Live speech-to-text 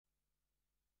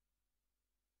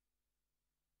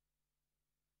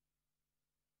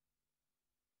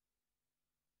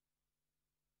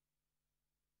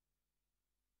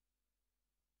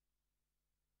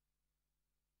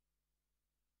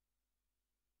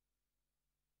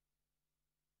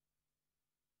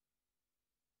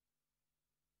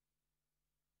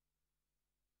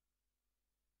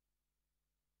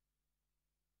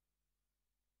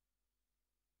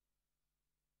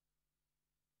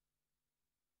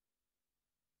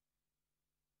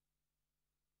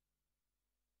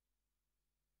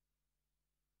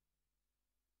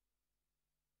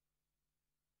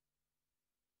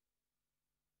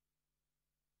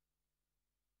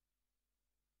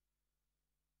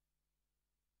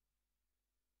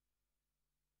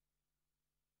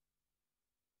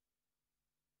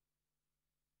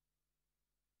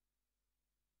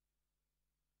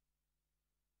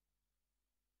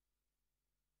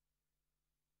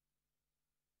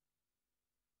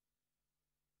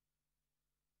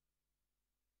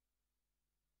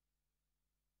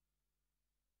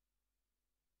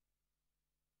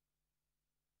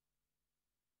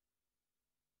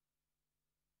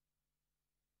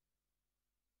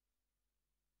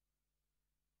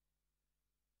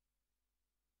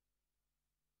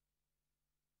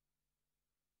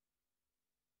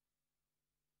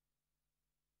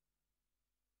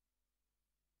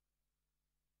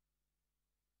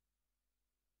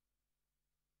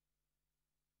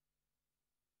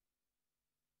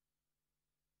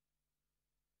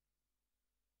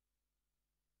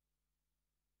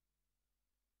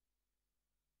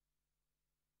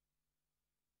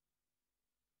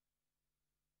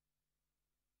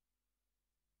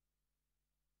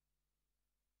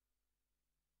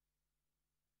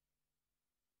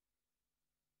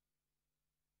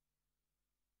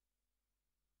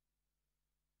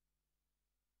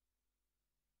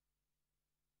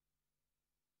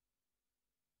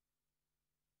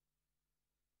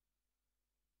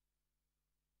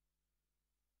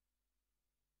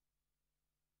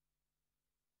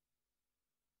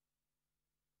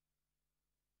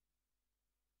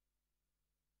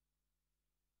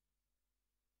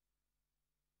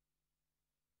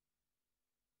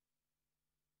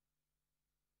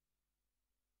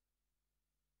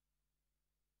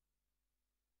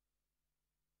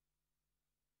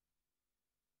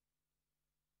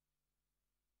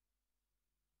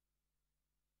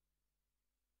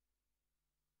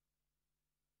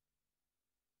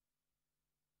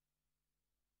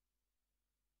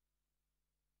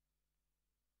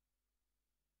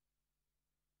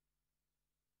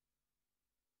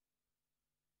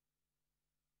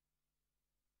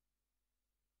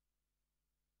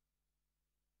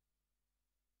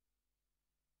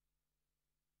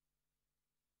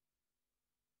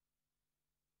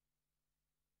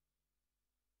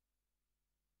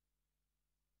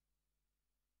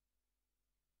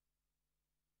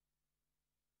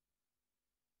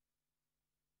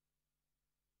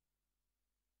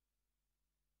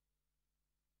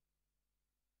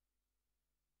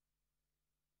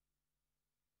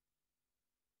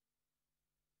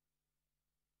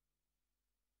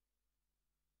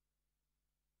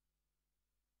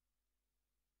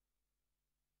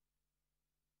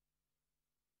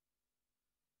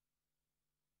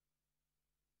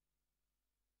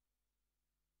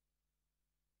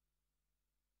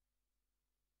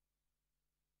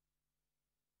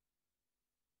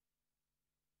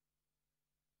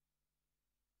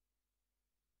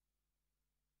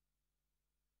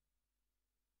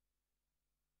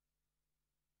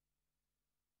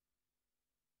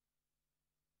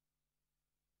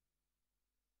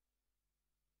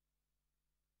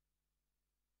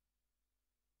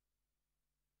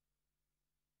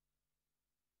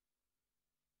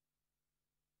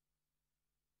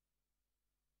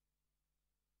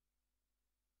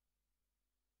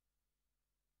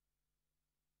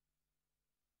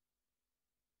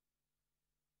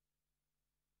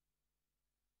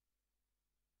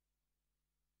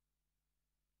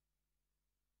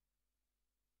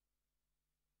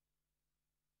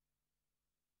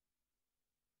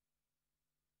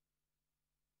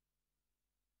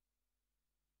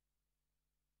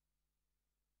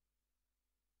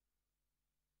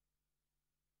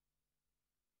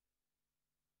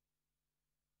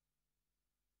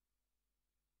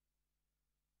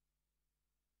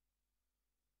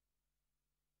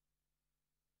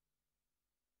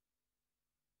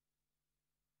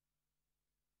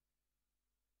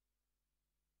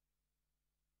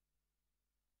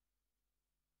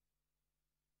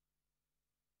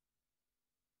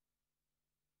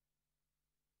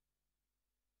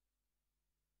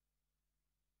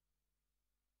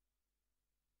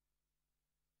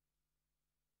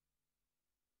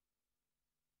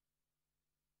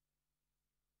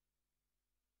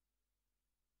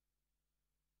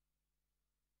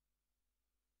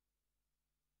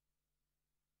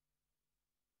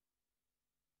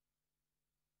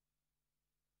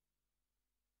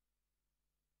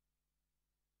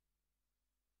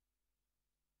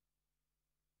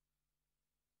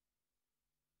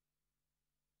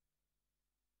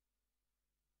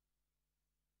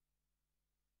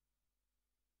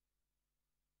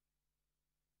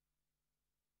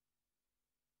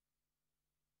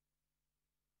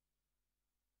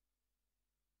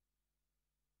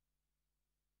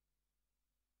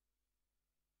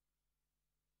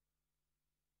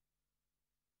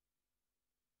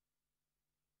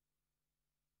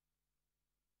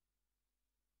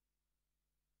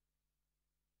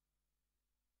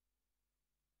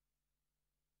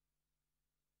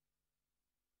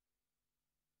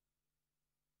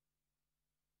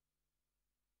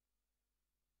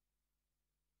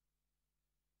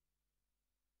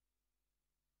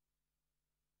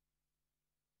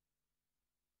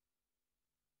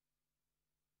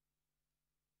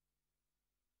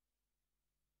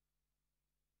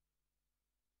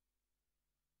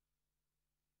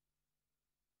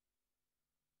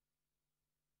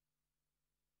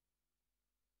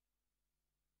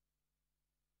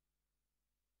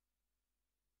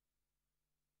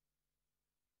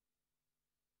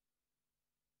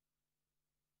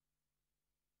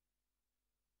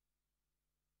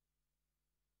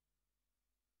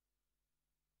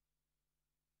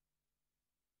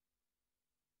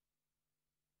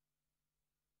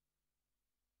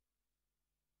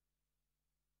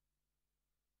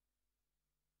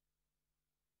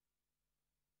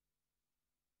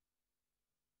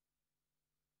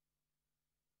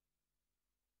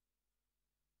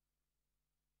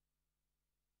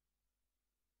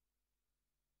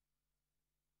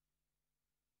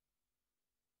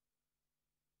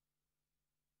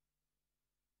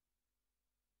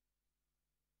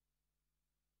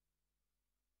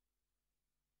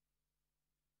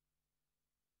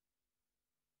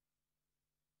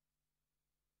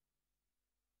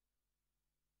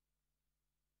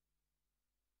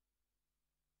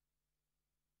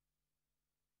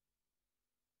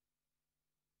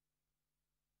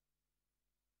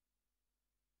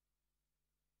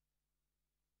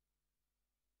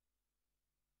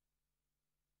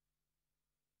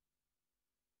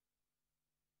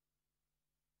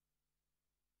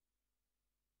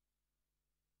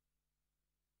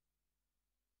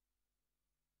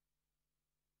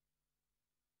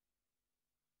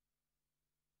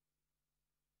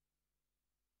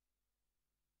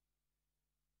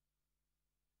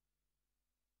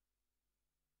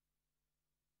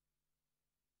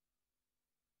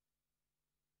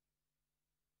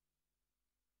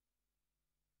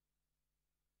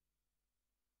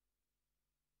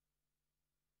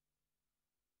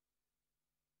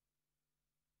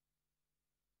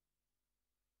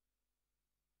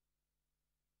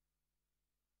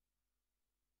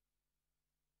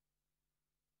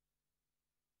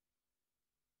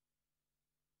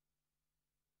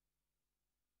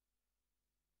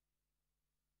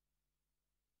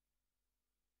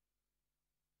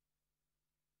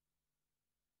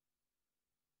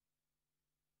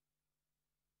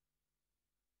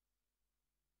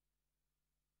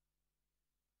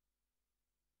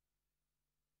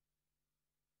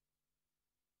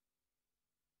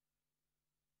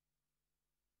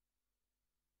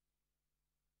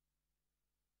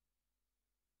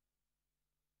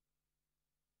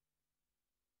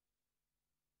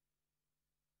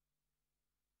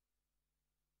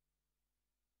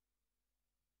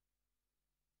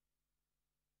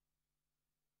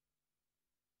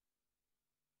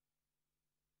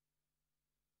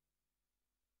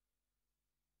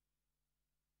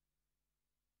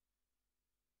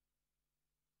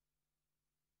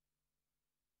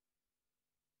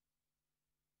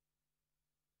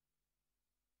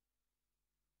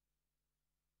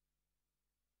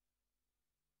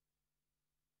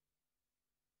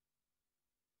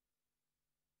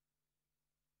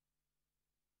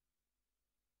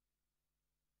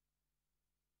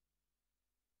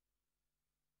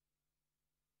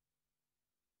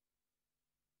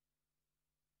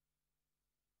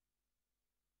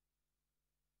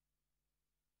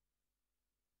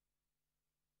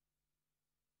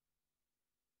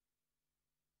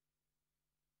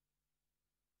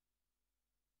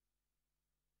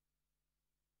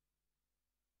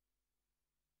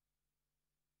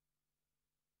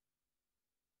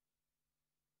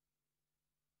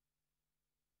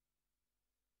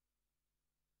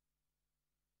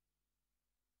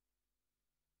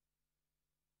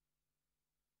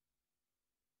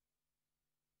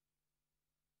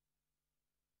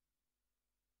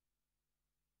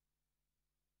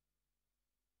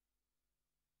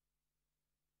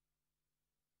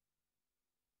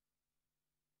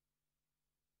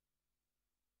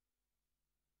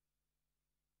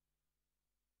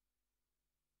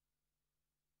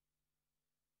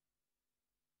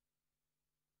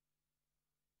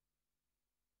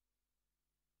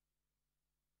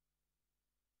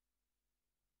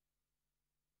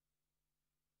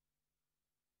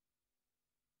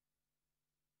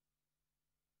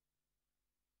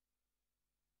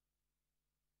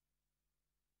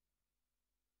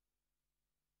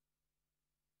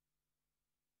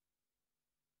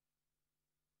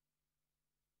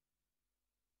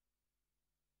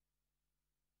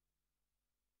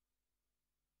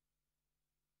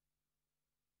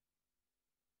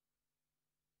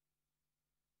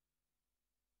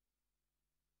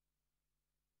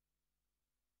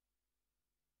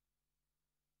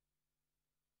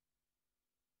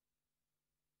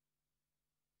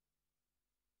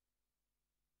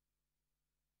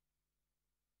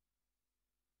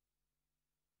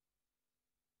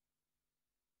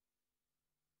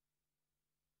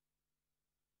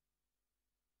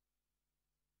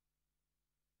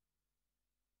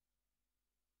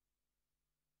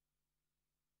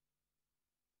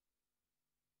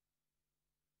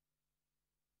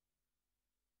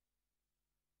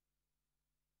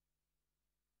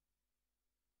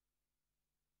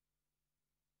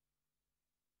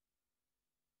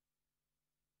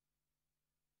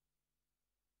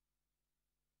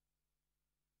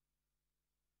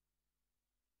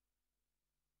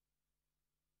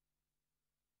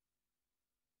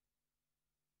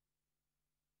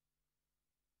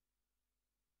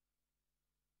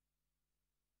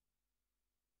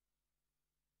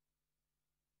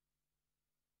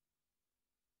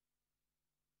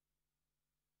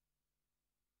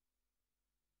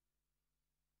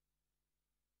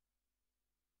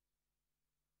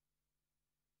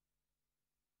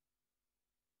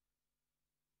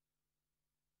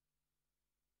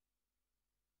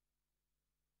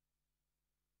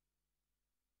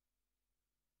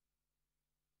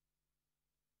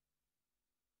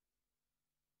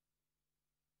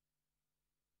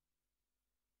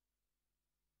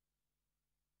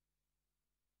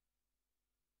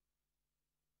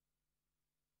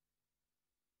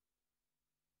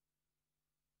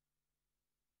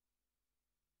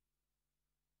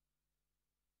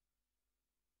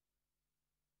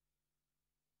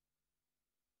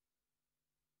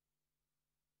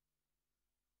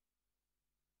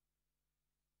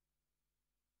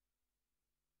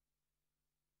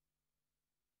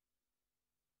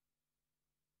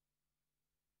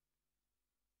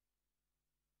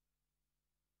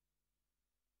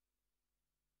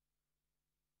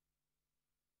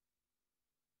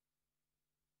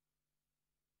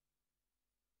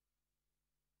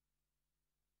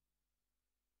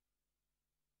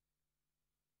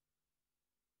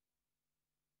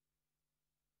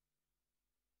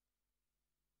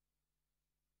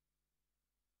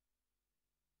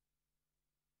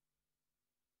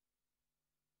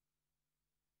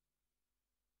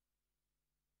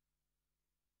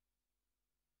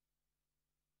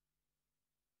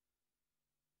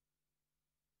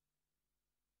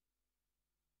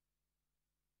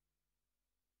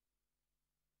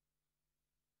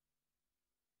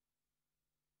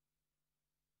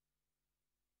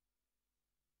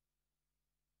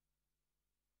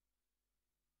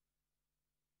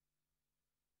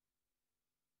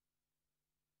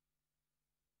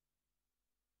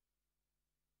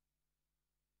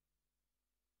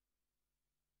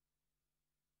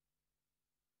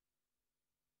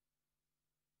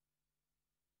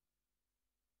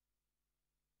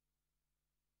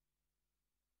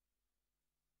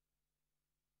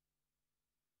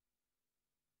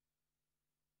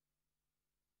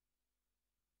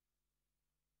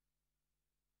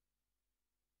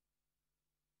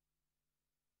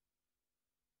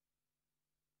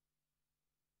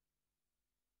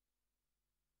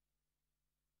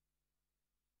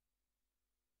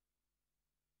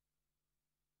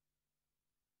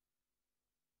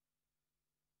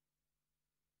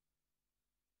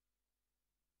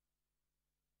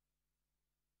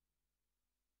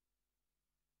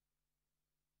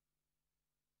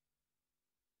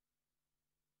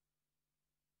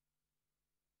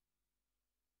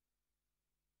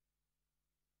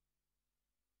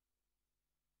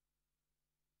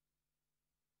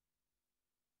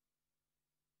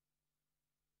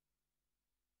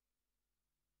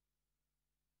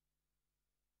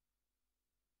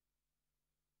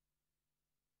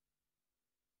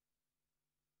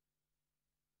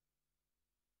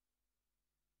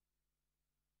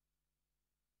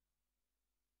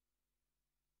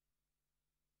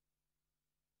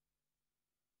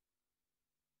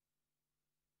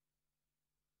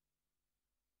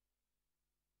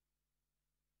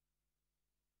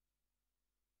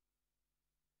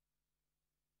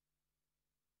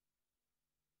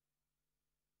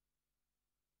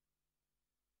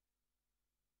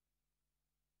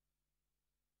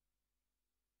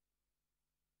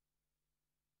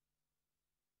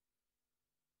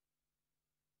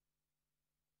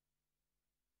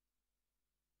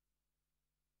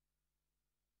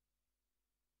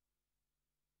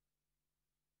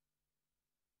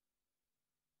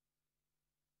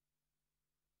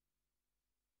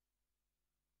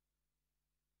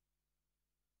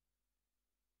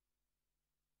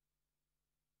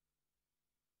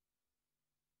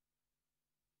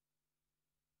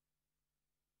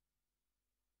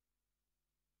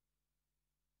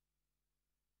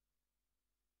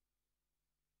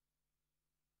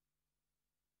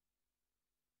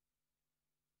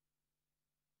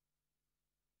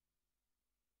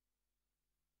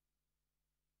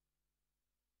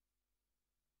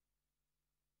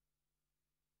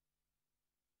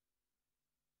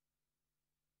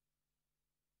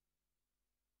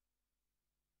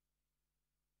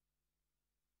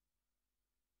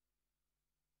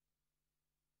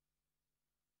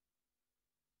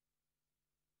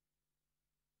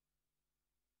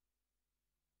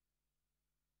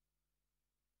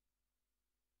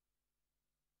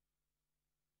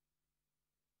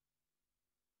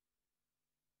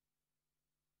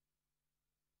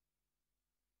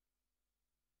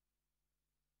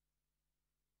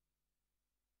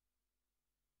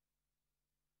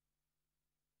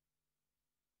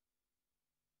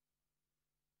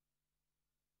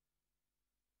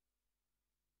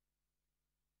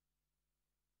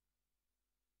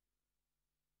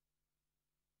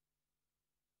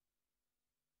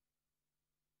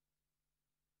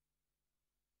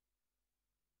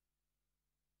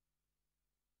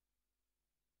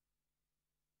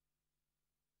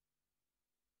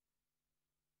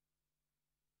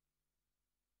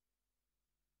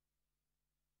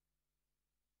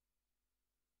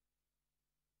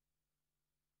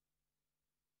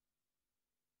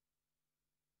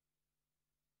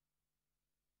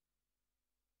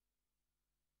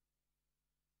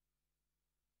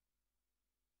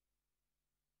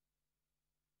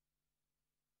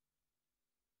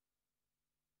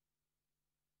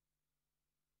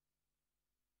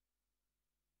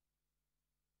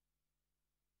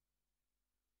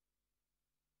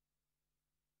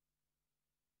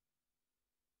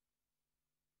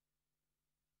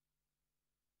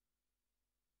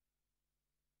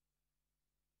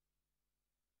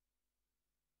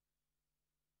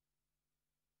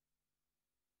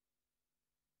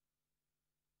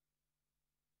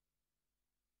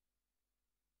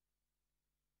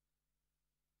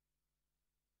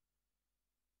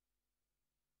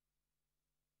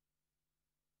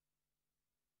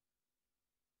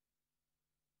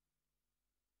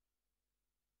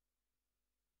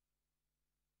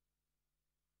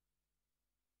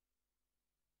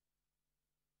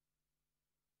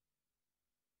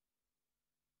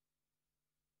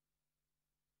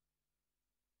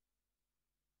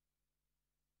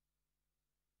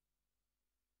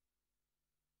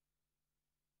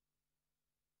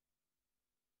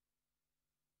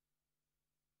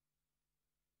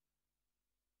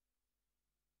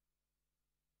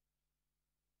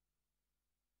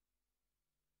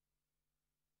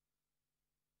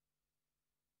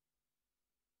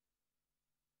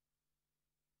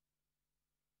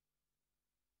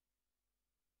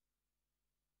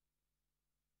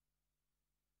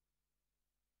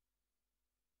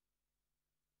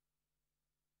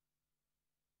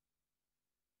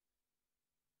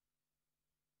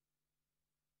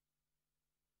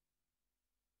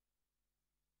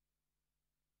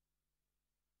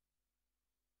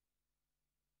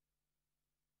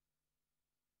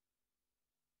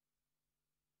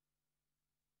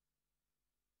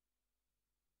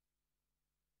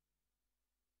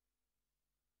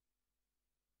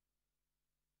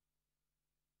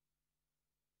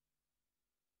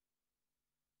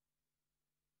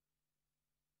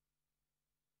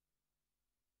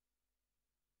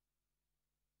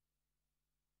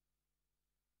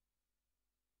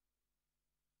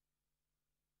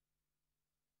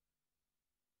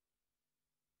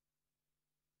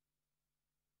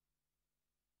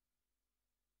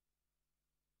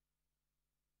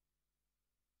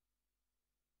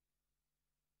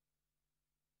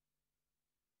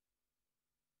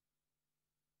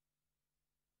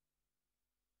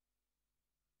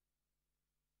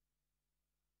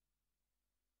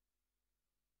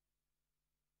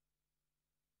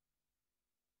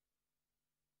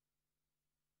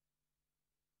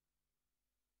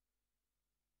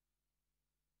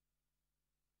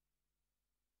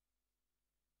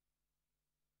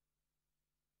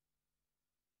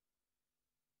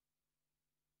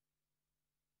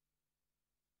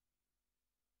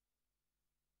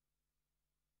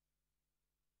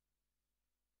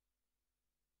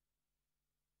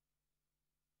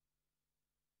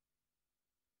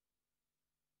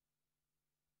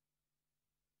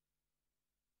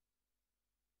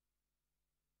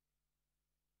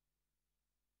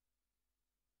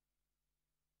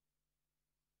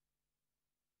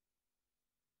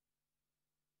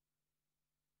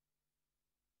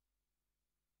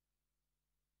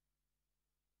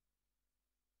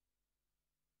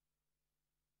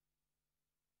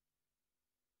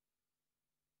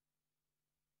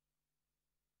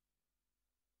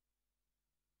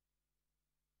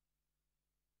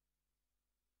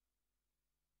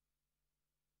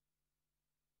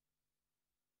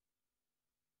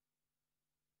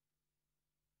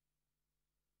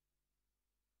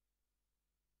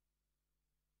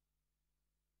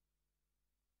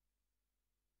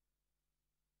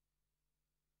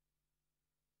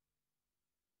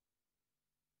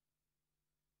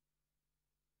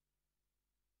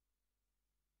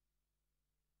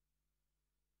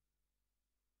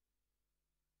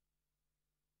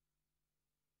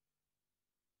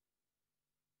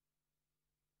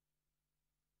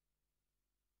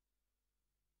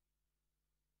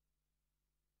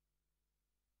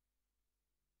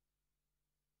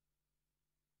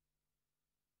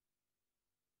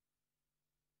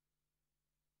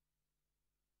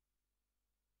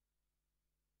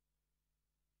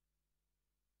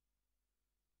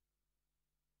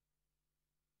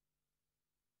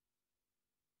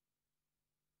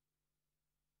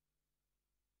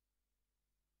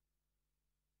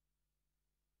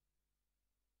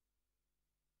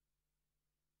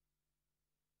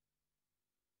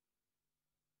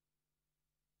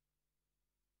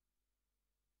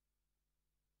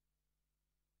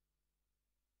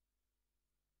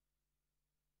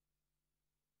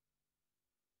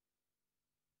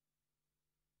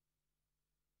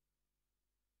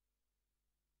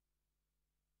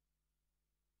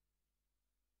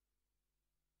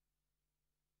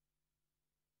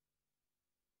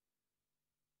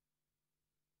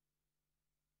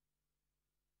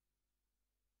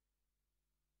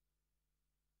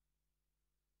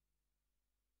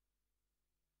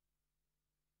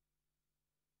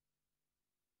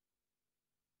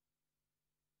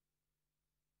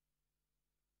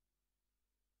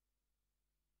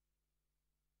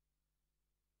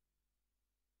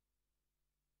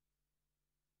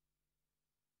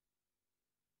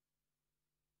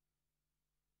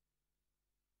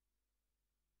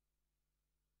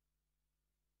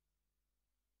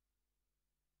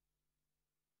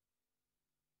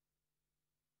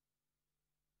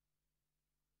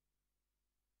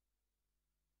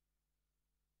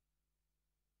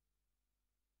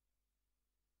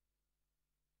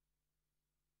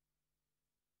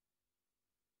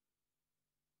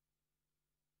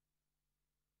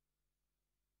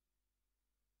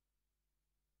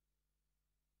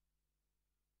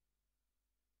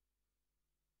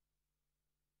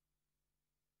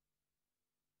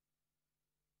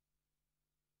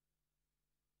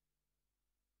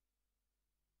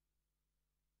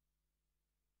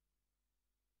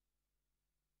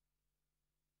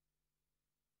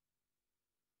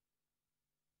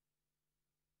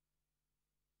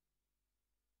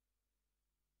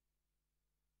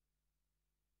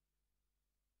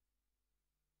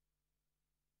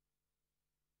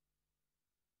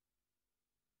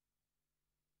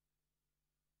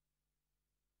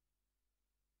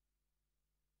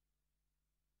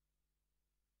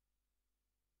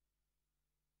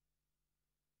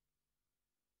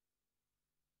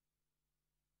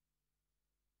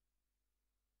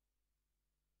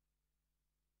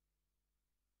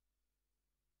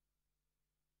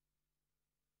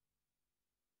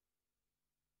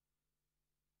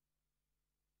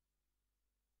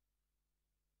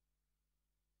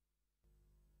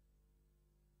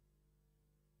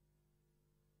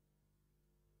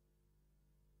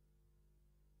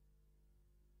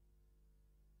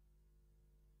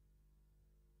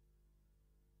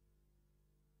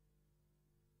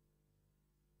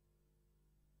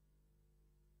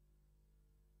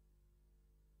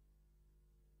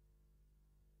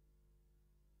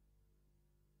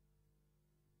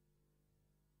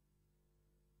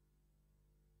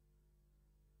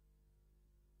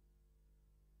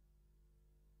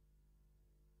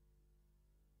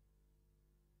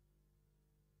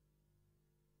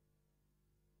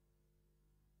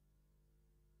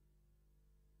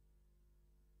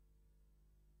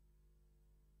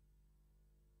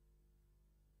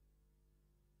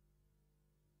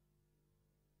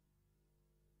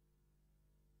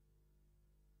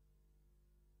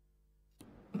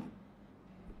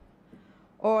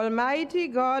Almighty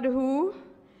God, who,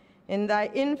 in thy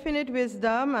infinite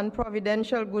wisdom and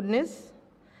providential goodness,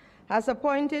 has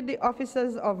appointed the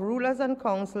officers of rulers and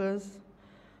councils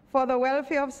for the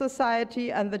welfare of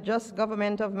society and the just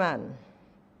government of man,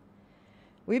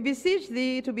 we beseech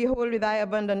thee to behold with thy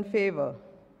abundant favor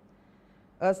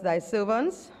us, thy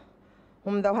servants,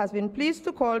 whom thou hast been pleased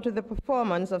to call to the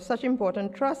performance of such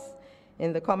important trusts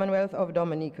in the Commonwealth of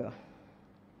Dominica.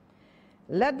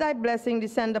 Let thy blessing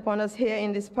descend upon us here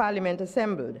in this Parliament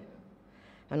assembled,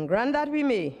 and grant that we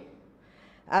may,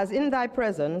 as in thy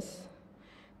presence,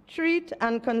 treat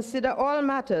and consider all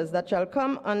matters that shall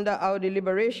come under our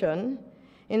deliberation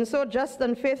in so just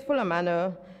and faithful a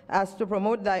manner as to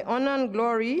promote thy honor and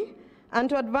glory, and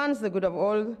to advance the good of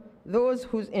all those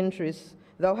whose interests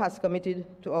thou hast committed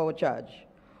to our charge.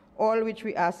 All which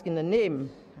we ask in the name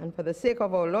and for the sake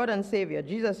of our Lord and Savior,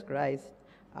 Jesus Christ.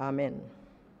 Amen.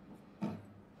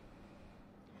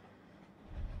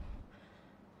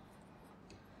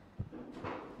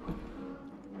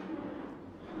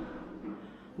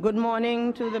 Good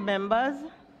morning to the members.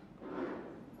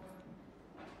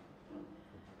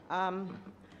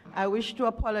 I wish to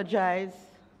apologize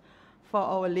for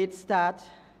our late start.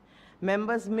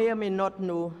 Members may or may not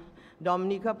know,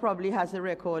 Dominica probably has a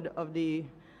record of the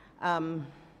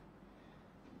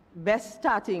best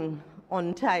starting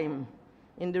on time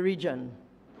in the region.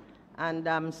 And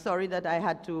I'm sorry that I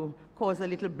had to cause a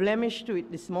little blemish to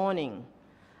it this morning.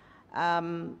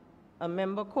 A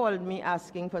member called me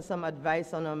asking for some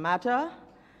advice on a matter,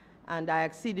 and I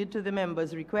acceded to the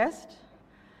member's request,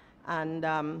 and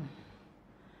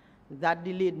that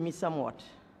delayed me somewhat.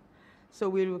 So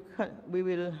we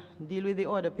will deal with the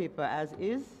order paper as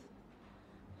is.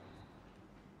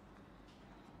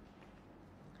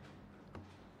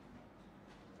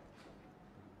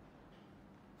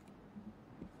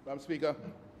 Madam Speaker.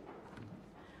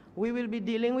 We will be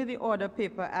dealing with the order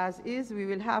paper as is. We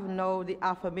will have now the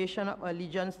affirmation of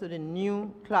allegiance to the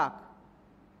new clerk.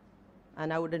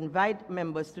 And I would invite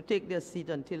members to take their seat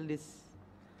until this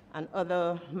and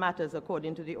other matters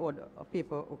according to the order of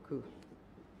paper occur.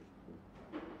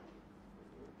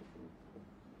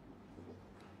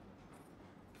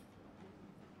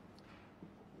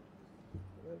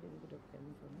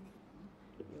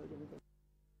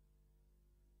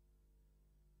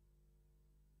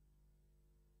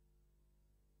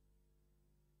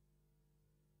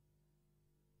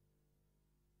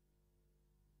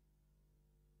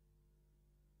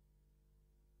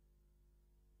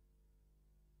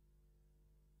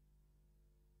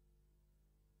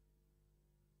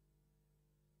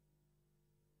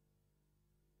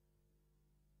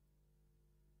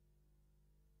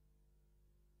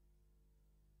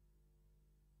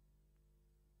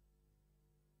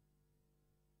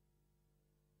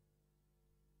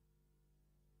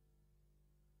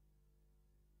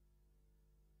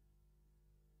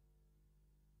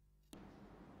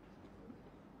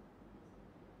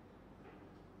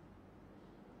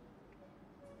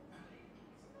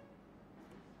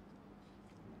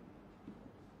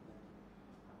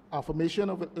 Affirmation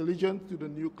of allegiance to the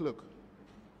new clerk.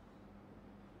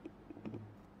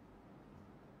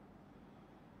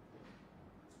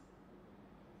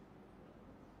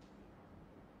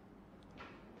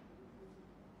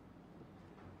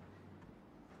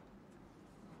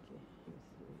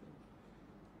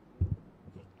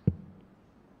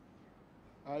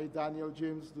 I, Daniel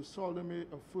James, do solemnly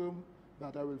affirm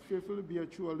that I will faithfully bear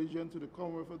true allegiance to the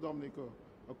Commonwealth of Dominica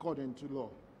according to law.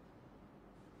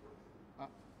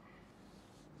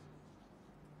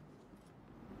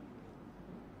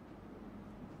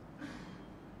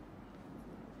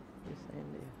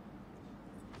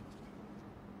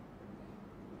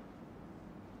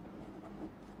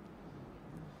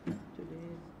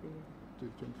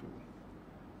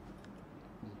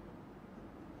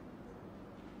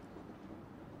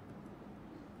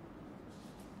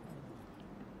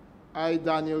 I,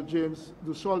 Daniel James,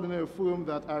 do solemnly affirm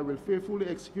that I will faithfully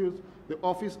execute the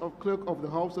office of Clerk of the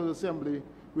House of Assembly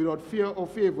without fear or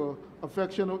favor,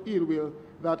 affection or ill will,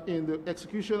 that in the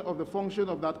execution of the function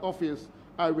of that office,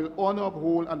 I will honor,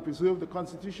 uphold, and preserve the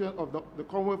Constitution of the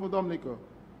Commonwealth of Dominica.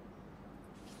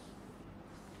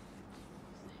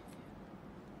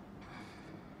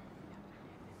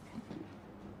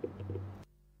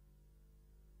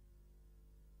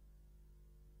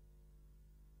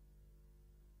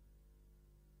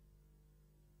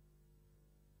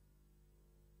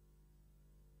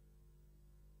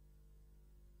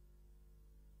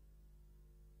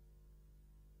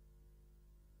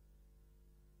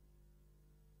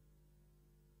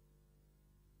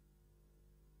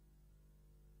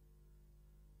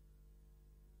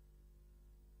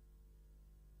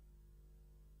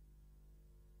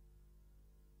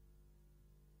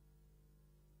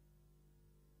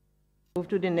 Move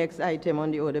to the next item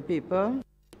on the order paper.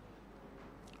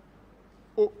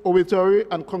 Obituary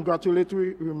and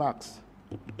congratulatory remarks.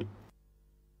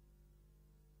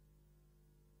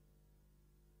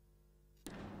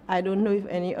 I don't know if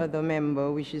any other member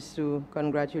wishes to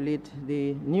congratulate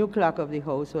the new clerk of the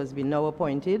House who has been now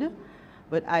appointed,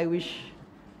 but I wish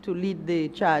to lead the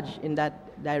charge in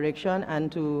that direction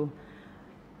and to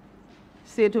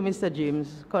say to Mr.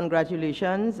 James,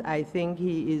 congratulations. I think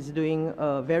he is doing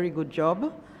a very good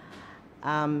job.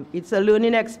 It's a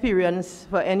learning experience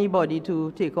for anybody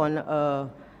to take on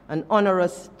an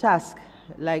onerous task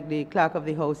like the clerk of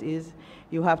the House is.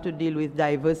 You have to deal with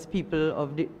diverse people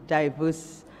of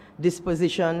diverse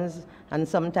dispositions, and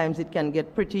sometimes it can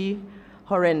get pretty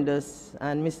horrendous.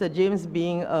 And Mr. James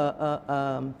being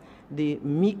the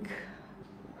meek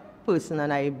person,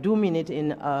 and I do mean it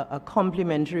in a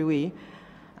complimentary way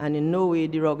and in no way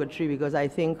derogatory, because I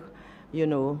think, you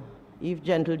know, if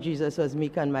gentle Jesus was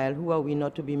meek and mild, who are we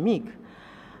not to be meek?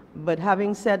 But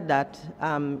having said that,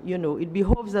 you know, it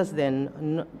behoves us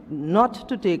then not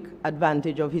to take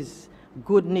advantage of his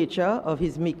good nature, of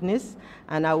his meekness,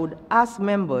 and I would ask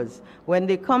members, when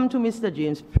they come to Mr.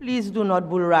 James, please do not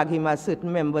bull rag him as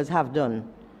certain members have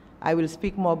done. I will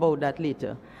speak more about that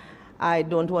later. I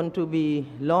don't want to be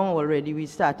long already. We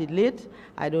started late.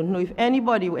 I don't know if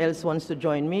anybody else wants to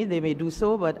join me. They may do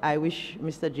so, but I wish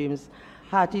Mr. James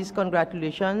heartiest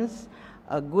congratulations,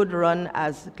 a good run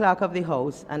as clerk of the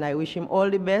House, and I wish him all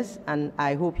the best, and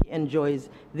I hope he enjoys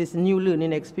this new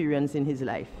learning experience in his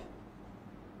life.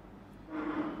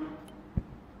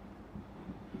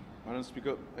 Madam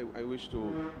Speaker, I wish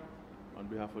to, on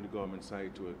behalf of the government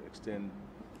side, to extend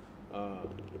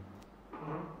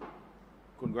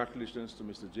congratulations to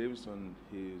Mr. James on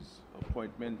his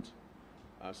appointment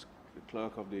as the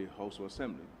clerk of the House of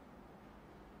Assembly.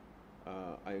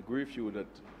 I agree with you that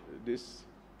this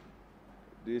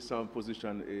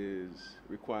position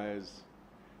requires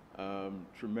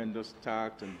tremendous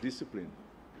tact and discipline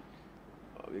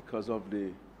because of the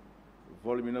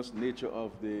voluminous nature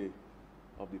of the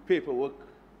paperwork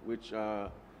which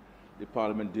the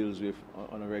Parliament deals with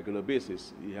on a regular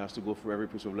basis. He has to go through every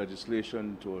piece of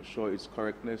legislation to assure its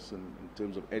correctness and in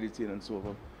terms of editing and so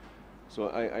forth. So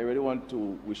I really want to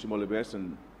wish him all the best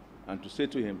and to say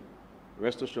to him,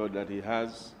 rest assured that he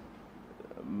has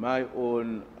my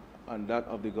own and that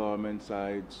of the government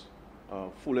side's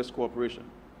fullest cooperation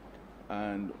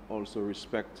and also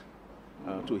respect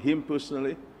to him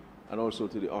personally and also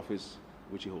to the office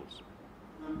which he holds.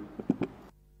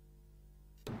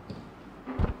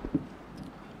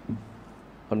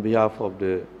 On behalf of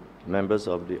the members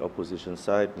of the opposition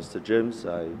side, Mr. James,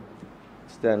 I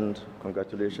extend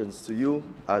congratulations to you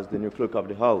as the new clerk of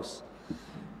the House.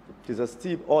 It is a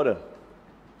steep order,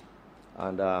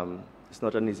 and it's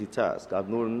not an easy task. I've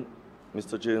known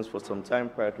Mr. James for some time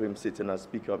prior to him sitting as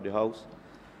Speaker of the House,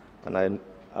 and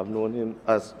I've known him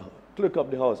as clerk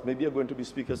of the House. Maybe you're going to be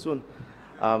Speaker soon.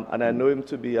 And I know him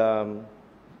to be an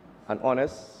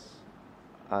honest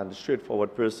and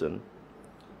straightforward person.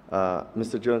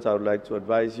 Mr. Jones, I would like to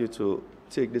advise you to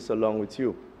take this along with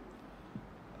you.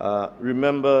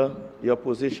 Remember your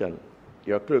position,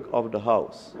 you're clerk of the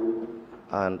House,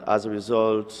 and as a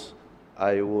result,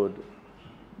 I would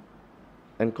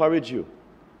encourage you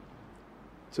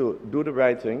to do the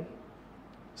right thing,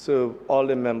 serve all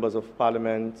the members of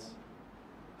Parliament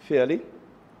fairly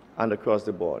and across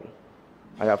the board.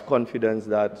 I have confidence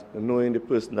that, knowing the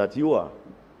person that you are,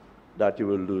 that you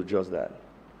will do just that.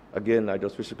 Again, I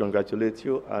just wish to congratulate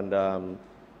you, and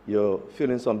you're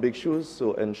filling some big shoes,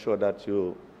 so ensure that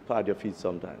you pad your feet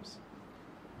sometimes.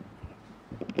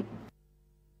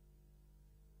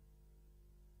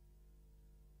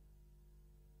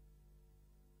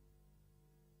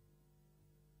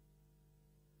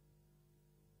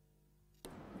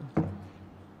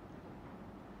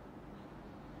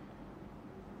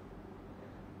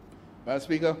 Madam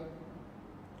Speaker,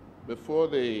 before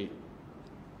the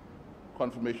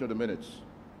confirmation of the minutes,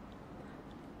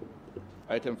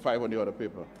 item 5 on the order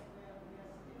paper.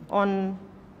 On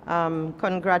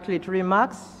congratulatory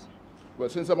remarks. Well,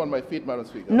 since I'm on my feet, Madam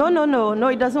Speaker. No,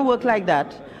 it doesn't work like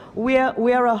that. We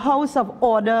are a house of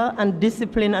order and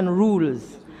discipline and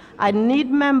rules. I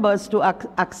need members to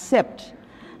accept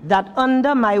that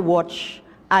under my watch,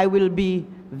 I will be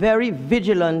very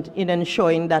vigilant in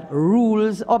ensuring that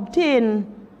rules obtain.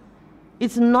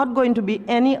 It's not going to be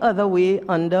any other way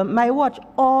under my watch.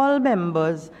 All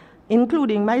members,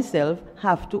 including myself,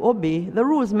 have to obey the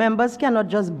rules. Members cannot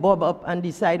just bob up and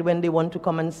decide when they want to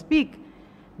come and speak.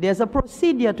 There's a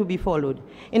procedure to be followed.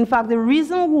 In fact, the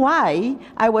reason why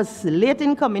I was late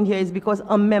in coming here is because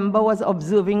a member was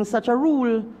observing such a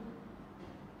rule.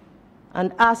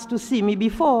 and asked to see me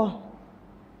before.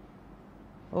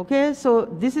 Okay, so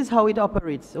this is how it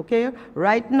operates, okay?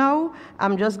 Right now,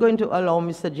 I'm just going to allow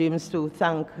Mr. James to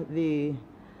thank the,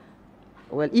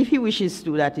 well, if he wishes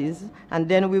to, that is, and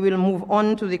then we will move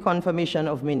on to the confirmation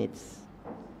of minutes.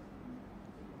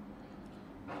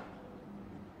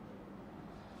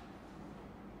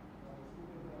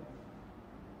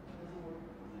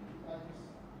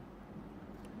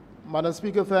 Madam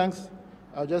Speaker, thanks.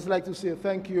 I'd just like to say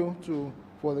thank you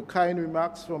for the kind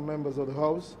remarks from members of the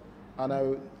House, and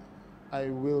I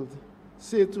will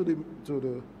say to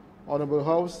the Honorable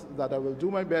House that I will do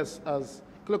my best as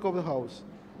Clerk of the House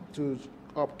to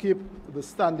upkeep the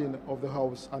standing of the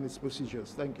House and its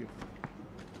procedures. Thank you.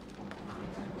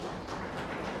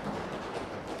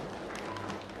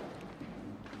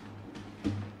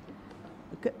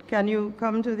 Can you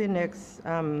come to the next?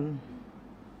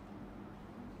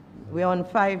 We're on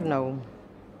 5 now.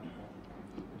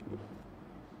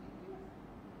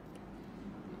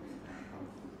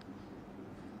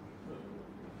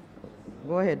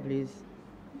 Go ahead, please.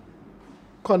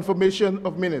 Confirmation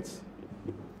of minutes.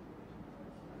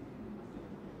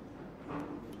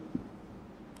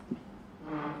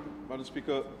 Madam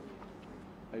Speaker,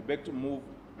 I beg to move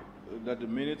that the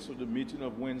minutes of the meeting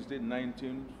of Wednesday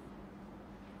 19th,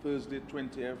 Thursday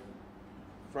 20th,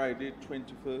 Friday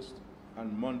 21st,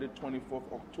 and Monday 24th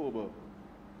October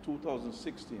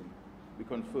 2016 be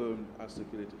confirmed as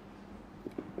circulated.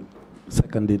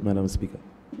 Seconded, Madam Speaker.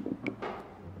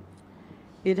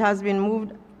 It has been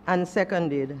moved and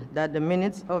seconded that the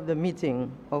minutes of the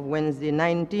meeting of Wednesday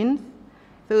 19th,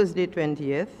 Thursday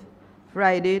 20th,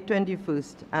 Friday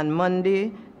 21st, and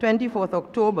Monday 24th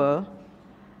October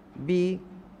be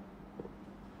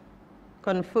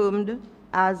confirmed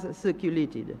as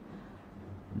circulated.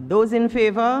 Those in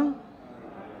favor?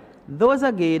 Those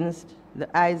against? The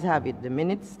ayes have it. The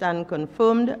minutes stand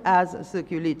confirmed as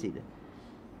circulated.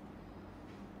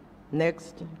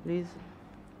 Next, please.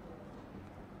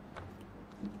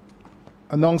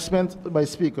 Announcement by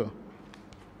Speaker.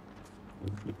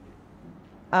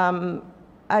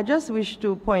 I just wish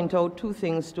to point out 2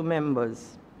 things to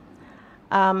members.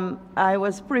 I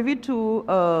was privy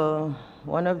to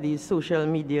one of these social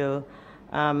media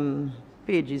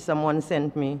pages someone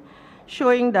sent me,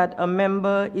 showing that a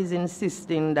member is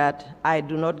insisting that I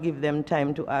do not give them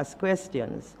time to ask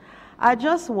questions. I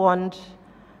just want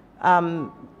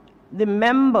the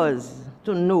members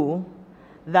to know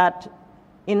that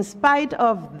in spite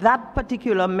of that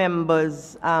particular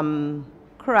member's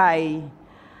cry,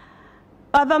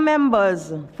 other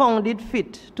members found it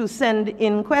fit to send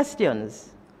in questions.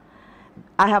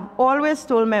 I have always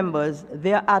told members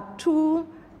there are 2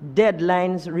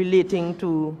 deadlines relating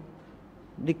to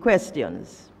the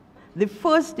questions. The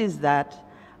first is that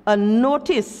a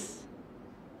notice,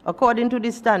 according to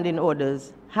the standing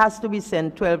orders, has to be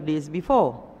sent 12 days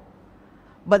before.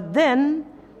 But then,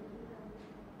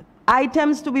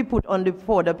 items to be put on the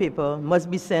fodder paper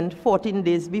must be sent 14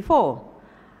 days before.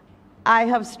 I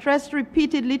have stressed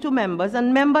repeatedly to members,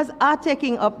 and members are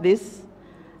taking up this,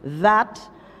 that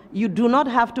you do not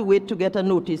have to wait to get a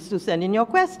notice to send in your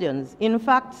questions. In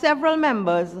fact, several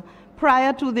members,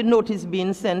 prior to the notice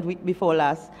being sent week before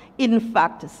last, in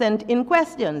fact, sent in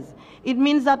questions. It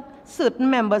means that certain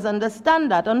members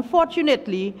understand that.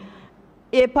 Unfortunately,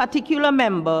 a particular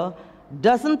member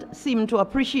doesn't seem to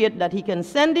appreciate that he can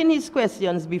send in his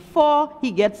questions before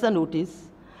he gets a notice,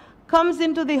 comes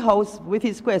into the House with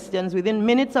his questions within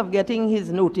minutes of getting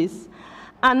his notice,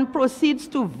 and proceeds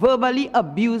to verbally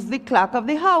abuse the clerk of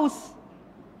the House,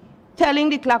 telling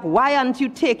the clerk, "Why aren't you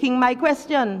taking my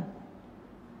question?"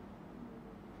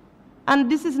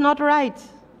 And this is not right.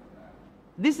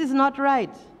 This is not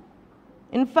right.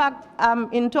 In fact,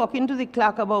 in talking to the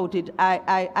clerk about it,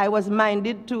 I was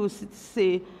minded to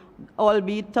say,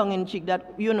 albeit tongue-in-cheek,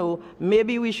 that, you know,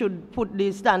 maybe we should put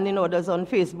the standing orders on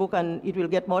Facebook and it will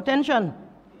get more attention.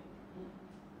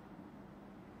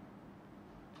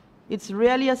 It's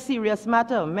really a serious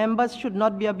matter. Members should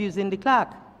not be abusing the clerk.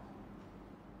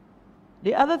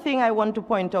 The other thing I want to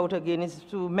point out again is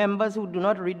to members who do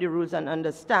not read the rules and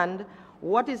understand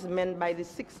what is meant by the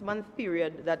 6-month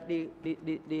period that the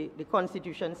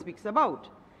Constitution speaks about.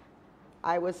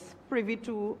 I was privy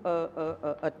to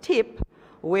a tape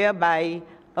whereby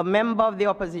a member of the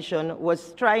opposition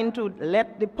was trying to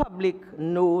let the public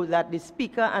know that the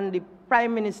Speaker and the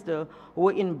Prime Minister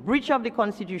were in breach of the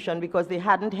Constitution because they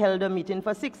hadn't held a meeting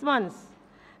for 6 months.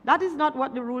 That is not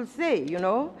what the rules say, you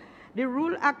know. The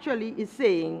rule actually is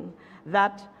saying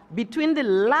that between the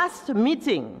last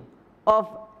meeting of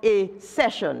a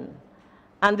session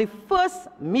And the first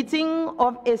meeting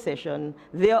of a session,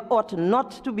 there ought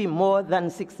not to be more than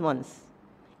 6 months.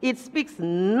 It speaks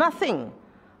nothing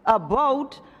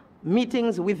about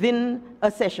meetings within a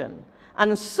session.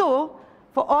 And so,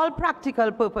 for all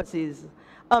practical purposes,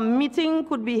 a meeting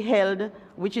could be held,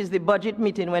 which is the budget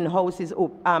meeting when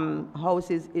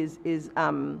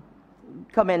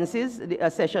commences,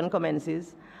 a session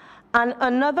commences, and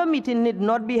another meeting need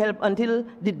not be held until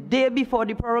the day before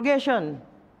the prorogation,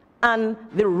 and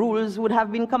the rules would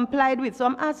have been complied with. So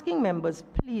I'm asking members,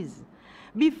 please,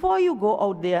 before you go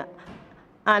out there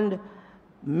and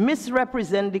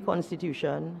misrepresent the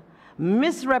Constitution,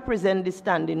 misrepresent the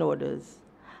standing orders,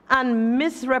 and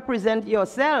misrepresent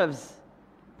yourselves,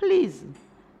 please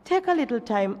take a little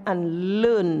time and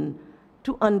learn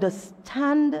to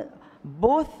understand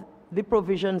both the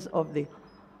provisions of the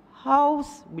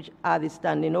House, which are the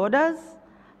standing orders,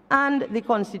 and the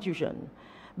Constitution.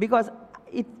 Because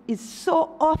it is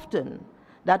so often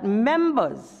that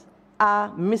members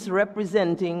are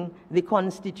misrepresenting the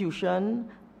Constitution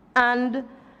and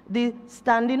the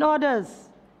standing orders.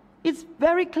 It's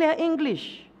very clear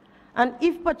English. And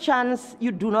if perchance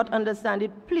you do not understand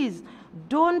it, please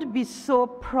don't be so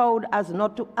proud as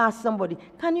not to ask somebody,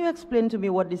 can you explain to me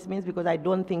what this means? Because I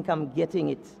don't think I'm getting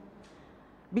it.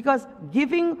 Because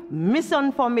giving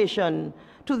misinformation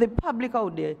to the public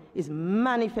out there is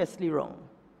manifestly wrong.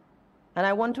 And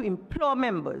I want to implore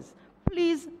members,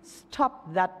 please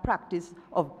stop that practice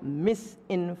of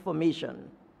misinformation.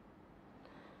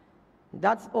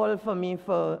 That's all for me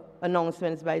for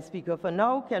announcements by Speaker for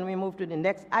now. Can we move to the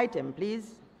next item,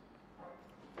 please?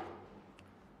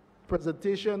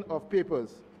 Presentation of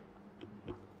papers.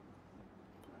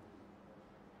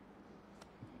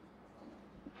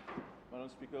 Madam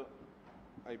Speaker,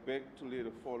 I beg to lay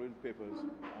the following papers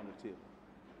on the table.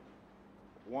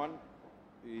 1,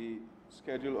 the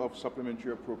schedule of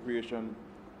supplementary appropriation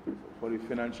for the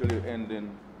financial year ending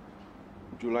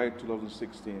July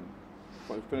 2016.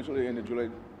 For the financial year ending July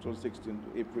 2016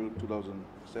 to April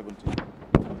 2017.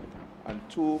 And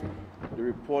 2, the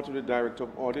report of the Director of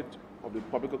Audit of the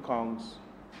Public Accounts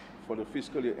for the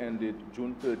fiscal year ended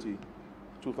June 30,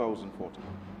 2014.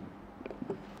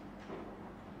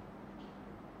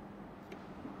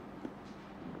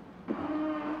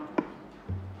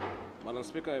 Madam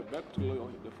Speaker, I beg to lay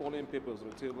the following papers on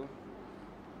the table.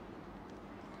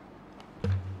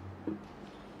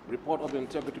 Report of the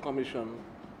Integrity Commission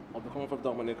of the Commonwealth of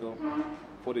Dominica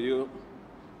for the year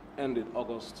ended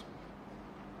August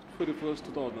 31st,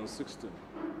 2016.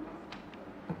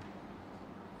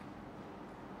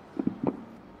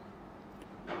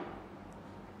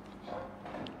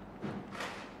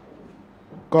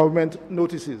 Government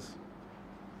notices.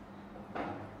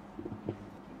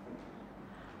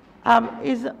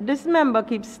 This member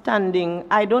keeps standing.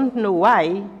 I don't know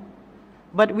why,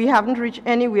 but we haven't reached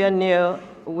anywhere near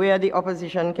where the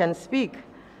opposition can speak.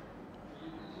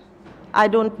 I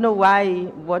don't know why,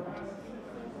 but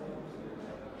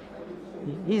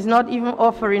he's not even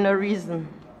offering a reason.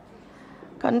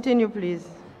 Continue, please.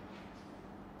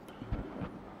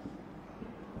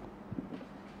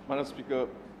 Madam Speaker,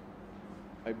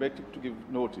 I beg to give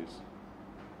notice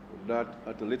that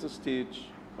at a later stage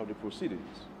of the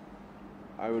proceedings,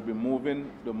 I will be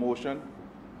moving the motion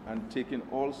and taking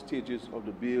all stages of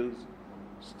the bills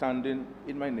standing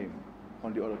in my name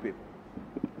on the other paper.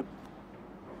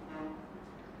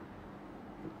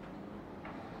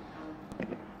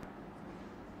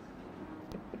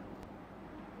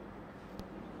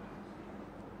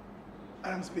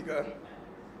 Madam Speaker,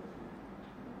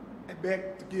 I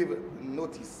beg to give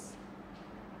notice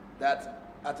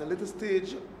that at a later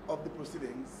stage of the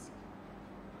proceedings,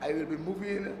 I will be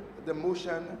moving the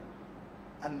motion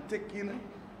and taking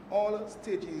all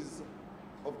stages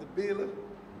of the bill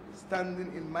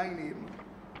standing in my name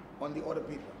on the other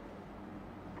paper.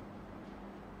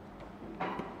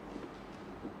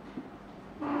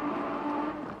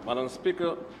 Madam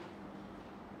Speaker,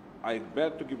 I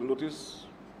beg to give notice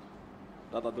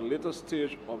that at the later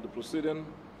stage of the proceeding,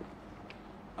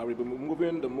 I will be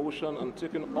moving the motion and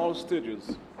taking all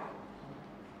stages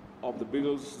of the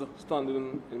bills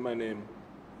standing in my name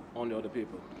on the other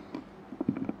paper.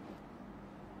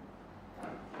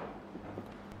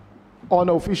 On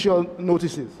official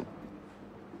notices.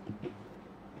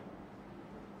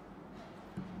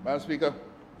 Madam Speaker,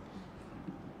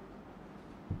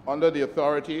 under the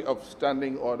authority of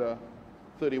Standing Order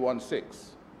 31-6,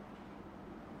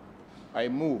 I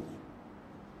move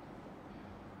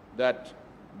that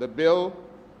the bill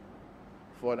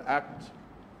for an act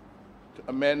to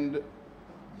amend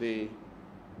the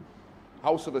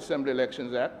House of Assembly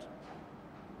Elections Act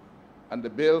and the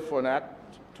bill for an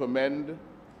act to amend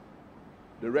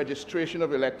the Registration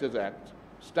of Electors Act,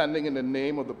 standing in the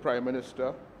name of the Prime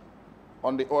Minister,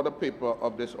 on the order paper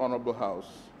of this Honorable House,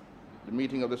 the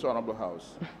meeting of this Honorable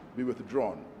House, be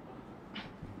withdrawn.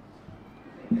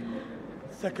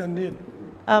 Seconded.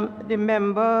 The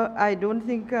member, I don't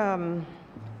think,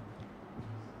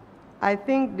 I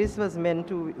think this was meant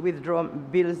to withdraw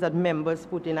bills that members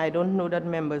put in. I don't know that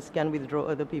members can withdraw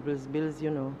other people's bills, you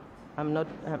know.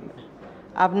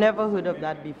 I've never heard of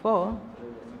that before,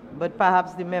 but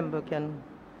perhaps the member can.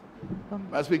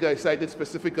 Madam Speaker, I cited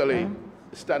specifically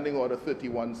Standing Order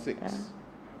 31-6.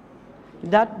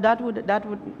 That would,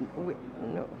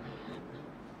 no.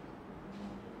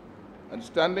 And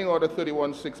Standing Order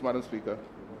 31-6, Madam Speaker,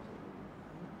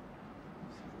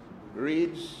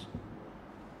 reads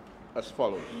as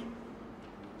follows.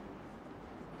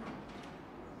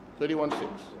 31-6.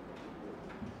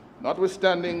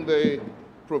 Notwithstanding the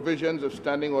provisions of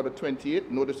Standing Order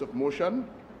 28, notice of motion,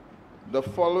 the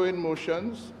following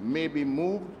motions may be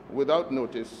moved without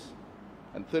notice.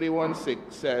 And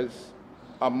 31-6 says,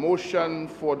 a motion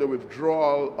for the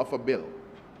withdrawal of a bill.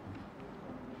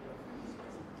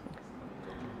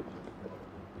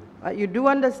 You do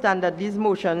understand that these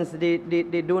motions, they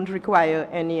don't require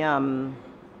any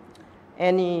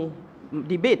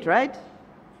debate, right?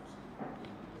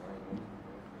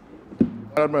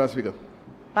 Madam Speaker.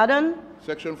 Pardon?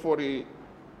 Section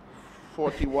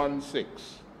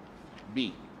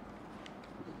 41-6B.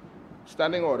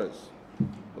 Standing orders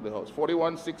for the House.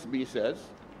 41-6B says,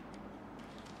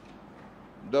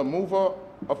 the mover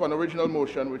of an original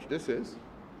motion, which this is,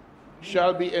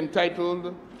 shall be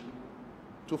entitled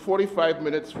to 45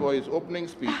 minutes for his opening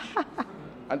speech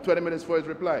and 20 minutes for his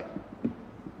reply.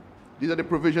 These are the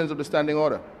provisions of the standing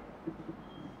order.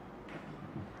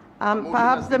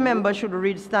 Perhaps the member should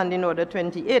read Standing Order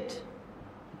 28.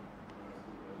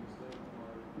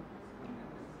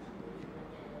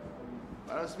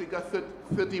 Madam Speaker,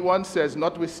 31 says,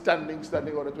 notwithstanding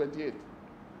Standing Order 28.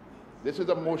 This is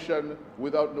a motion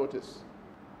without notice.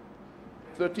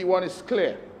 31 is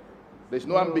clear. There's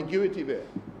no ambiguity there.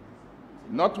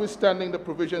 Notwithstanding the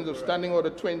provisions of Standing Order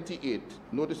 28,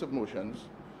 notice of motions,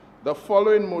 the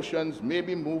following motions may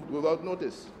be moved without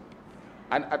notice.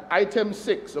 And at item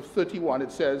 6 of 31,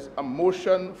 it says, a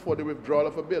motion for the withdrawal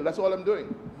of a bill. That's all I'm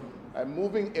doing. I'm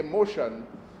moving a motion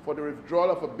for the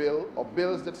withdrawal of a bill or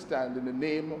bills that stand in the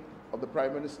name of the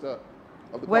Prime Minister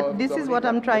of the Well, this is what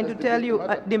I'm trying to tell you.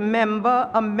 A member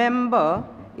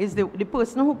is the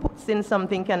person who puts in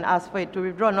something can ask for it to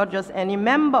withdraw, not just any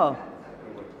member.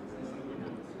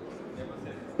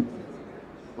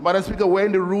 Madam Speaker, where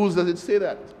in the rules does it say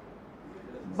that?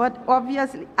 But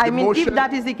obviously, I mean, if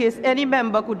that is the case, any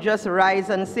member could just rise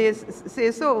and say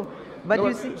so. But no,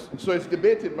 you see, so it's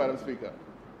debated, Madam Speaker.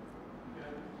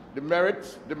 The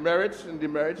merits and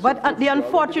demerits. But the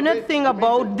unfortunate thing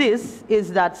about this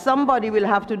is that somebody will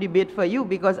have to debate for you,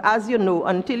 because as you know,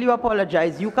 until you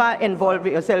apologize, you can't involve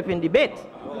yourself in debate.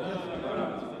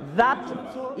 That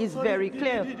is very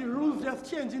clear. The rules just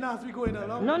changing as we go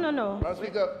along. No. Madam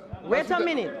Speaker, Wait a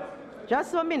minute.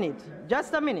 Just a minute.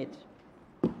 Just a minute.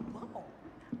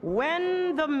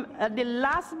 When the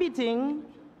last meeting,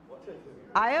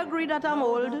 I agree that I'm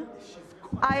old.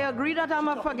 I agree that I'm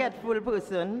a forgetful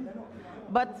person.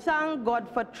 But thank God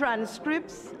for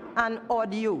transcripts and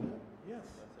audio.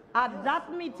 At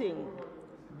that meeting,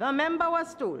 the member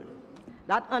was told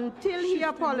that until he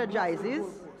apologizes,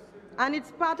 and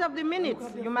it's part of the minutes,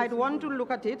 you might want to look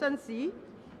at it and see.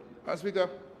 Madam Speaker.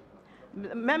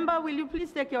 Member, will you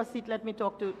please take your seat? Let me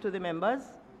talk to the members.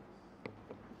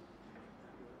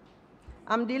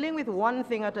 I'm dealing with one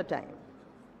thing at a time.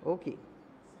 Okay.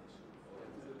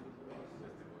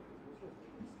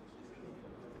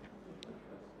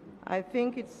 I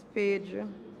think it's page...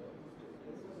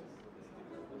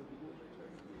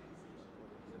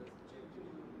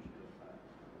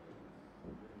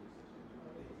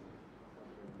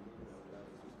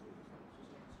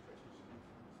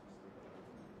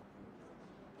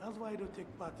 That's why I don't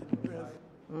take part in the prayers.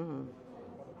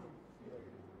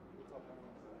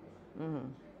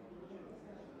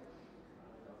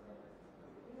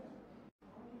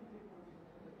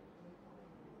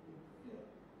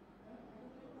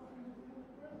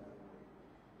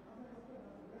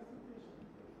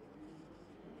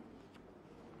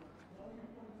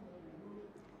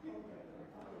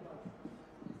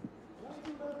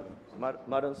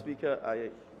 Madam Speaker,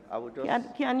 I would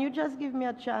just... Can you just give me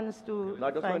a chance to... No,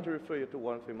 I just want to refer you to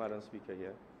one thing, Madam Speaker,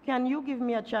 here. Can you give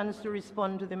me a chance to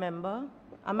respond to the member?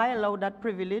 Am I allowed that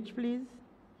privilege, please?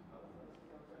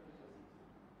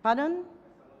 Pardon?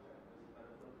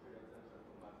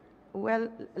 Well,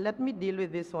 let me deal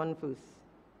with this one first.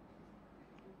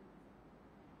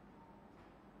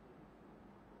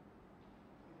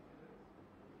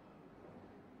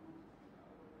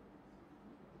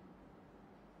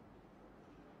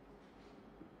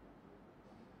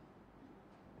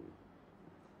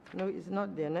 No, it's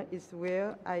not there. No? It's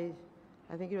where I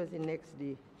think it was the next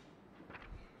day.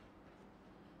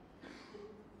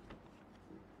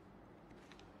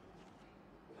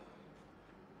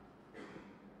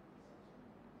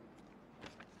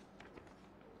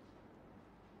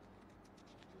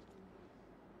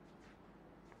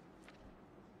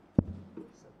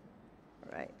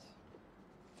 Right.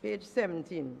 Page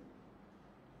 17.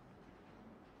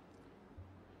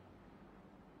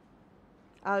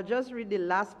 I'll just read the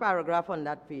last paragraph on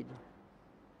that page.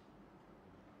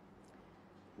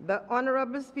 The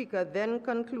Honorable Speaker then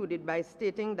concluded by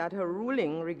stating that her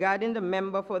ruling regarding the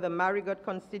member for the Marigot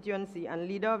constituency and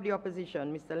leader of the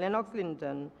opposition, Mr. Lennox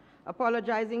Linton,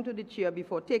 apologizing to the chair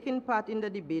before taking part in the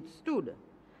debate stood,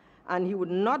 and he would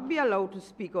not be allowed to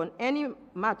speak on any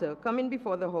matter coming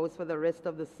before the House for the rest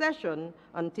of the session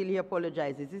until he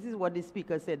apologizes. This is what the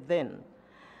Speaker said then.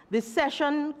 The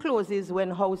session closes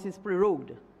when House is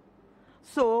prorogued.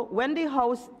 So when the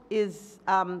House is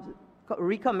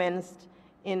recommenced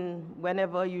in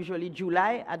whenever, usually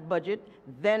July at budget,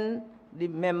 then the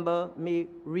member may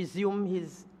resume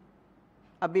his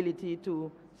ability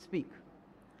to speak.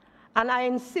 And I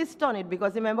insist on it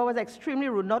because the member was extremely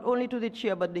rude, not only to the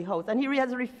chair, but the House. And he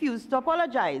has refused to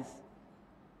apologize.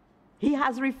 He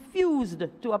has refused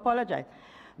to apologize.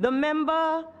 The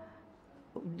member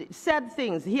said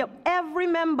things. Every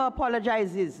member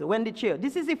apologizes when the chair.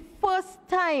 This is the first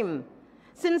time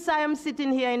since I am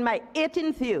sitting here in my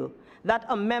 18th year that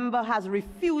a member has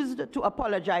refused to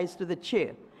apologize to the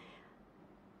chair.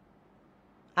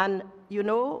 And, you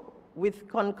know, with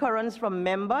concurrence from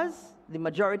members, the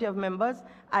majority of members,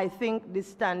 I think this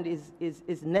stand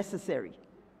is necessary.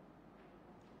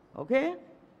 Okay?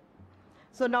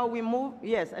 So now we move.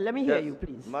 Yes, let me hear you,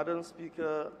 please. Madam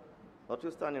Speaker,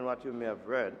 notwithstanding what you may have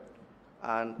read,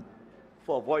 and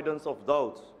for avoidance of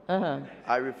doubt,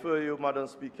 I refer you, Madam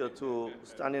Speaker, to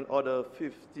Standing Order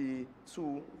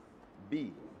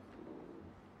 52B.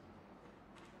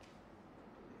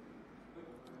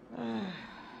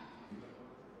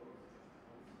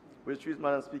 Which reads,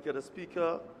 Madam Speaker, the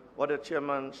Speaker or the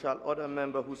Chairman shall order a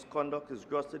member whose conduct is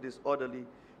grossly disorderly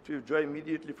to withdraw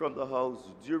immediately from the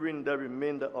House during the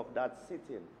remainder of that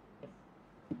sitting.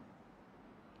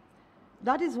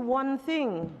 That is one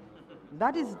thing.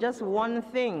 That is just one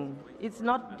thing. It's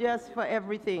not just for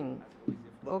everything.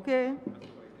 Okay?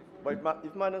 But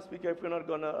if, Madam Speaker, if we're not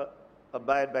going to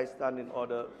abide by Standing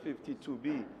Order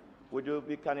 52B, would you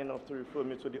be kind enough to refer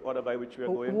me to the order by which we are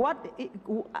going?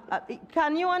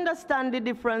 Can you understand the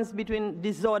difference between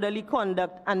disorderly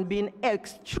conduct and being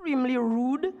extremely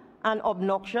rude and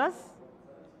obnoxious?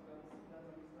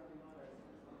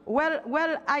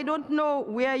 Well, I don't know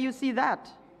where you see that.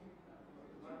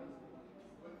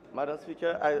 Madam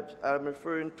Speaker, I'm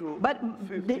referring to. But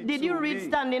did you read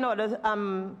Standing Order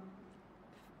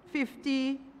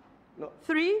 53? No.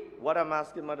 What I'm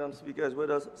asking, Madam Speaker, is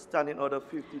whether Standing Order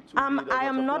 52. I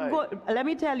am not going. Let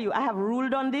me tell you, I have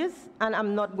ruled on this, and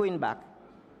I'm not going back.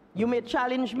 You may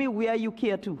challenge me where you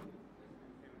care to.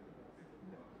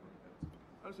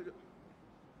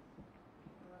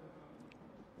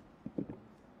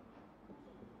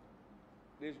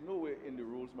 There's no way in the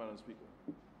rules, Madam Speaker.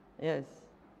 Yes.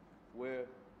 Where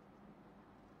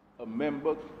a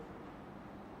member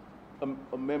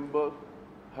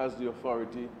has the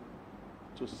authority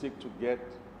to seek to get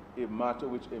a matter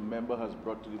which a member has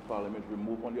brought to the Parliament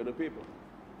removed on the other paper.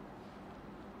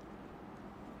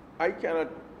 I cannot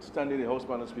stand in the House,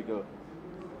 Madam Speaker.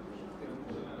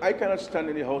 I cannot stand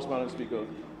in the House, Madam Speaker.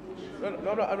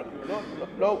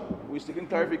 No, we're seeking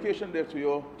clarification there to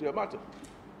your matter.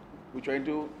 We're trying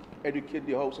to educate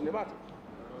the House on the matter.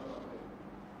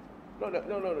 No, there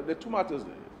are two matters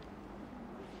there.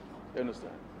 You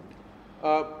understand?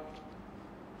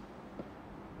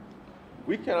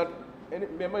 We cannot, any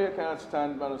member here cannot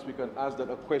stand, Madam Speaker, and ask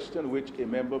that a question which a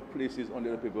member places on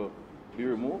the other paper be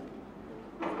removed,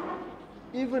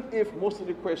 even if most of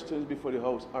the questions before the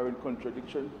House are in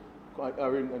contradiction,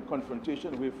 are in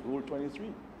confrontation with Rule 23.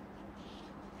 You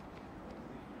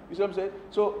see what I'm saying?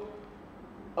 So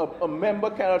a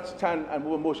member cannot stand and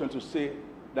move a motion to say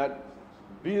that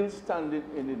bills standing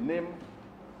in the name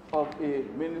of a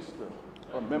minister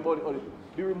or member of the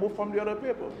be removed from the other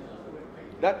paper.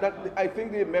 I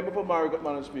think the member for Marigot,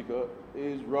 Madam Speaker,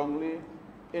 is wrongly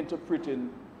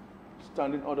interpreting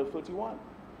Standing Order 31.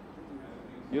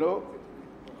 You know,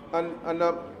 and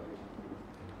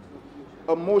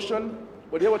a motion,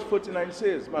 but hear what 49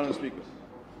 says, Madam Speaker.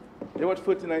 Hear what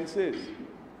 49 says.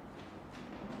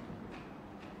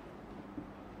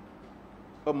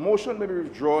 A motion may be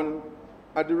withdrawn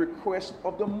at the request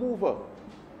of the mover.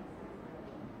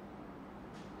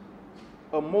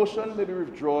 A motion may be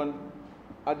withdrawn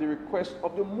at the request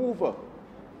of the mover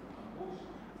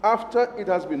after it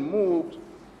has been moved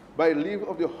by leave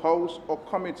of the House or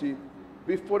committee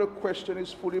before the question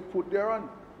is fully put thereon.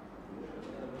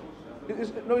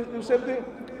 It's the same thing.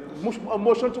 A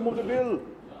motion to move the bill.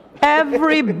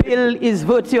 Every bill is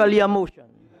virtually a motion.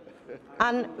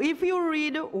 And if you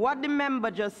read what the member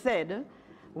just said,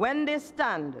 when they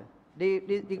stand,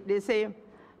 they say,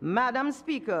 Madam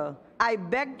Speaker, I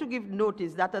beg to give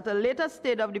notice that at a later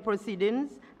stage of the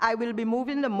proceedings, I will be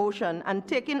moving the motion and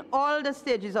taking all the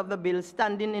stages of the bill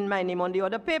standing in my name on the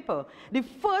other paper. The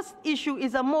first issue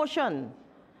is a motion.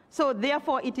 So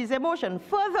therefore, it is a motion.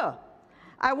 Further,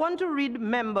 I want to read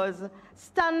members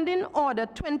Standing Order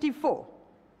 24,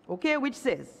 okay, which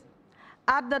says,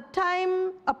 at the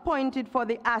time appointed for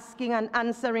the asking and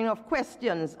answering of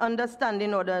questions under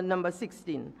Standing Order number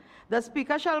 16, the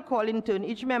Speaker shall call in turn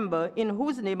each member in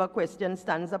whose name a question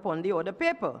stands upon the order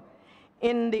paper,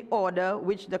 in the order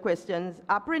which the questions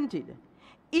are printed.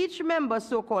 Each member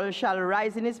so called shall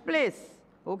rise in his place,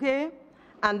 okay?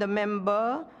 And the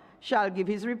member shall give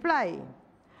his reply.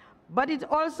 But it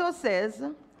also says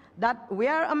that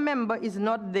where a member is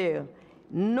not there,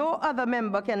 no other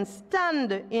member can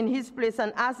stand in his place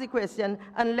and ask the question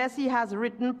unless he has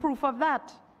written proof of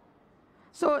that.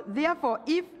 So therefore,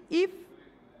 if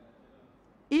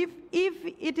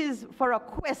it is for a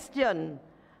question,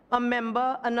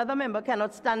 another member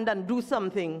cannot stand and do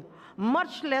something,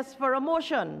 much less for a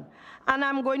motion. And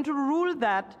I'm going to rule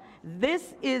that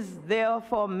this is there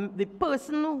for the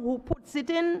person who puts it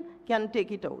in can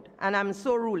take it out. And I'm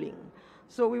so ruling.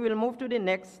 So we will move to the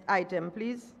next item,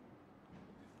 please.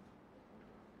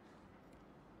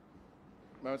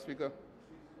 Madam Speaker,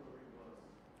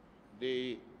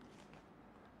 the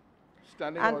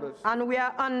standing orders. And we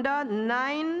are under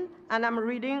 9, and I'm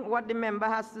reading what the member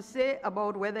has to say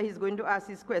about whether he's going to ask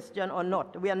his question or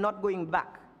not. We are not going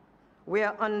back. We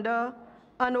are under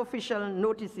unofficial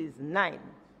notices, 9.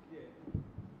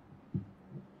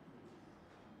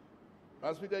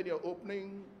 Madam Speaker, in your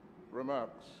opening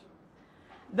remarks.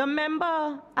 The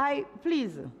member,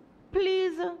 please,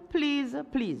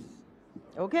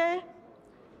 okay?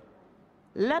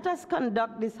 Let us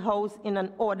conduct this House in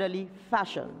an orderly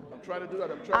fashion. I'm trying to do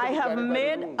that. I have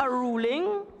made a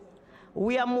ruling.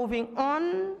 We are moving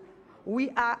on.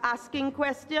 We are asking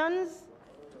questions,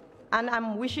 and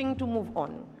I'm wishing to move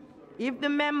on. If the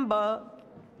member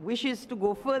wishes to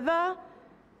go further,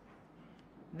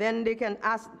 then they can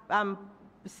ask,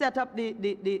 set up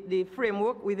the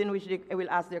framework within which they will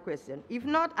ask their question. If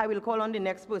not, I will call on the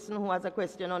next person who has a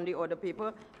question on the order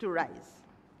paper to rise.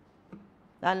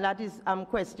 And that is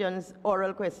questions,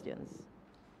 oral questions.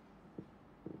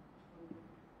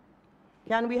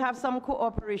 Can we have some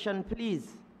cooperation,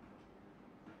 please?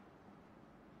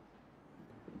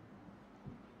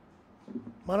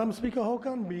 Madam Speaker, how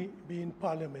can we be in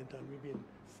Parliament and we've been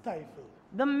stifled?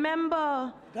 The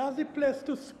member... That's the place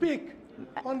to speak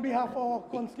on behalf of our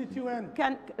constituents.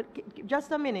 Just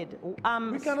a minute.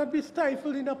 We cannot be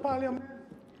stifled in a Parliament.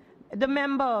 The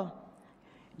member...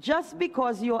 Just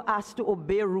because you're asked to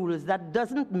obey rules, that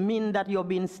doesn't mean that you're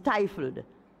being stifled.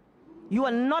 You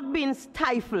are not being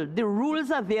stifled. The rules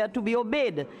are there to be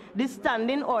obeyed. The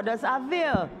standing orders are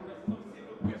there.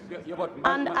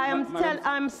 And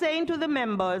I'm saying to the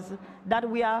members that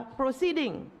we are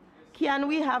proceeding. Can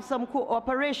we have some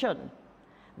cooperation?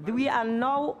 We are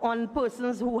now on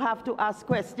persons who have to ask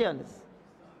questions.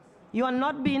 You are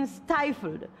not being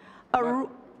stifled.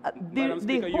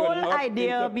 The whole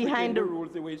idea behind the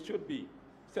rules the way it should be.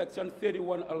 Section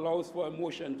 31 allows for a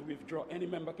motion to withdraw. Any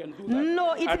member can do that.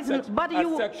 No, it isn't. But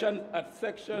you at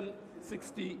section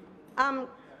 60.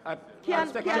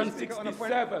 Section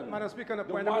 67. Madam Speaker, on a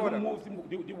point of order.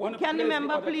 Can the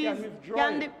member please?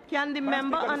 Can the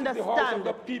member understand? The House of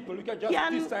the people. You can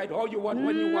just decide how you want,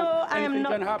 when you want. No, I am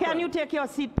not. Can happen. Can you take your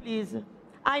seat, please?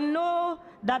 I know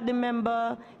that the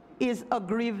member is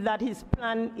aggrieved that his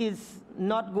plan is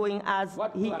not going as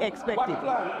he expected.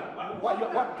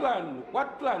 What plan?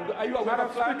 What plan? Are you aware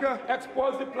of a plan? Speaker,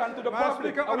 expose the plan to the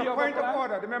public. Speaker, on a point of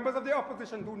order, the members of the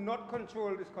opposition do not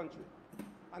control this country.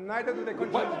 And neither do they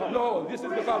control this country. No, this is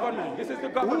the government. This is the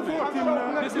government.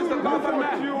 This is the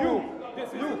government. You.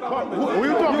 This is the government. Who are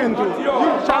you talking to? You,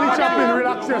 Charlie Chaplin,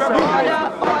 relax yourself.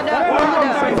 What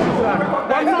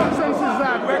nonsense is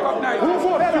that? Who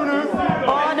voted you?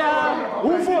 Order.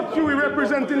 Who voted what you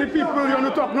representing the people, you want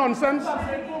to talk nonsense?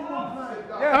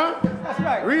 Yeah, that's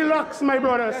right. Relax, my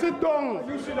brother. Sit down.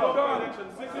 You sit down.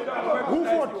 Who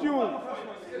fought you?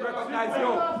 Recognize you.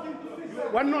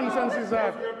 What nonsense is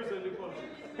that?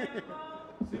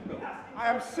 I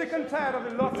am sick and tired of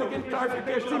the lots of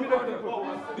clarification about it.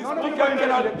 This speaker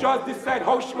cannot just decide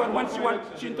how she wants, when she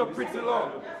wants, she interprets the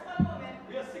law.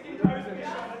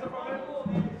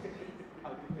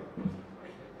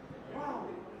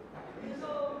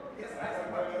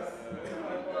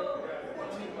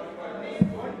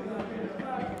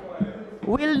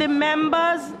 Will the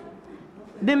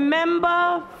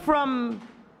member from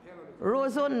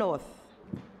Roseau North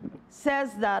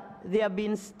says that they are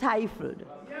being stifled.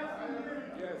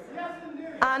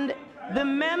 And the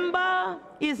member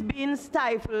is being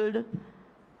stifled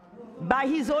by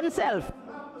his own self.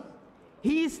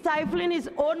 He is stifling his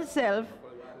own self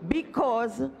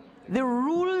because the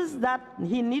rules that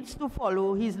he needs to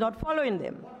follow, he's not following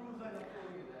them.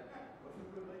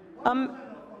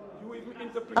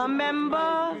 A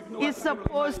member is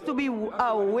supposed to be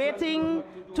waiting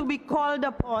to be called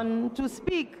upon to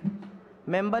speak.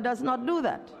 Member does not do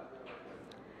that.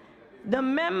 The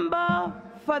member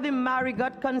for the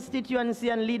Marigot constituency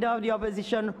and leader of the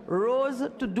opposition rose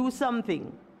to do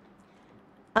something.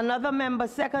 Another member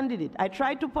seconded it. I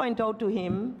tried to point out to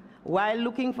him while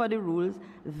looking for the rules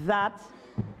that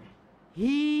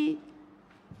he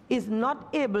is not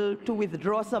able to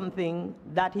withdraw something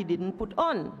that he didn't put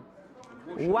on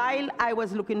while I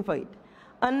was looking for it.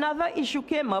 Another issue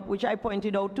came up which I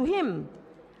pointed out to him,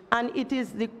 and it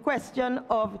is the question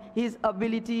of his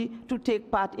ability to take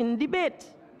part in debate.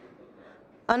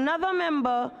 Another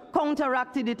member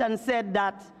counteracted it and said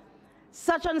that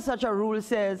such and such a rule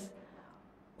says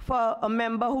for a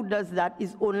member who does that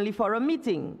is only for a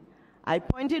meeting. I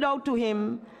pointed out to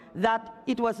him that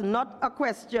it was not a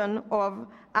question of,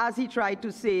 as he tried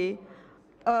to say,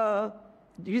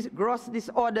 gross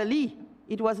disorderly.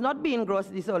 It was not being gross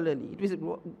disorderly. It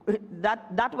was,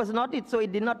 that was not it, so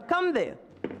it did not come there.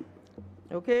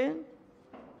 Okay?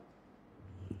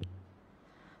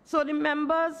 So the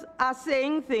members are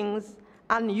saying things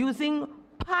and using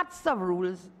parts of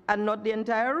rules and not the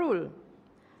entire rule.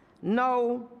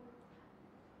 Now,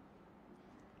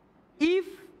 if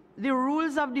the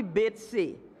rules of debate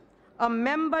say a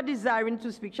member desiring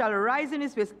to speak shall rise in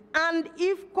his place and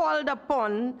if called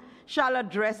upon shall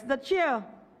address the chair,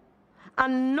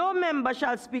 and no member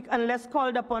shall speak unless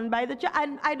called upon by the chair.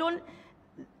 And I don't,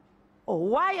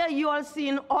 why are you all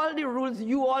seeing all the rules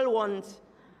you all want?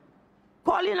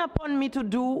 Calling upon me to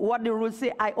do what the rules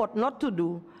say I ought not to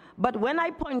do, but when I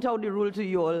point out the rule to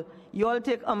you all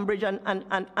take umbrage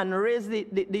and raise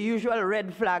the usual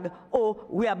red flag, oh,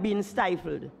 we are being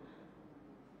stifled.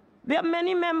 There are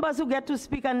many members who get to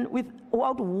speak and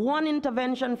without one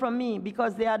intervention from me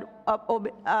because they are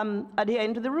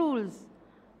adhering to the rules.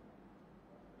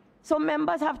 So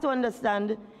members have to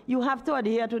understand, you have to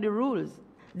adhere to the rules.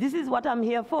 This is what I'm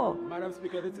here for. Madam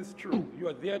Speaker, this is true. You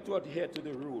are there to adhere to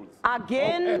the rules.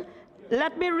 Again,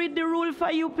 let me read the rule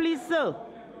for you, please, sir.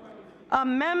 A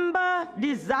member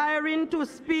desiring to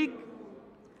speak,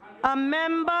 a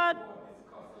member,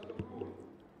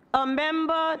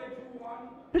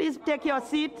 please take your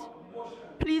seat.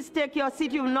 Please take your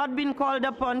seat. You've not been called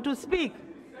upon to speak.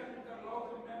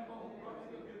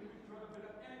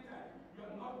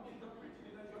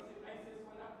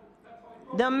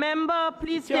 The member,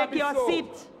 please take your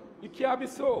seat. It can't be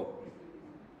so.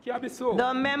 It can't be so.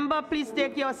 The member, please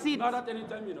take your seat. Not at any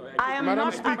time, you know. I am Madam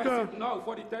not. Speaker. No,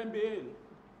 for the time being.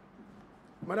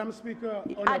 Madam Speaker.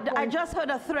 I just heard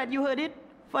a threat. You heard it?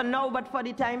 For now, but for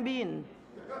the time being.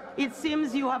 It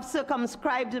seems you have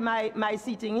circumscribed my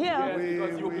seating here.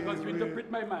 Yes, because you interpret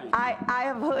my mind. I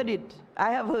have heard it.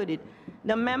 I have heard it.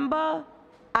 The member,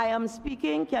 I am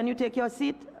speaking. Can you take your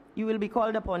seat? You will be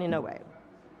called upon in a while.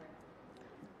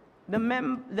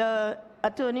 The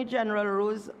Attorney General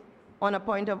rose on a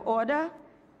point of order.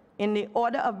 In the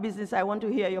order of business, I want to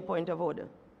hear your point of order.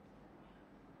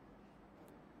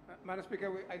 Madam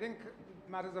Speaker, I think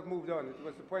matters have moved on. It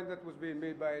was the point that was being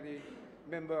made by the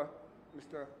member,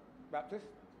 Mr. Baptist.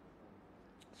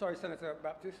 Sorry, Senator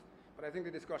Baptist, but I think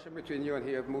the discussion between you and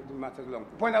he have moved the matters along.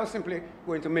 The point I was simply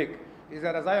going to make is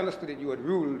that as I understood it, you had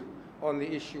ruled on the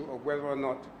issue of whether or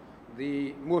not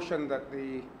the motion that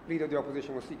the leader of the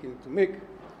opposition was seeking to make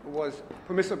was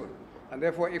permissible. And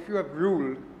therefore, if you have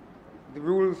ruled, the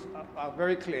rules are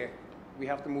very clear. We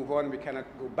have to move on. We cannot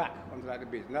go back onto that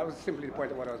debate. And that was simply the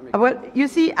point of what I was making. Well, you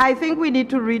see, I think we need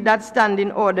to read that standing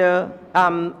order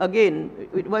again.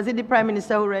 Was it the Prime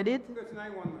Minister who read it?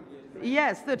 39.1.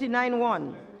 Yes,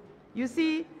 39.1. You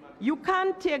see, You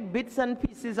can't take bits and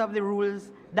pieces of the rules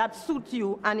that suit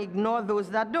you and ignore those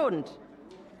that don't.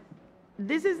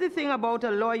 This is the thing about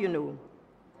a law, you know.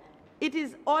 It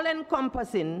is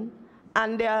all-encompassing,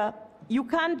 and you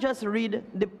can't just read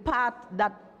the part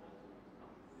that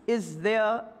is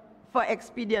there for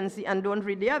expediency and don't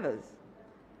read the others.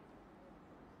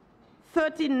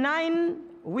 39,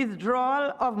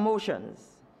 withdrawal of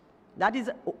motions. That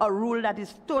is a rule that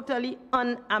is totally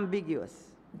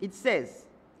unambiguous. It says,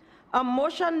 a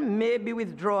motion may be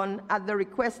withdrawn at the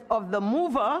request of the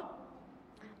mover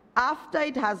after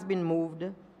it has been moved,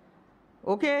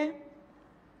 okay,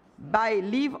 by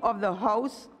leave of the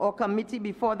House or committee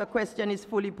before the question is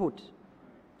fully put,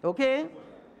 okay?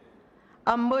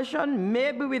 A motion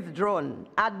may be withdrawn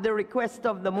at the request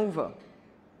of the mover.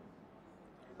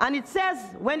 And it says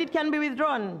when it can be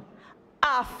withdrawn,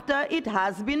 after it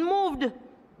has been moved.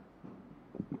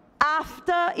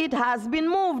 After it has been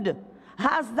moved.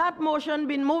 Has that motion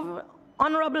been moved,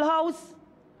 Honorable House?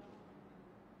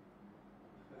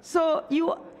 So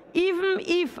even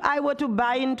if I were to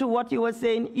buy into what you were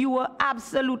saying, you were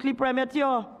absolutely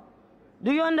premature.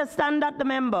 Do you understand that, the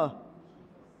member?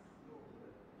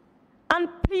 And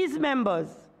please, members,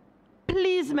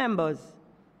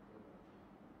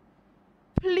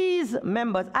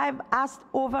 I've asked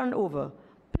over and over,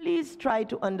 please try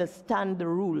to understand the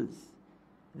rules.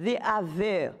 They are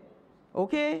there,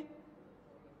 okay?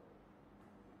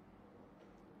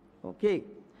 Okay,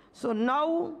 so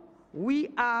now we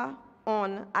are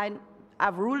on,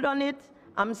 I've ruled on it,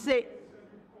 I'm saying,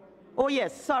 oh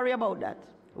yes, sorry about that.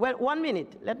 Well, 1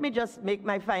 minute, let me just make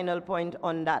my final point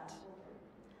on that.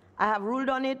 I have ruled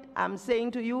on it, I'm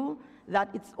saying to you that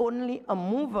it's only a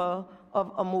mover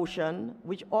of a motion,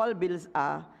 which all bills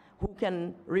are, who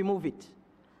can remove it.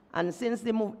 And since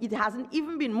it hasn't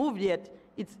even been moved yet,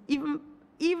 it's even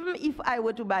if I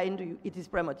were to buy into you, it is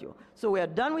premature. So we are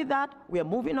done with that, we are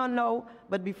moving on now,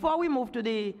 but before we move to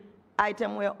the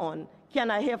item we're on, can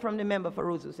I hear from the member for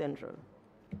Roseau Central?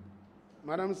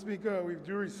 Madam Speaker, with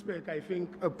due respect, I think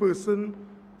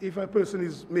if a person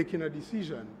is making a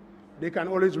decision, they can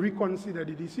always reconsider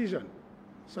the decision.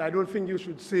 So I don't think you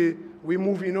should say, we're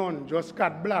moving on, just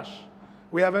carte blanche.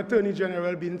 We have Attorney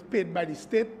General being paid by the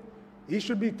state. He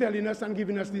should be telling us and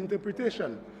giving us the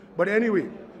interpretation. But anyway,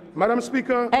 Madam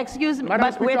Speaker. Excuse me, Madam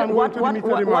but Speaker,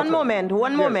 wait, one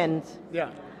moment. Yeah.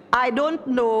 I don't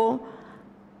know,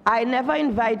 I never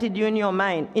invited you in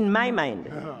my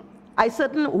mind. I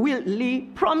certainly will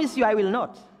promise you I will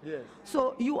not. Yes.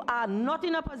 So you are not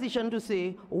in a position to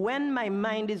say when my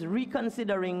mind is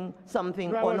reconsidering something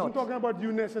or not. I wasn't talking about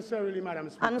you necessarily, Madam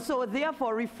Speaker. And so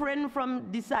therefore refrain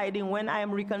from deciding when I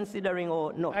am reconsidering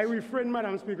or not. I refrain,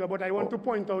 Madam Speaker, but I want to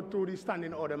point out to the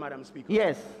standing order, Madam Speaker.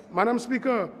 Yes. Madam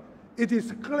Speaker, it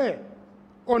is clear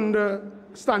under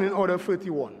standing order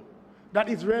 31 that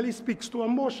it really speaks to a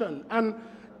motion. And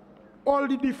all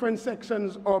the different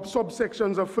sections or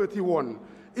subsections of 31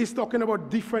 is talking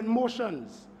about different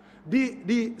motions.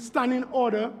 The standing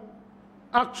order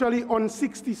actually on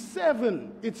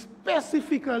 67, it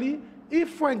specifically, if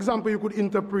for example you could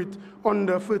interpret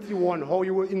under 31 how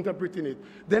you were interpreting it,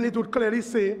 then it would clearly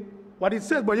say what it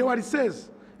says. But you know what it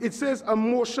says? It says a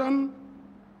motion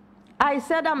I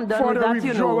said I'm done for with the that,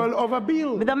 withdrawal of a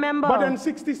bill. With the member. But then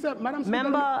 67, Madam Speaker.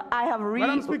 Member, I have read.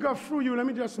 Madam Speaker, through you, let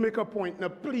me just make a point. Now,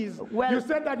 please. Well, you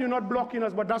said that you're not blocking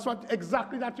us, but that's what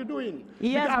exactly that you're doing.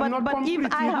 Yes, but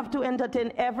if I have to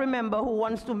entertain every member who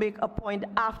wants to make a point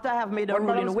after I have made a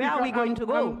ruling, where are we going to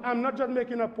go? I'm not just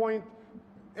making a point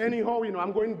anyhow, you know.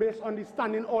 I'm going based on the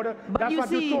standing order. But that's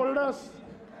what you told us.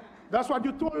 That's what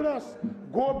you told us.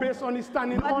 Go based on the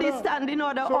standing order. But the standing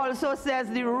order also says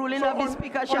the ruling of the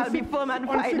Speaker shall be firm and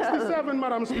final. On 67,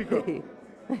 Madam Speaker.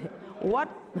 What?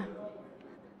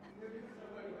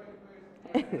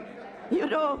 You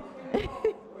know.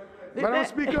 Madam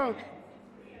Speaker.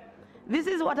 This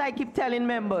is what I keep telling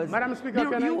members. Madam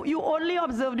Speaker, you only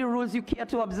observe the rules you care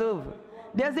to observe.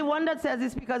 There's the one that says the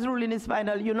Speaker's ruling is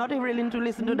final. You're not willing to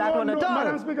listen to that one at all.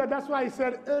 Madam Speaker, that's why I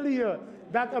said earlier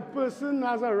that a person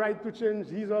has a right to change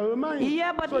his or her mind.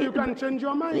 Yeah, but so you can change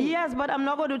your mind. Yes, but I'm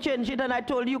not going to change it, and I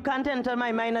told you can't enter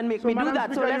my mind and make me do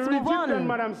that. So let's move on. Then,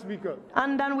 Madam Speaker.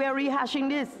 And then we're rehashing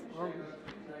this. Okay.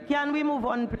 Can we move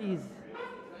on, please?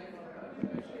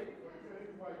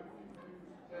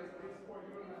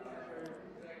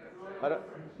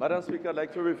 Madam Speaker, I'd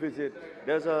like to revisit.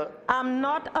 I'm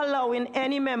not allowing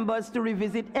any members to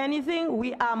revisit anything.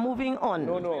 We are moving on.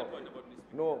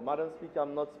 No, Madam Speaker,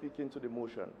 I'm not speaking to the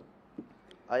motion.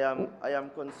 I am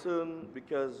concerned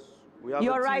because we have.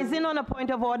 You're rising on a point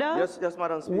of order? Yes,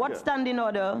 Madam Speaker. What standing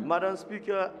order? Madam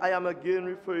Speaker, I am again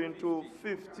referring to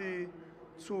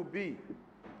 2B.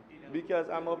 Because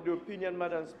I'm of the opinion,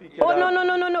 Madam Speaker. Oh,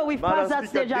 no. We've passed that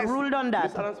stage. I've ruled on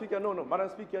that. Madam Speaker, no. Madam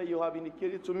Speaker, you have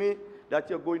indicated to me that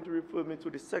you're going to refer me to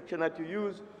the section that you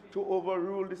use to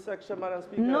overrule the section, Madam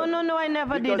Speaker. No, I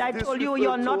never did. I told you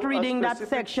you're not reading that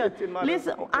section.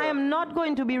 Listen, I am not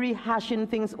going to be rehashing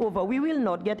things over. We will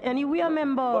not get anywhere,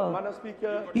 member. But, Madam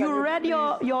Speaker, you read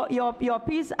your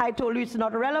piece. I told you it's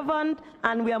not relevant,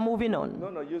 and we are moving on.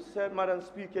 No. You said, Madam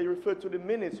Speaker, you referred to the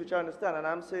minutes, which I understand, and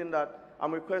I'm saying that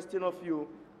I'm requesting of you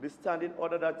the standing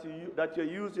order that you're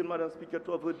using, Madam Speaker,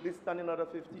 to avoid this standing order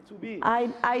 52B.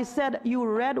 I said you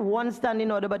read one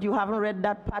standing order, but you haven't read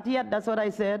that part yet. That's what I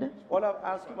said. All I've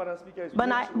asked you, Madam Speaker, is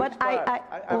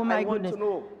oh my goodness. I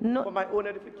want to know, for my own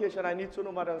edification, I need to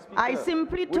know, Madam Speaker. I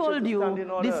simply told you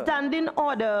the standing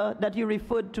order that you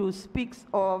referred to speaks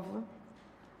of,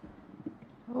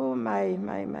 oh my.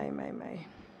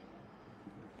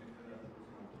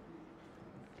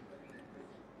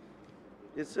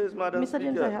 It says, Madam Mr. Speaker,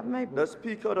 James, I have my book. the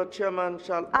Speaker or the Chairman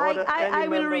shall order any I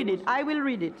will member read it. I will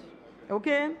read it.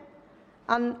 Okay?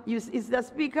 And is the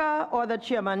Speaker or the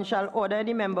Chairman shall order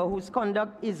any member whose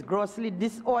conduct is grossly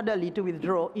disorderly to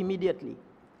withdraw immediately.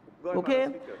 Go ahead, okay?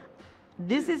 Madam Speaker.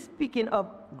 This is speaking of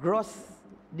gross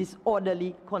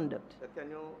disorderly conduct. Can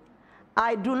you...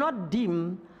 I do not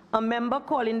deem a member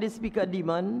calling the Speaker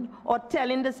demon or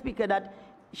telling the Speaker that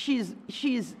she's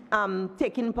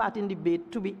taking part in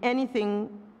debate to be anything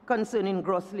concerning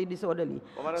grossly disorderly.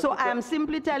 So I am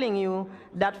simply telling you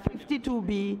that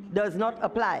 52B does not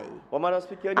apply. Madam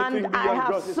Speaker, and I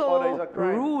have so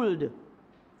ruled.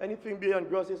 Anything beyond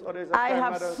gross disorder is a crime, I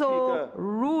have Madam so Speaker.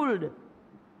 ruled.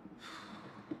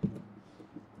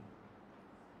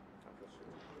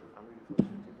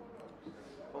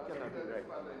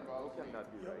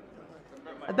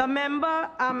 The member,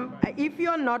 if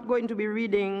you're not going to be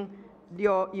reading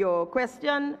your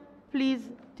question, please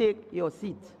take your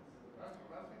seat.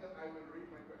 I will read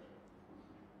my question.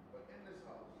 But in this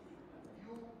House,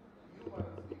 you,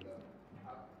 Madam Speaker,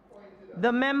 have pointed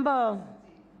the member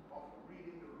of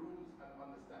reading the rules and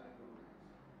understanding the rules.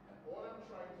 And all I'm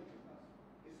trying to do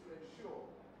is to ensure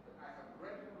that I have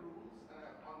read the rules and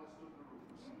I have understood the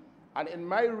rules. And in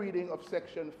my reading of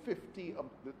section 50 of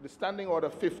the standing order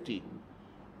 50,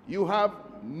 you have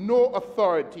no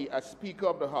authority as Speaker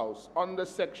of the House under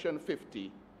section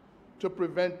 50 to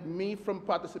prevent me from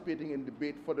participating in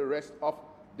debate for the rest of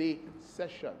the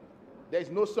session. There is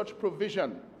no such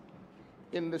provision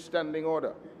in the standing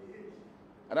order.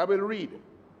 And I will read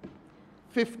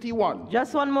 51.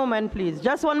 Just one moment, please.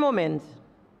 Just one moment.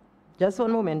 Just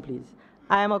one moment, please.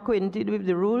 I am acquainted with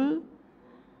the rule,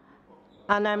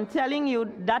 and I'm telling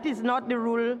you that is not the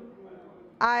rule.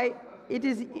 It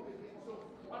is...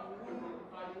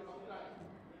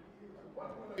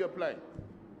 You applying?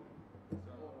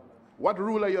 What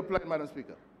rule are you applying, Madam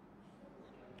Speaker?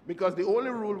 Because the only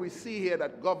rule we see here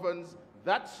that governs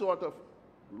that sort of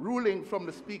ruling from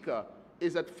the Speaker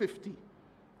is at 50.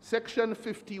 Section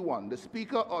 51, the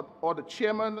Speaker or the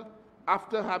Chairman,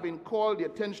 after having called the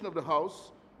attention of the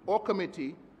House or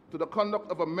committee to the conduct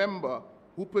of a member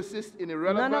who persists in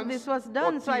irrelevance... None of this was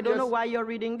done, so I don't know why you're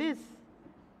reading this.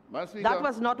 Madam Speaker, that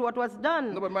was not what was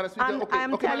done. No, but Madam Speaker, and okay,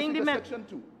 I'm telling the Section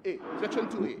 2A. Section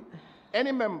 2A.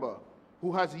 Any member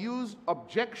who has used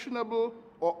objectionable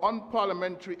or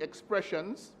unparliamentary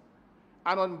expressions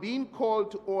and on being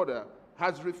called to order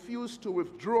has refused to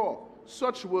withdraw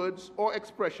such words or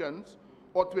expressions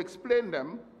or to explain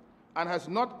them and has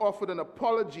not offered an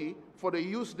apology for the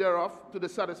use thereof to the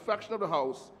satisfaction of the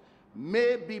House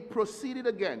may be proceeded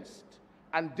against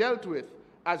and dealt with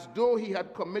as though he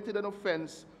had committed an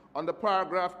offense under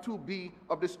paragraph 2B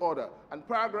of this order. And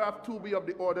paragraph 2B of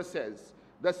the order says,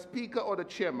 the Speaker or the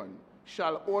Chairman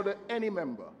shall order any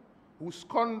member whose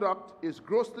conduct is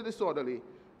grossly disorderly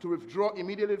to withdraw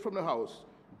immediately from the House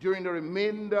during the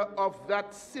remainder of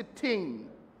that sitting.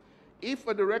 If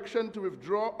a direction to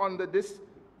withdraw under this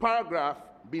paragraph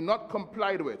be not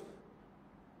complied with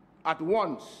at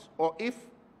once, or if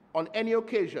on any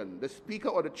occasion the Speaker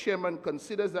or the Chairman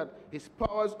considers that his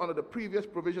powers under the previous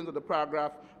provisions of the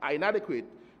paragraph are inadequate,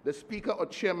 the Speaker or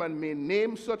Chairman may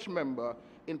name such member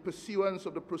in pursuance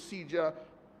of the procedure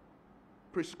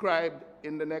prescribed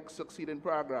in the next succeeding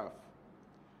paragraph.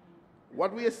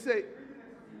 What we say,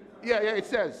 it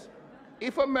says,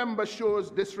 if a member shows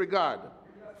disregard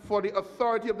for the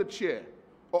authority of the chair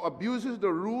or abuses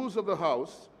the rules of the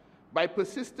House by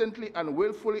persistently and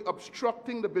willfully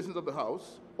obstructing the business of the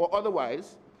House or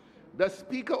otherwise, the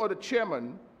Speaker or the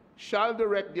Chairman shall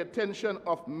direct the attention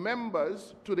of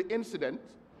members to the incident,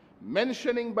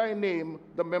 mentioning by name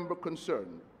the member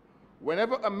concerned.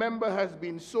 Whenever a member has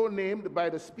been so named by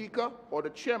the Speaker or the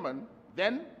Chairman,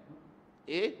 then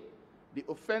A, the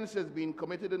offense has been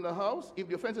committed in the House. If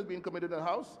the offense has been committed in the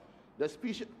House, the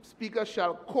Speaker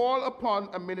shall call upon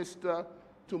a minister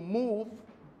to move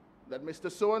that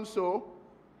Mr. So-and-so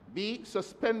be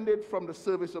suspended from the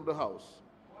service of the House.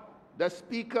 The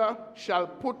Speaker shall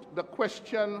put the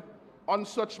question on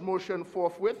such motion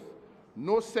forthwith,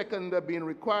 no seconder being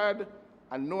required,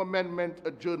 and no amendment,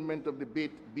 adjournment of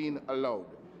debate being allowed.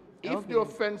 If the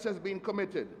offense has been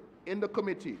committed in the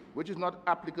committee, which is not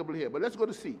applicable here, but let's go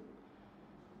to C.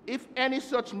 If any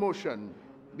such motion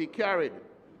be carried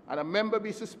and a member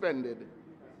be suspended,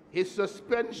 his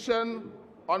suspension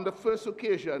on the first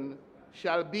occasion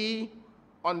shall be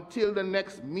until the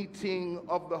next meeting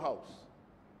of the House.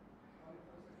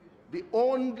 The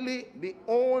only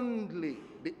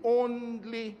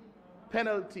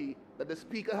penalty that the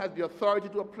Speaker has the authority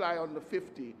to apply on the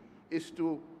 50 is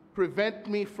to prevent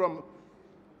me from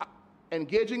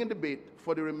engaging in debate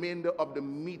for the remainder of the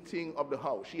meeting of the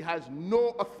House. She has no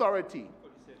authority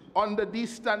under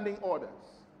these standing orders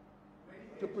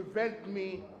to prevent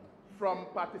me from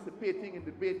participating in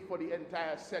debate for the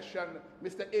entire session.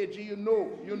 Mr. AG, you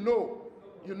know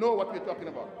what we're talking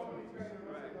about.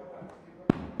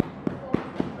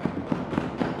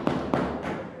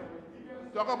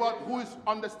 Talk about who is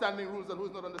understanding rules and who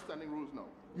is not understanding rules now.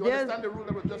 You understand the rule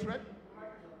that was just read?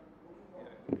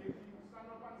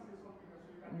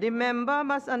 The member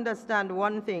must understand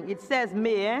one thing. It says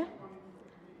may.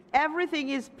 Everything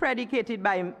is predicated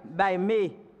by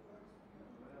may.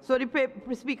 So the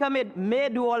Speaker may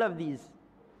do all of these.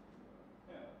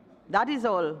 That is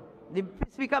all. The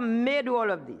Speaker may do all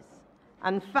of these.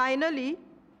 And finally,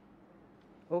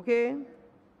 okay,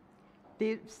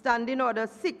 the Standing Order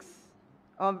 6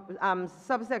 of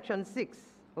subsection 6,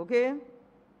 okay?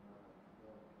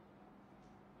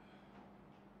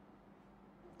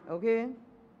 Okay?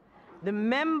 The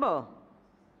member,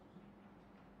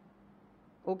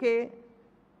 okay,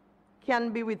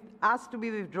 can be asked to be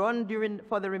withdrawn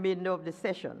for the remainder of the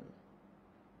session.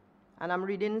 And I'm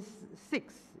reading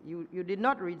 6. You did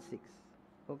not read 6,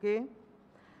 okay?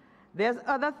 There's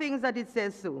other things that it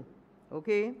says so,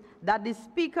 okay? That the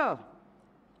Speaker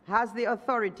has the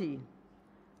authority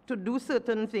to do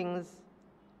certain things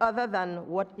other than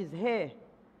what is here.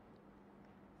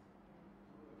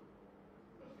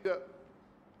 Yeah,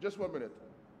 just 1 minute.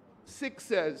 6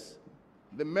 says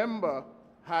the member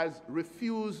has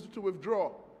refused to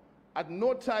withdraw. At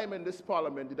no time in this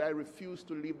Parliament did I refuse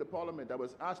to leave the Parliament. I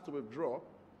was asked to withdraw,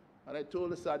 and I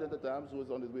told the Sergeant at Arms who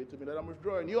was on his way to me that I'm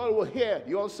withdrawing. You all were here.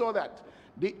 You all saw that.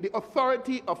 The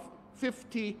authority of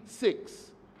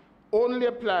 56 only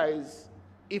applies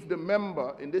if the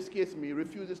member, in this case me,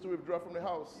 refuses to withdraw from the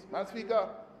House. Madam Speaker,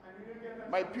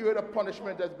 my period of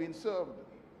punishment has been served.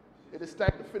 It is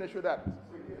time to finish with that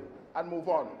and move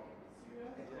on.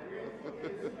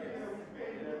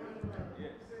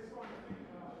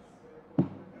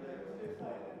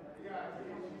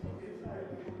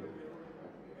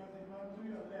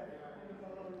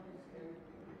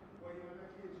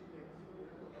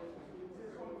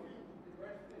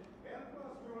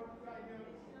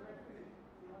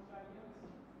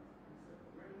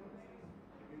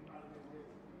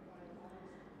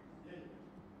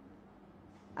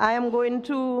 I am going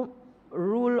to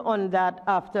rule on that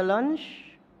after lunch,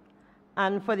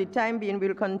 and for the time being,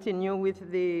 we'll continue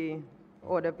with the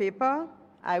order paper.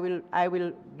 I will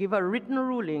give a written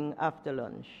ruling after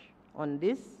lunch on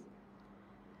this,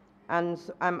 and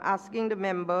so I'm asking the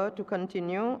member to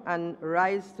continue and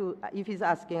rise to if he's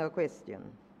asking a question.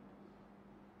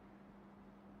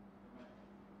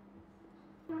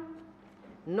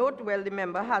 Note well,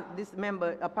 this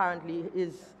member apparently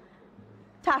is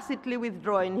tacitly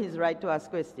withdrawing his right to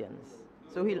ask questions.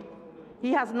 So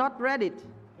he has not read it.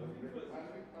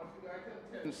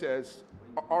 It says,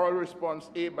 oral response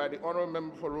A by the Honourable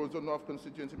Member for Roseau North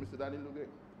Constituency, Mr. Daniel Lugay.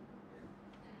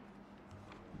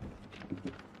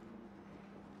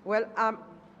 Well,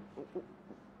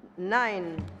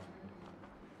 9.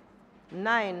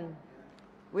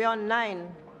 We're on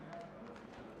 9.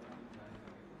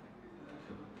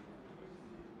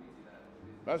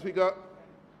 Madam Speaker,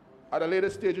 at a later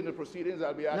stage in the proceedings,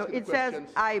 I'll be asking questions. No, it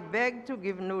says, I beg to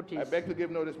give notice. I beg to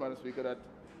give notice, Madam Speaker, that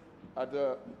at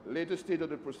the later stage of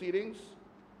the proceedings,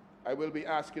 I will be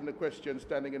asking the questions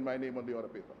standing in my name on the order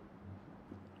paper.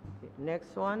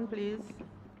 Next one, please.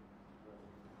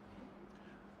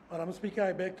 Madam Speaker,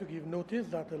 I beg to give notice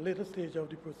that at the later stage of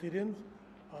the proceedings,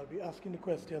 I'll be asking the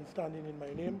question standing in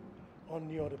my name on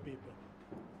the order paper.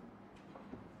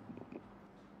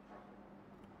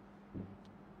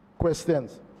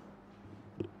 Questions?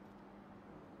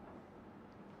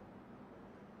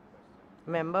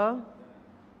 Member,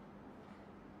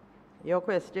 your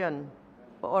question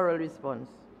for oral response.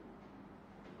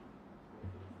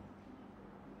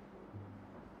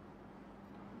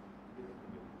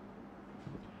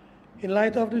 In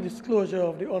light of the disclosure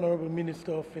of the Honorable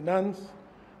Minister of Finance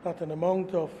that an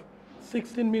amount of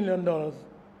 $16 million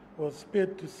was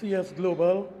paid to CS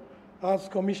Global as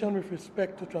commission with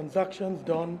respect to transactions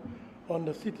done on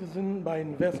the Citizen by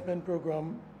Investment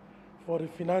Program for the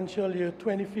financial year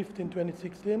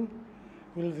 2015-2016,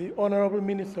 will the Honorable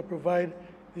Minister provide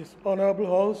this Honorable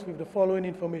House with the following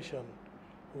information.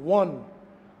 1,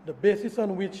 the basis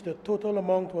on which the total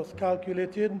amount was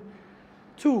calculated.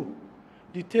 2,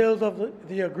 details of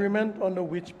the agreement under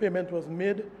which payment was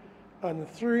made. And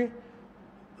 3,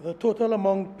 the total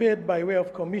amount paid by way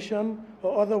of commission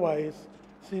or otherwise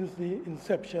since the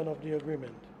inception of the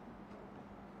agreement.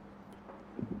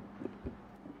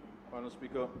 Madam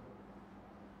Speaker,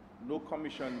 no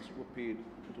commissions were paid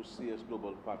to CS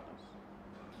Global Partners.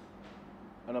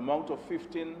 An amount of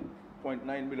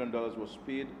 $15.9 million was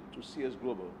paid to CS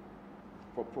Global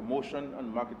for promotion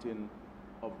and marketing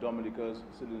of Dominica's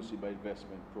Citizenship by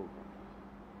Investment Program.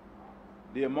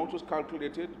 The amount was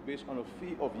calculated based on a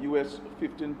fee of US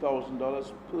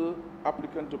 $15,000 per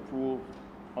applicant approved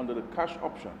under the cash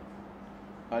option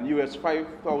and US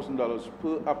 $5,000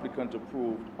 per applicant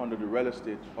approved under the real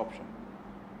estate option.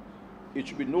 It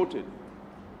should be noted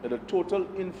that the total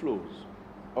inflows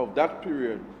of that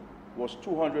period was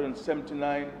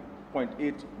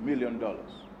 $279.8 million.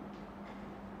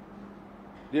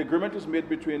 The agreement is made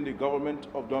between the government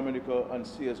of Dominica and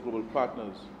CS Global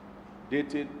Partners,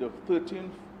 dated the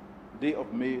 13th day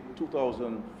of May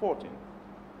 2014,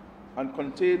 and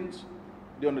contains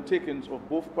the undertakings of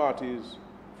both parties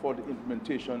for the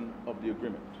implementation of the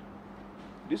agreement.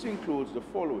 This includes the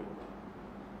following: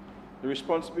 the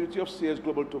responsibility of CS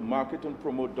Global to market and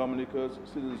promote Dominica's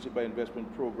Citizenship by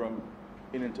Investment Program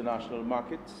in international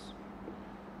markets,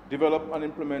 develop and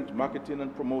implement marketing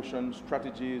and promotion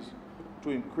strategies to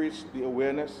increase the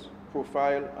awareness,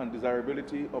 profile, and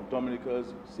desirability of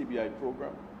Dominica's CBI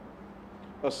program,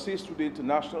 assist with the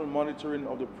international monitoring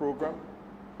of the program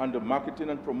and the marketing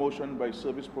and promotion by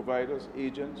service providers,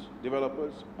 agents,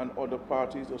 developers, and other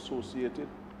parties associated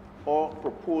or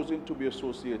proposing to be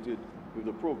associated with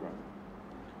the program,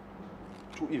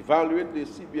 to evaluate the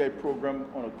CBI program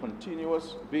on a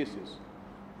continuous basis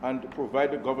and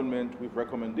provide the government with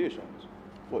recommendations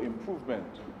for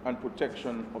improvement and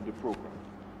protection of the program.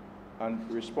 And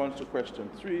in response to question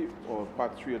 3, or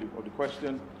part 3 of the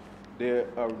question, there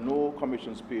are no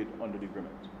commissions paid under the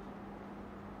agreement.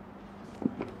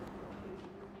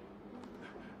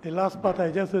 The last part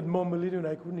I just heard mumbling and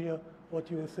I couldn't hear what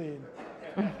you were saying.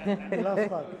 The last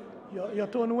part. Your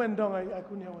tone went down, I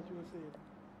couldn't hear what you were saying.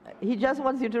 He just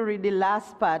wants you to read the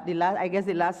last part, I guess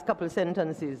the last couple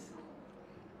sentences.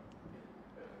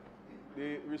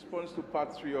 The response to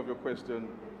part 3 of your question,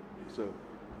 sir,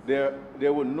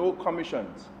 there were no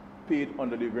commissions paid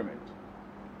under the agreement.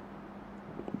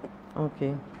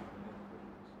 Okay.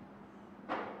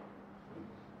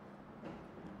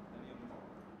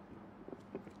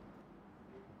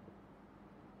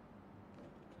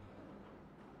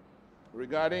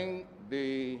 Regarding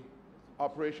the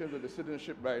operations of the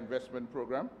Citizenship by Investment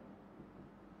Program,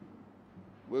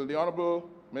 will the Honorable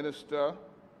Minister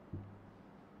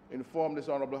inform this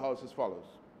Honorable House as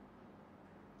follows.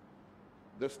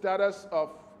 The status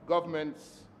of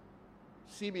government's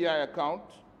CBI account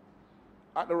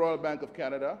at the Royal Bank of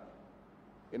Canada,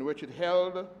 in which it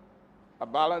held a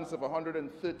balance of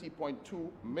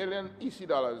 130.2 million EC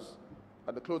dollars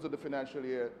at the close of the financial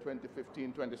year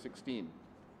 2015-2016.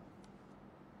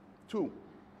 2,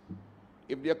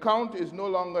 if the account is no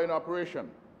longer in operation,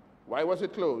 why was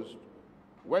it closed?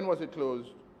 When was it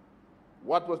closed?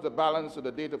 What was the balance at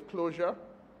the date of closure?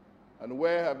 And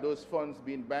where have those funds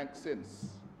been banked since?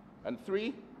 And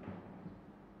 3,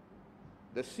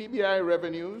 the CBI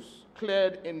revenues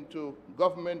cleared into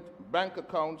government bank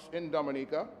accounts in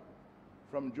Dominica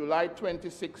from July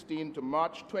 2016 to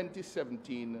March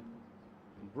 2017,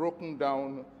 broken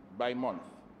down by month.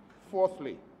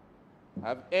 4thly,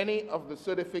 have any of the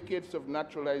certificates of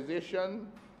naturalization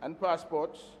and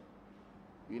passports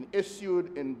been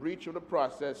issued in breach of the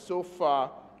process so far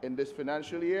in this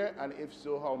financial year, and if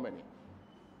so, how many?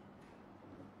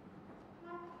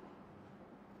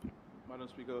 Madam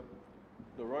Speaker,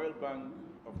 the Royal Bank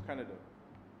of Canada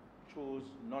chose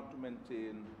not to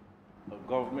maintain a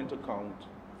government account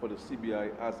for the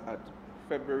CBI as at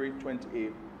February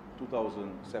 28,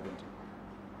 2017.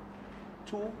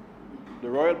 2, the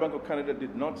Royal Bank of Canada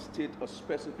did not state a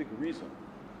specific reason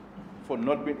for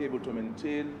not being able to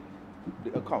maintain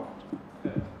the account.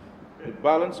 The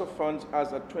balance of funds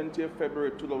as at 20th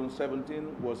February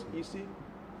 2017 was EC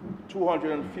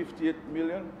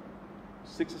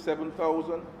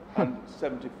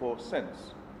 258,067,074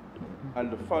 cents,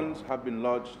 and the funds have been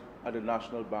lodged at the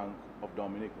National Bank of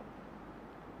Dominica.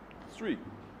 3.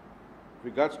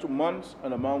 Regards to months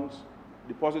and amounts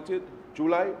deposited,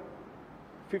 July,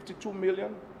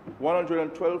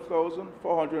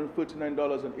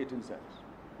 $52,112,439.18.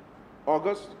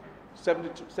 August,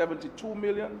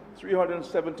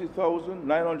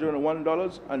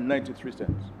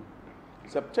 $72,370,901.93.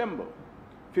 September,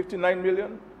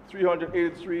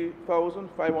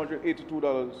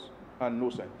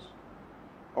 $59,383,582.00.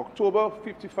 October,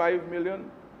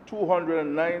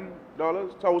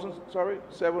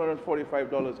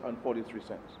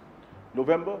 $55,209,745.43.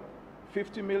 November,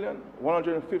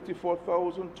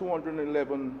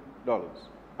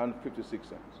 $50,154,211.56.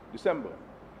 December,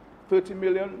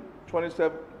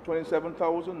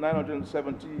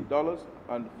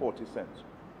 $30,027,970.40.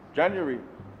 January,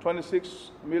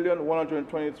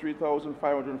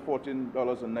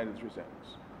 $26,123,514.93.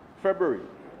 February,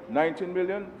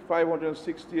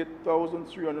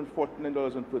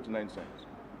 $19,568,349.39.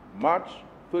 March,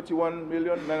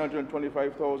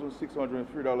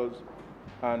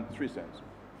 $31,925,603.03,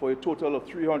 for a total of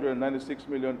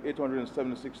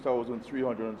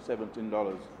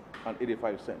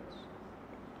 $396,876,317.85.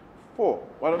 4.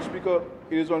 Madam Speaker,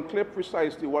 it is unclear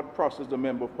precisely what process the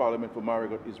Member of Parliament for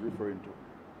Marigot is referring to.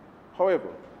 However,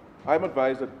 I am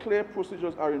advised that clear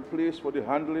procedures are in place for the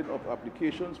handling of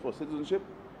applications for citizenship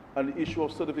and the issue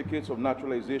of certificates of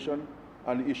naturalization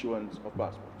and the issuance of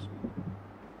passports.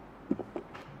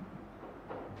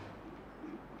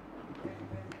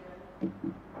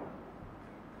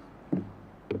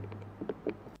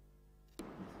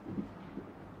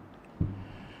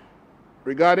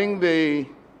 Regarding the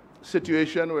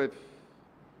situation with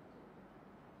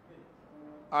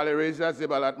Alireza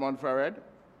Zibalat Monfared,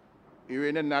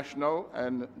 Iranian national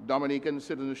and Dominican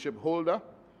citizenship holder,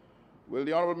 will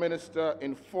the Honourable Minister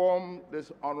inform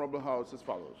this Honourable House as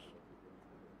follows.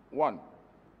 1.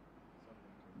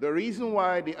 The reason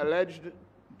why the alleged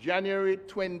January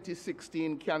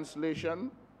 2016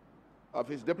 cancellation of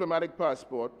his diplomatic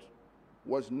passport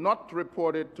was not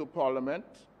reported to Parliament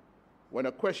when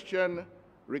a question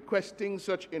requesting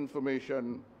such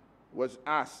information was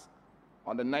asked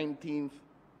on the 19th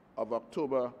of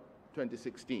October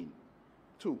 2016.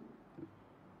 2.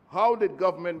 How did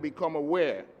government become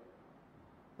aware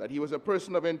that he was a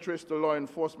person of interest to law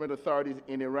enforcement authorities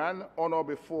in Iran on or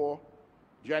before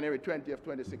January 20th,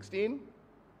 2016?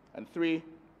 And 3,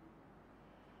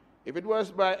 if it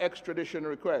was by extradition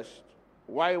request,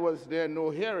 why was there no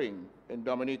hearing in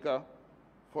Dominica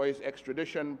for his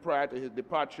extradition prior to his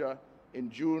departure in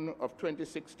June of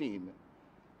 2016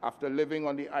 after living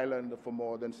on the island for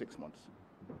more than 6 months?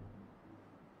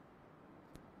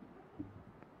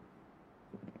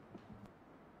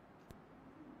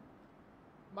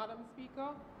 Madam Speaker,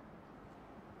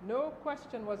 no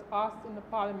question was asked in the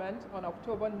Parliament on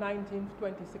October 19,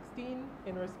 2016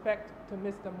 in respect to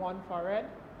Mr. Monfared,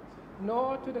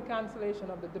 nor to the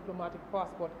cancellation of the diplomatic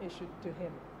passport issued to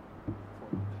him.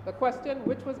 The question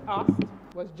which was asked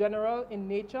was general in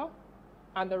nature,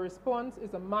 and the response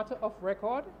is a matter of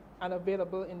record and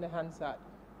available in the Hansard.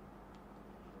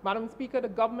 Madam Speaker, the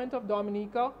government of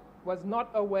Dominica was not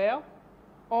aware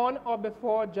on or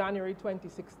before January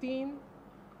 2016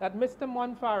 that Mr.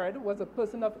 Monfared was a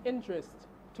person of interest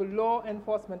to law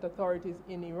enforcement authorities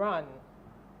in Iran.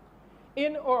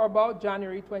 In or about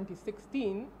January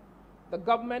 2016, the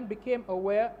government became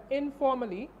aware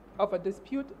informally of a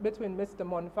dispute between Mr.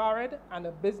 Monfared and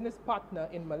a business partner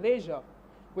in Malaysia,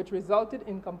 which resulted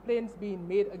in complaints being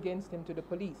made against him to the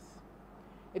police.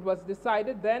 It was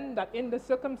decided then that in the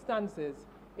circumstances,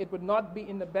 it would not be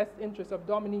in the best interest of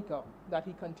Dominica that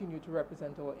he continue to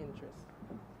represent our interests.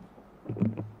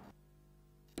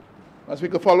 Madam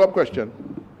Speaker, follow-up question.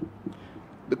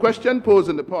 The question posed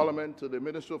in the Parliament to the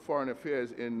Minister of Foreign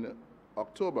Affairs in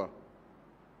October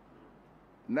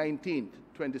 19,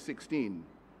 2016,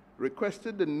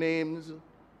 requested the names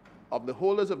of the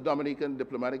holders of Dominican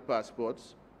diplomatic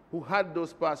passports who had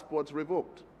those passports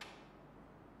revoked.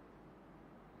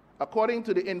 According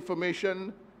to the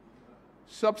information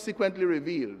subsequently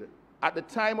revealed, at the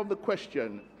time of the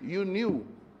question, you knew,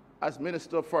 as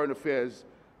Minister of Foreign Affairs,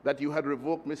 that you had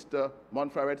revoked Mr.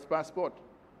 Monfared's passport.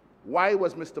 Why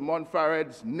was Mr.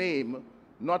 Monfared's name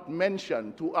not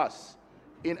mentioned to us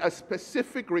in a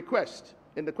specific request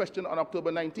in the question on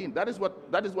October 19? That is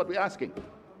what we're asking.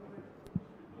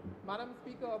 Madam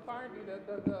Speaker, apparently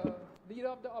the leader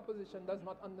of the opposition does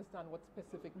not understand what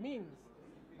specific means.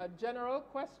 A general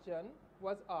question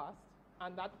was asked,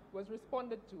 and that was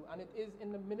responded to, and it is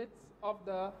in the minutes of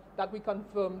that we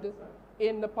confirmed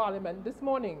in the Parliament this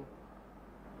morning.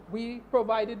 We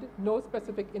provided no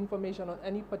specific information on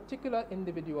any particular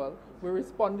individual. We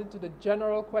responded to the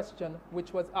general question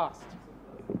which was asked.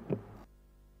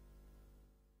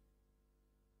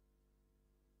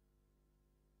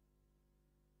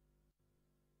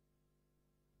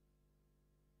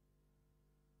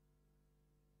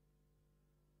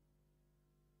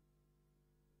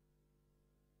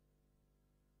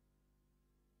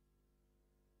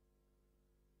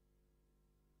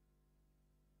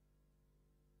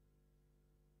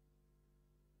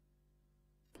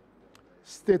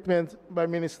 Statement by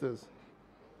ministers.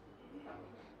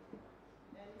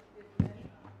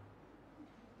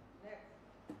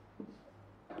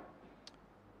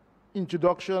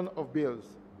 Introduction of bills.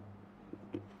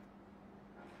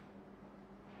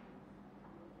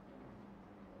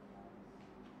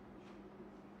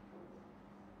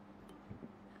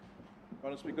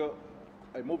 Madam Speaker,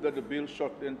 I move that the bill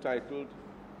shortly entitled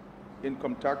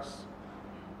Income Tax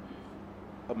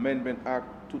Amendment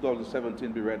Act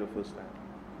 2017 be read the first time.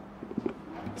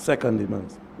 Seconded, Madam.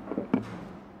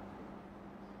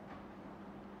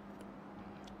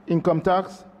 Income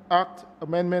Tax Act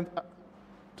Amendment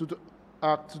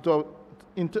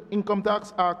Income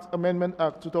Tax Act Amendment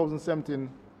Act 2017.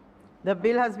 The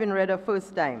bill has been read a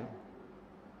first time.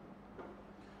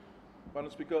 Madam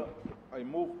Speaker, I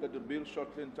move that the bill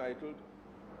shortly entitled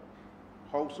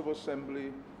House of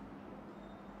Assembly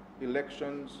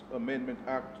Elections Amendment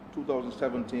Act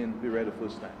 2017 be read the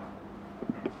first time.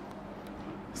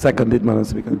 Seconded, Madam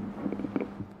Speaker.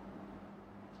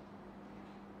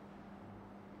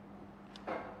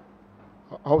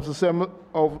 House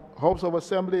of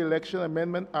Assembly Election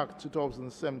Amendment Act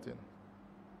 2017.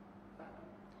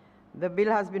 The bill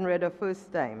has been read a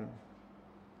first time.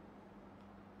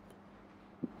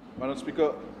 Madam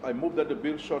Speaker, I move that the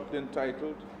bill shortly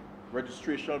entitled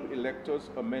Registration of Electors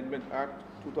Amendment Act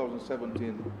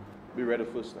 2017 be read the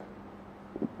first time.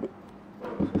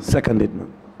 Seconded,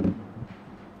 ma'am.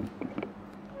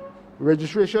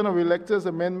 Registration of Electors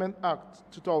Amendment Act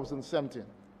 2017.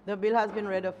 The bill has been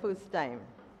read a first time.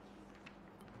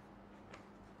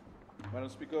 Madam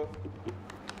Speaker,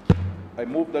 I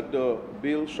move that the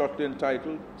bill shortly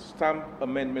entitled Stamp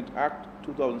Amendment Act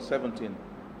 2017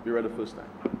 be read the first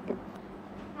time.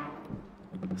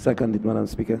 Seconded, Madam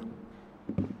Speaker.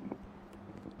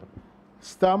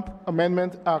 Stamp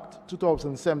Amendment Act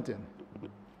 2017.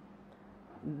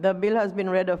 The bill has been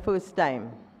read a first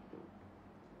time.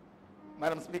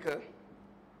 Madam Speaker,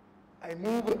 I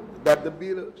move that the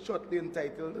bill shortly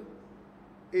entitled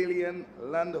Alien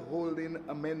Land Holding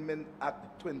Amendment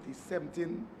Act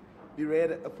 2017 be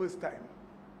read a first time.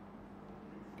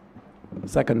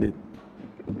 Seconded.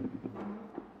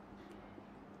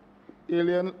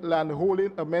 Alien Land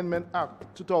Holding Amendment Act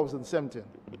 2017.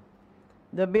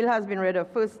 The bill has been read a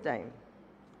first time.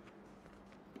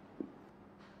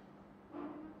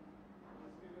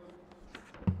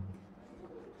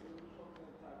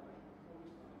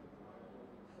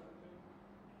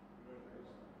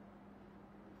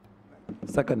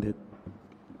 Seconded.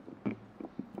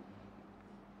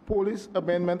 Police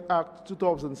Amendment Act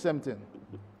 2017.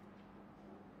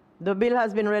 The bill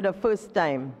has been read a first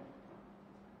time.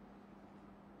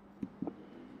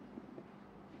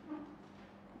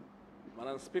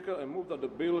 Madam Speaker, I move that the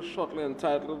bill shortly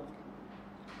entitled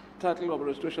Title of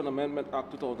Registration Amendment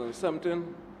Act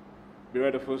 2017 be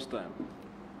read the first time.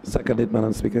 Seconded,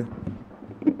 Madam Speaker.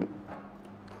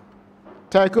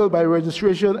 Title by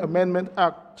Registration Amendment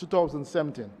Act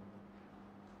 2017.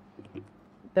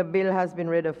 The bill has been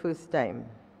read a first time.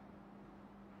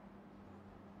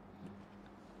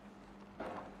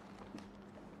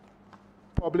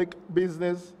 Public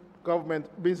Business, Government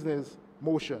Business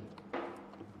motion.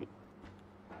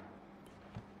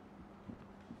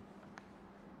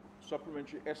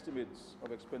 Supplementary estimates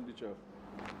of expenditure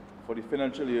for the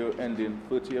financial year ending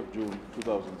 30th June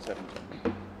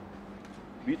 2017.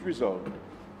 Be it resolved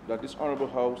that this Honourable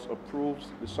House approves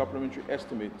the supplementary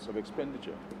estimates of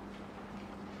expenditure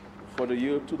for the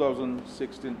year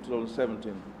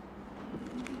 2016-2017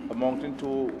 amounting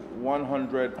to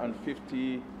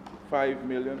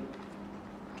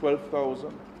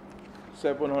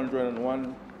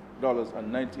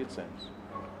 $155,012,701.98,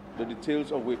 the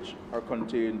details of which are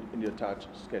contained in the attached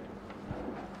schedule.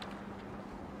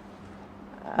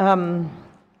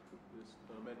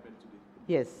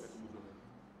 Yes.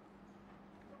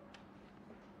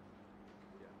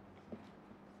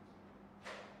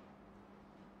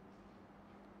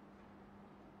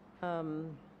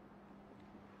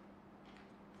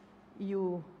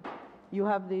 you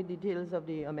have the details of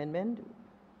the amendment?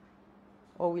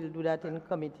 Or we'll do that in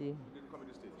committee?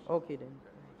 Okay then.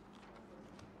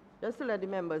 Just to let the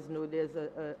members know, there's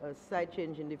a slight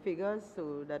change in the figures,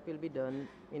 so that will be done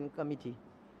in committee.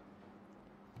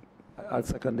 I'll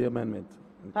second the amendment.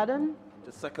 Pardon?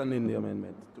 Just seconding the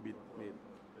amendment to be made.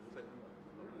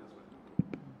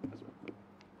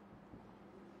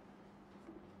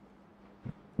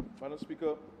 Madam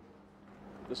Speaker,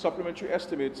 the supplementary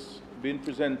estimates being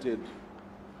presented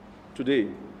today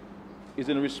is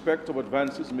in respect of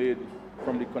advances made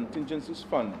from the contingencies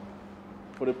fund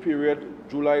for the period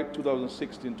July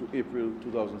 2016 to April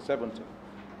 2017.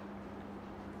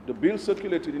 The bill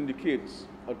circulated indicates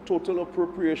a total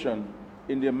appropriation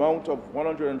in the amount of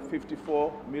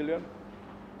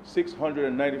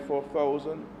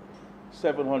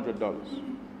 $154,694,700.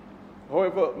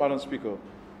 However, Madam Speaker,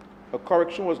 a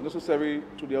correction was necessary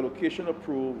to the allocation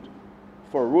approved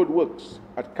for roadworks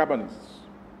at Cabanis.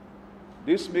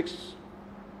 This makes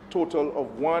total of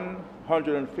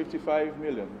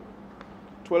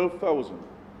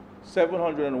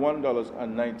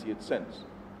 $155,012,701.98.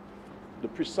 The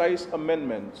precise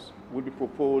amendments will be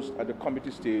proposed at the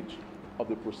committee stage of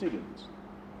the proceedings.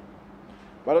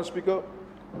 Madam Speaker,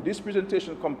 this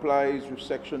presentation complies with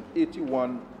Section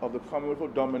 81 of the Commonwealth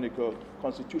of Dominica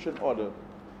Constitution Order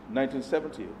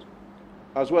 1978,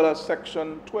 as well as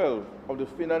Section 12 of the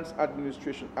Finance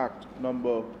Administration Act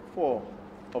number 4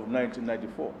 of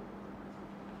 1994.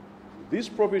 These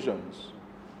provisions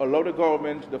allow the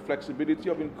government the flexibility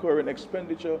of incurring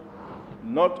expenditure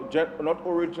not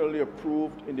originally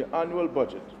approved in the annual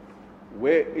budget,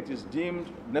 where it is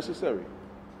deemed necessary,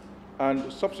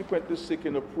 and subsequently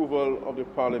seeking approval of the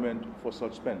Parliament for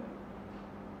such spending.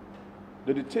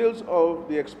 The details of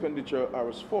the expenditure are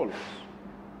as follows.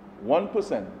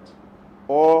 1%,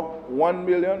 or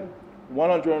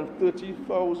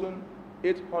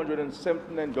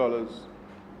 $1,130,879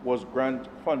 was grant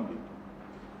funded,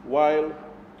 while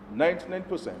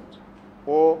 99%,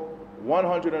 or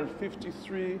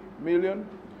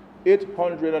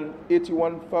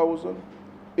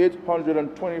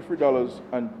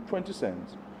 $153,881,823.20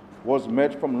 was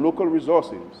met from local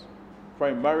resources,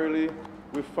 primarily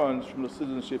with funds from the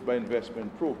Citizenship by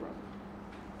Investment Program.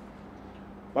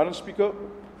 Madam Speaker,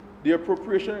 the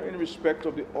appropriation in respect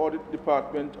of the Audit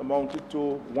Department amounted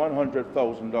to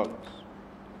 $100,000.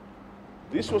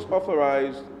 This was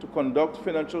authorized to conduct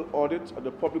financial audits at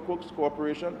the Public Works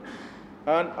Corporation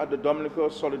and at the Dominica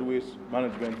Solid Waste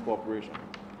Management Corporation.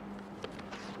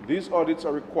 These audits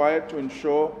are required to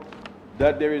ensure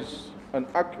that there is an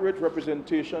accurate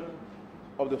representation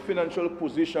of the financial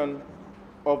position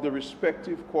of the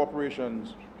respective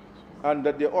corporations and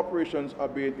that their operations are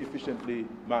being efficiently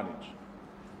managed.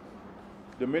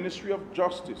 The Ministry of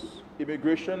Justice,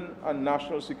 Immigration and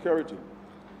National Security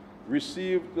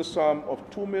received the sum of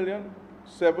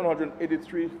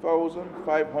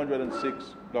 $2,783,506.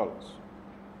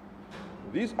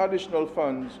 These additional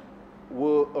funds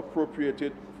were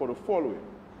appropriated for the following.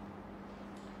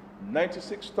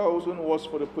 $96,000 was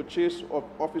for the purchase of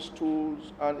office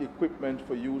tools and equipment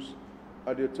for use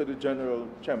at the Attorney General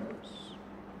Chambers.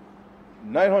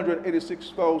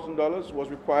 $986,000 was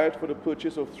required for the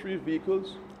purchase of 3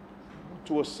 vehicles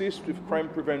to assist with crime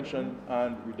prevention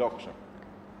and reduction.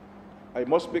 I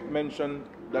must make mention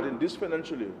that in this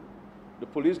financial year, the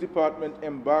police department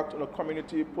embarked on a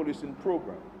community policing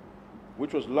program,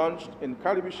 which was launched in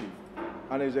Calibishi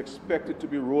and is expected to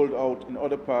be rolled out in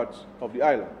other parts of the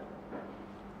island.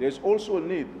 There is also a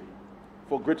need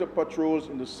for greater patrols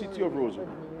in the city of Roseau,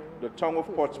 the town of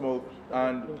Portsmouth,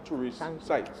 and tourist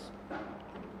sites.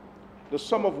 The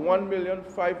sum of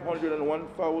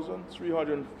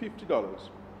 $1,501,350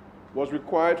 was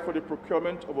required for the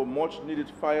procurement of a much-needed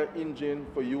fire engine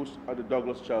for use at the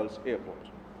Douglas Charles Airport.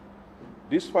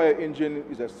 This fire engine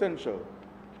is essential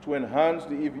to enhance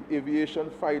the aviation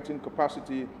firefighting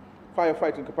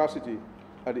capacity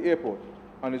at the airport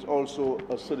and is also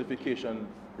a certification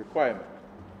requirement.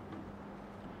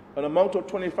 An amount of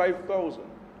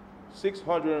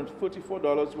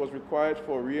 $25,634 was required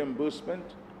for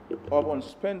reimbursement of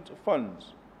unspent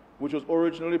funds, which was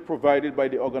originally provided by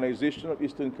the Organization of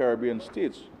Eastern Caribbean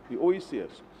States, the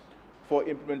OECS, for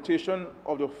implementation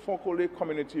of the Fokole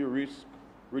Community Risk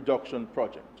Reduction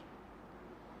Project.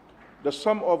 The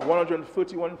sum of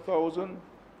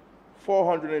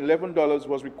 $131,411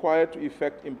 was required to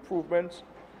effect improvements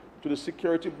to the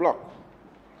security block,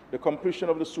 the completion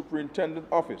of the superintendent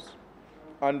office,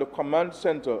 and the command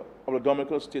center of the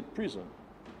Dominica State Prison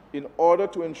in order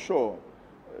to ensure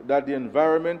that the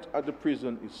environment at the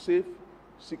prison is safe,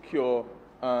 secure,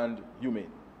 and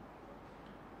humane.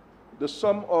 the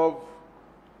sum of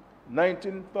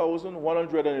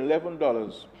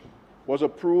 $19,111 was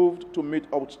approved to meet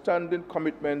outstanding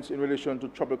commitments in relation to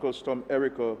Tropical Storm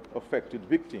Erica affected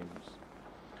victims,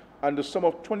 and the sum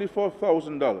of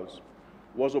 $24,000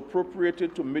 was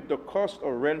appropriated to meet the cost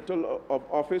of rental of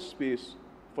office space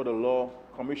for the Law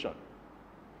Commission.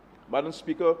 Madam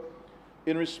Speaker,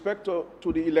 in respect to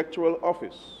the electoral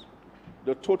office,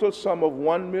 the total sum of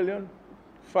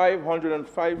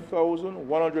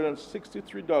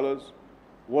 $1,505,163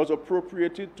 was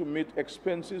appropriated to meet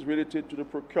expenses related to the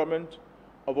procurement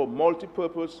of a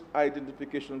multi-purpose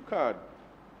identification card,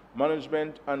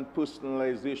 management and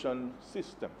personalization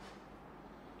system.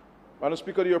 Madam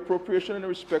Speaker, the appropriation in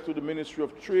respect to the Ministry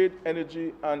of Trade,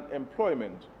 Energy and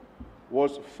Employment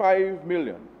was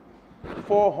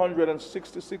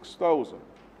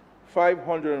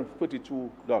 $5,466,532.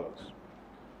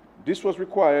 This was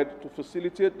required to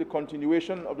facilitate the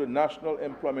continuation of the National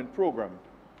Employment Program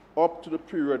up to the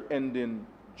period ending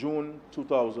June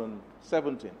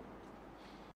 2017.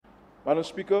 Madam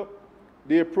Speaker,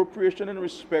 the appropriation in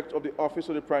respect of the Office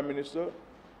of the Prime Minister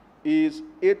is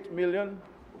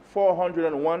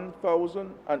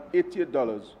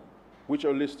 $8,401,088, which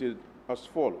are listed as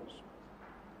follows.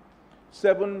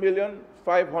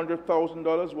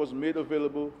 $7,500,000 was made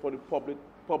available for the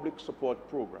public support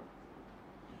program.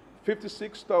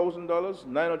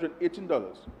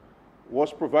 $56,918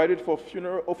 was provided for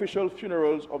official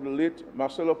funerals of the late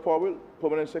Marcella Powell,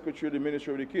 Permanent Secretary of the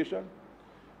Ministry of Education,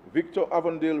 Victor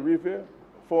Avondale Riviere,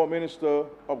 former Minister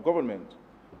of Government,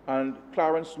 and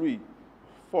Clarence Louis,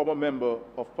 former Member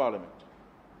of Parliament.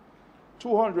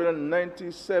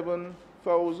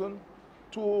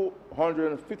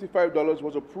 $297,255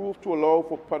 was approved to allow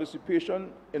for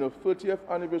participation in a 30th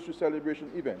anniversary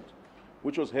celebration event,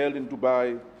 which was held in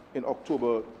Dubai in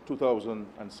October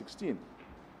 2016.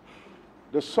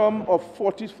 The sum of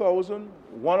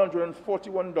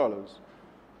 $40,141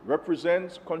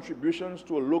 represents contributions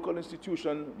to a local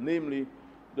institution, namely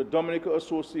the Dominica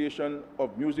Association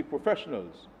of Music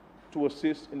Professionals, to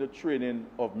assist in the training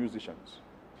of musicians.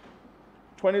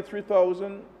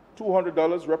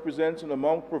 $23,200 represents an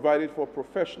amount provided for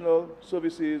professional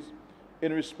services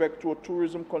in respect to a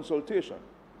tourism consultation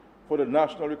for the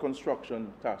National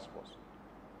Reconstruction Task Force.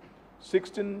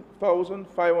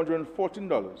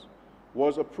 $16,514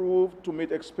 was approved to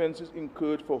meet expenses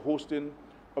incurred for hosting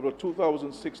of the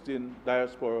 2016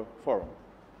 Diaspora Forum.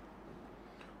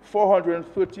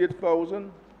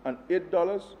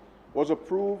 $438,008 was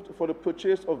approved for the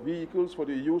purchase of vehicles for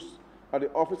the use at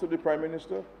the Office of the Prime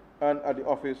Minister and at the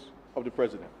Office of the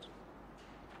President.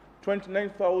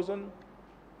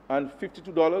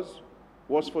 $29,052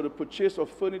 was for the purchase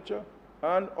of furniture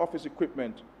and office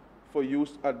equipment for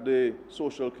use at the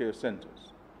social care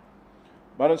centers.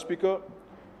 Madam Speaker,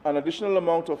 an additional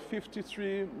amount of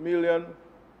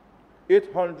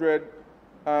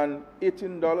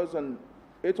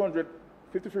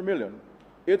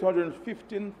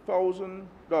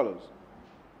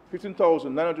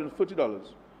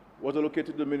was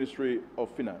allocated to the Ministry of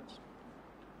Finance.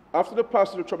 After the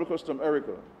passage of Tropical Storm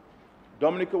Erica,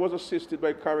 Dominica was assisted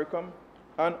by CARICOM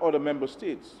and other member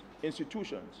states,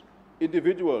 institutions,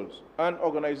 individuals, and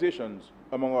organizations,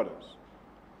 among others.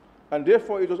 And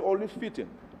therefore, it was only fitting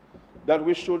that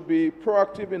we should be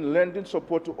proactive in lending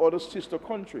support to other sister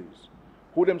countries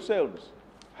who themselves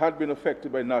had been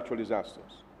affected by natural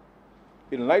disasters.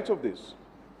 In light of this,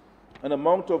 an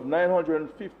amount of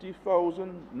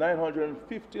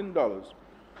 $950,915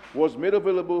 was made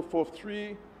available for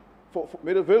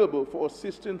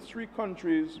assisting 3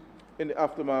 countries in the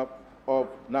aftermath of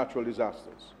natural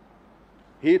disasters.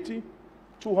 Haiti,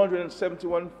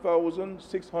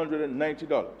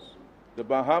 $271,690. The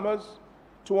Bahamas,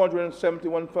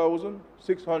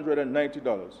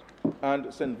 $271,690.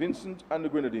 And St. Vincent and the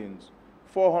Grenadines,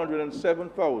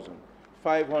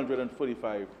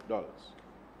 $407,545.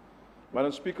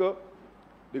 Madam Speaker,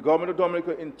 the Government of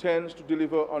Dominica intends to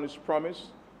deliver on its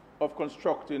promise of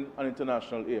constructing an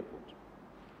international airport.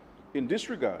 In this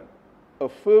regard, a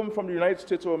firm from the United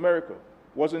States of America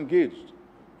was engaged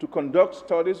to conduct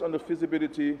studies on the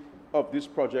feasibility of this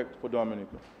project for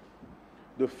Dominica.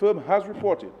 The firm has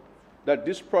reported that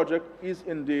this project is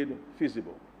indeed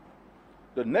feasible.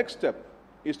 The next step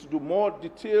is to do more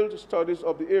detailed studies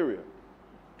of the area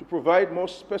to provide more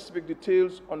specific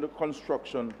details on the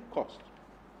construction cost.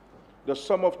 The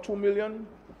sum of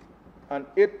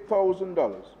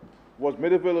 $2,008,000 was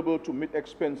made available to meet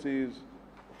expenses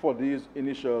for these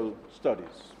initial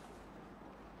studies.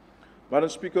 Madam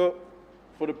Speaker,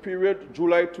 for the period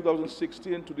July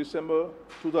 2016 to December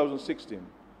 2016,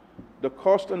 The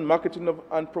cost and marketing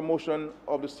and promotion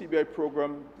of the CBI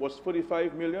program was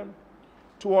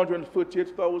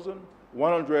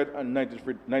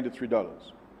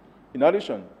 $45,238,193. In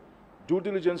addition, due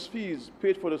diligence fees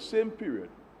paid for the same period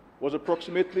was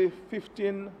approximately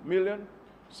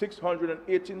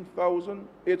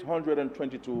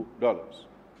 $15,618,822.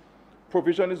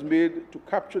 Provision is made to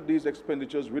capture these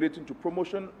expenditures relating to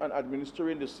promotion and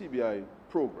administering the CBI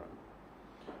program.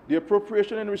 The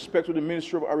appropriation in respect to the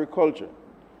Ministry of Agriculture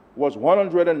was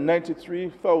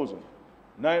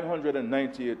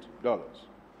 $193,998.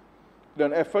 In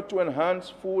an effort to enhance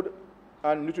food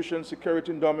and nutrition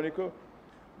security in Dominica,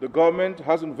 the government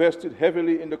has invested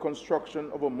heavily in the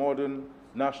construction of a modern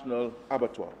national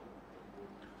abattoir.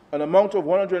 An amount of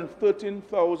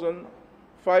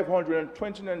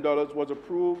 $113,529 was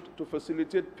approved to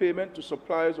facilitate payment to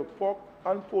suppliers of pork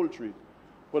and poultry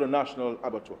for the national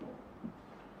abattoir.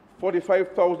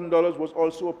 $45,000 was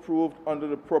also approved under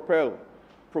the Propel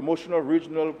Promotion of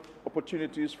Regional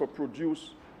Opportunities for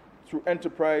Produce through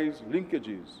Enterprise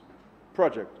Linkages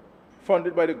project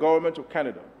funded by the Government of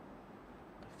Canada.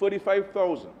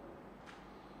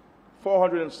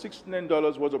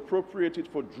 $35,469 was appropriated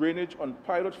for drainage on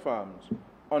pilot farms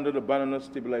under the Banana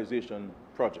Stabilization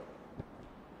Project.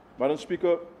 Madam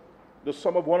Speaker, the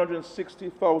sum of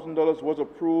 $160,000 was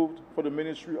approved for the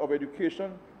Ministry of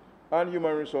Education and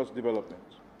Human Resource Development.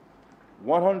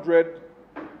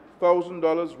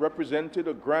 $100,000 represented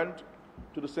a grant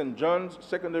to the St. John's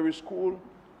Secondary School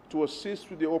to assist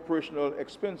with the operational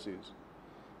expenses,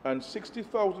 and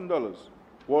 $60,000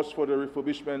 was for the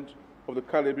refurbishment of the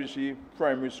Calabishi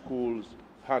Primary School's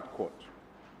hard court.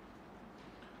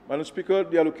 Madam Speaker,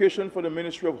 the allocation for the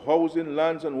Ministry of Housing,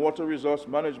 Lands and Water Resource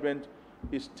Management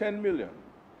is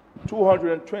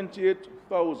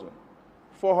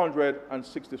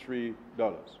 $10,228,463.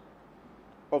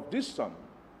 Of this sum,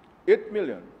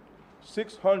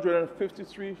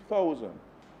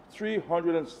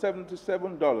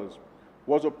 $8,653,377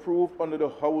 was approved under the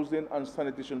Housing and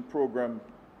Sanitation Program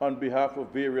on behalf of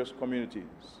various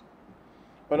communities.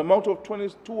 An amount of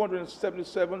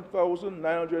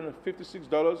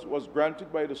 $277,956 was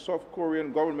granted by the South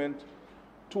Korean government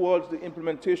towards the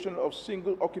implementation of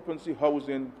single occupancy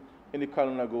housing in the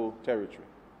Kalinago territory.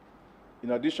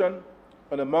 In addition,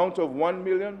 an amount of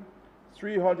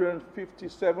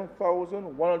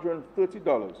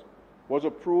 $1,357,130 was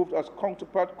approved as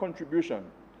counterpart contribution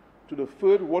to the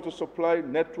third water supply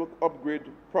network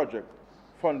upgrade project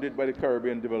funded by the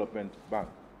Caribbean Development Bank.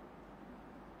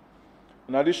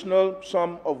 An additional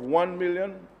sum of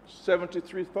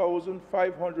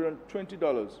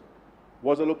 $1,073,520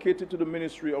 was allocated to the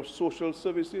Ministry of Social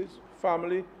Services,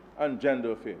 Family and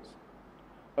Gender Affairs.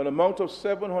 An amount of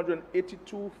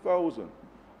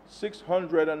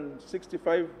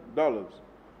 $782,665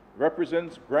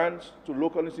 represents grants to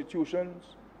local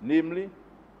institutions, namely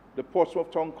the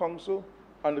Portsmouth Town Council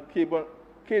and the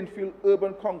Canefield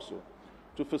Urban Council,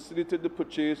 to facilitate the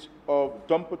purchase of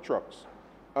dumper trucks,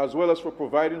 as well as for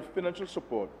providing financial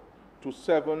support to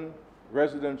 7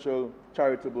 residential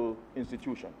charitable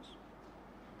institutions.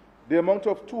 The amount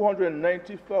of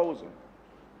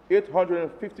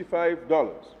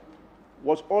 $290,855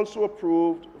 was also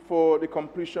approved for the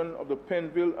completion of the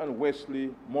Penville and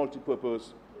Wesley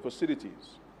multipurpose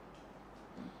facilities.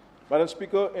 Madam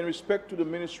Speaker, in respect to the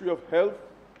Ministry of Health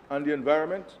and the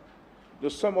Environment, the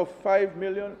sum of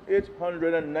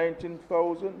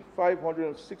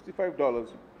 $5,819,565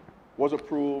 was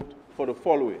approved for the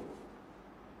following: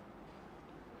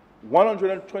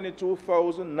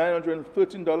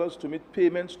 $122,913 to meet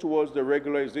payments towards the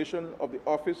regularization of the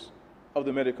Office of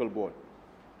the Medical Board.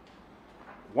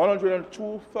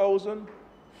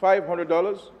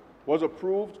 $102,500 was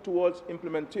approved towards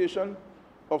implementation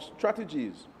of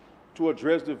strategies to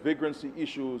address the vagrancy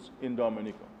issues in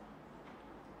Dominica.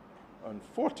 And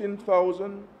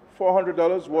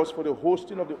 $14,400 was for the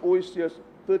hosting of the OECS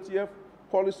 30th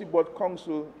Policy Board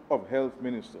Council of Health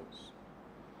Ministers.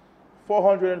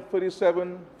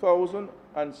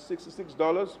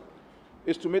 $437,066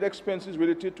 is to meet expenses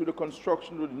related to the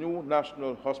construction of the new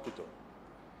National Hospital.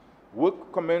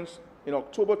 Work commenced in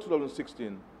October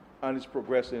 2016 and is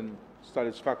progressing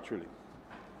satisfactorily.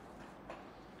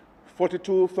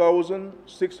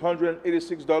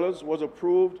 $42,686 was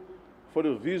approved for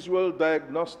the visual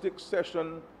diagnostic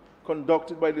session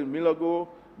conducted by the Milagro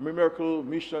Miracle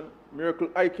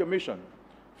Icare Mission,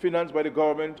 financed by the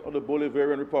government of the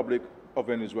Bolivarian Republic of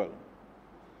Venezuela.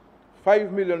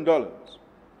 $5 million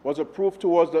was approved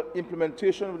towards the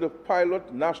implementation of the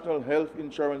pilot National Health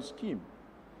Insurance Scheme.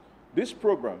 This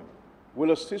program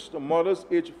will assist the mothers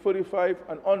aged 35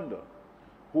 and under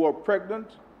who are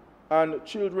pregnant and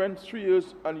children 3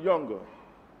 years and younger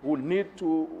who need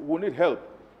help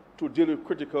to deal with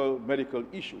critical medical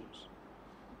issues.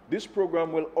 This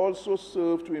program will also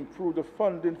serve to improve the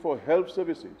funding for health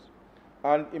services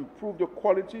and improve the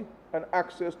quality and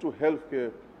access to health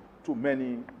care to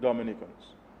many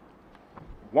Dominicans.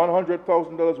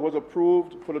 $100,000 was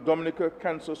approved for the Dominica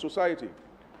Cancer Society,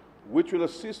 which will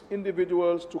assist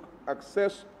individuals to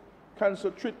access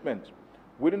cancer treatment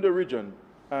within the region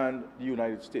and the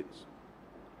United States.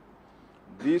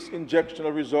 These injection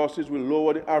of resources will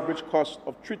lower the average cost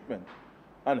of treatment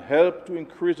and help to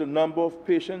increase the number of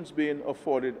patients being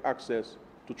afforded access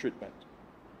to treatment.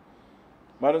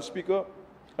 Madam Speaker,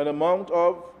 an amount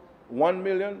of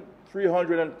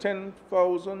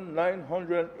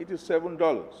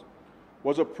 $1,310,987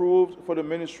 was approved for the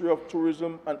Ministry of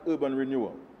Tourism and Urban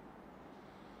Renewal.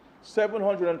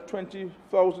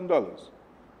 $720,000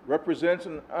 represents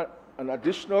an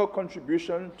additional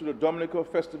contribution to the Dominica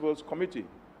Festivals Committee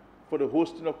for the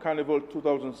hosting of Carnival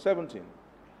 2017,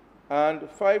 and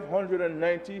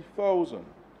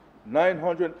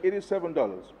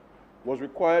 $590,987 was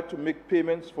required to make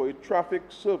payments for a traffic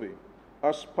survey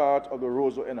as part of the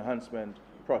Roseau Enhancement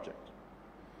Project.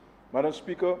 Madam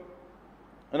Speaker,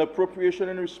 an appropriation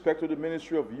in respect to the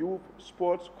Ministry of Youth,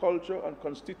 Sports, Culture, and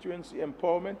Constituency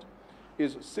Empowerment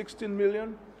is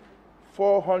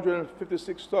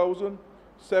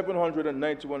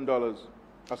 $16,456,791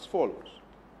 as follows.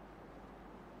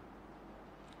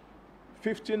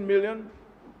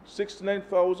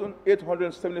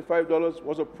 $15,069,875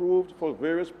 was approved for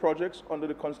various projects under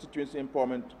the Constituency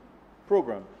Empowerment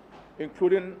Program,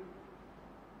 including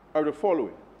the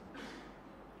following: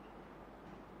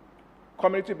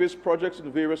 community-based projects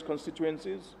in various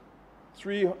constituencies,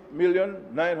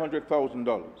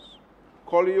 $3,900,000.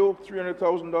 Collio,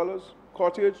 $300,000.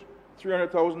 Cottage,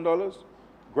 $300,000.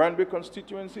 Granby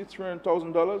constituency,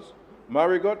 $300,000.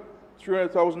 Marigot,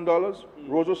 $300,000.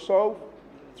 Roseau South,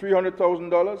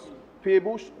 $300,000.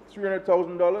 Paybush,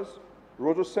 $300,000.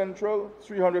 Roseau Central,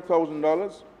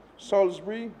 $300,000.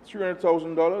 Salisbury,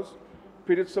 $300,000.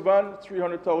 Petit Saban,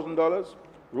 $300,000.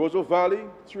 Roseau Valley,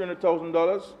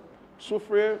 $300,000.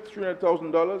 Soufriere,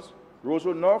 $300,000.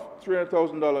 Roseau North,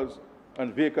 $300,000.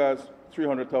 And Vacas,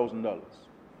 $300,000.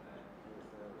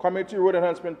 Community road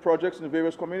enhancement projects in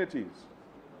various communities,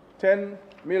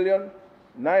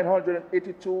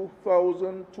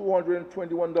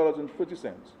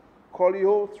 $10,982,221.30.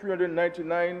 Collio,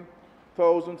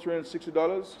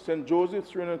 $399,360. St. Joseph,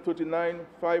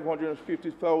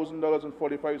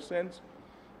 $339,550,045.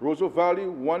 Roseau Valley,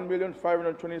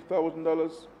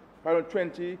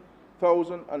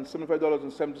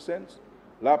 $1,520,075.70.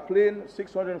 La Plaine,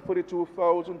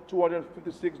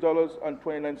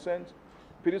 $642,256.29.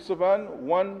 Petit Savan,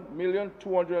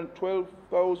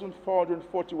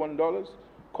 $1,212,441.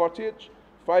 Cottage,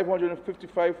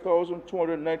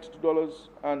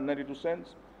 $555,292.92.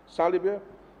 Salibert,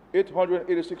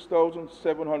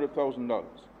 $886,700.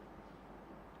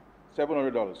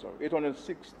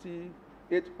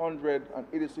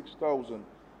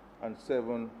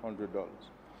 $886,700.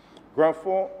 Grand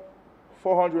Fort,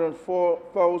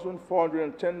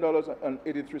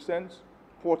 $404,410.83.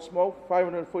 Portsmouth,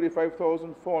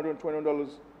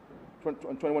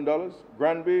 $545,421.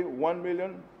 Granby,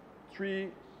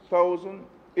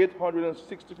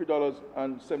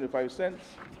 $1,003,863.75.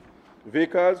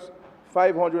 Vacas,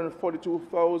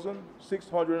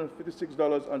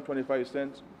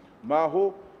 $542,656.25.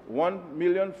 Maho,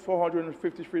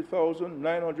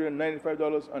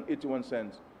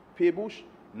 $1,453,995.81. Paybush,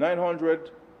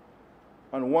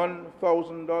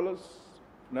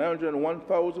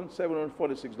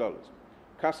 $901,746.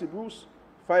 Cassie Bruce,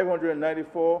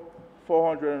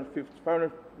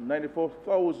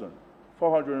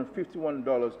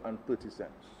 $594,451.30.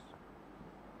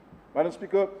 Madam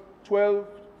Speaker,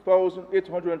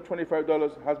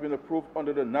 $12,825 has been approved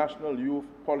under the National Youth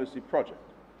Policy Project.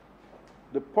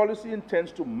 The policy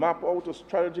intends to map out a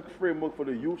strategic framework for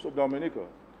the youth of Dominica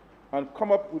and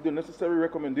come up with the necessary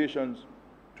recommendations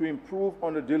to improve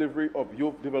on the delivery of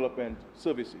youth development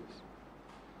services.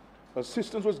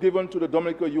 Assistance was given to the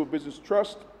Dominica Youth Business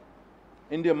Trust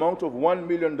in the amount of $1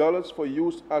 million for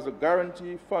use as a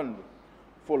guarantee fund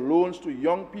for loans to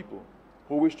young people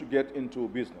who wish to get into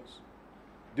business.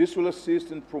 This will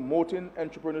assist in promoting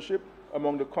entrepreneurship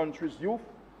among the country's youth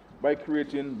by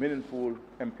creating meaningful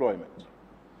employment.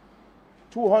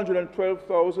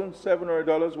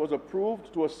 $212,700 was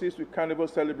approved to assist with carnival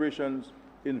celebrations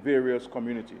in various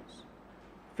communities.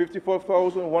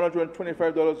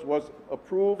 $54,125 was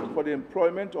approved for the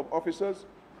employment of officers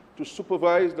to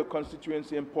supervise the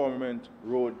constituency empowerment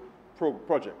road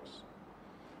projects.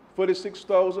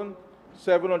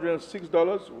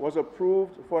 $36,706 was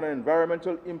approved for an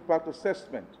environmental impact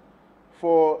assessment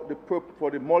for the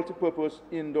multi-purpose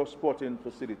indoor sporting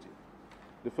facility.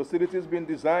 The facility has been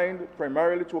designed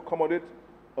primarily to accommodate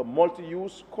a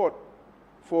multi-use court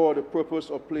for the purpose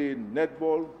of playing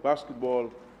netball, basketball,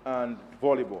 and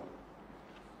volleyball.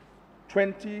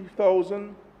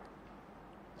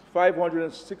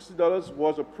 $20,560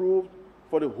 was approved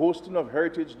for the hosting of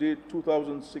Heritage Day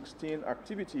 2016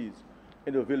 activities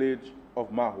in the village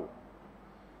of Maho.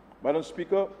 Madam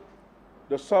Speaker,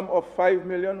 the sum of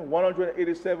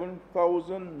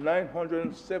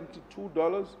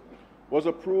 $5,187,972 was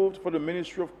approved for the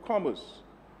Ministry of Commerce,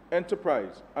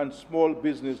 Enterprise, and Small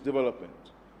Business Development.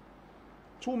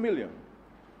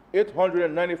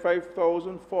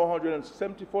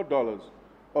 $2,895,474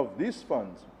 of these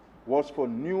funds was for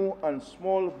new and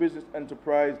small business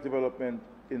enterprise development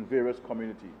in various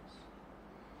communities.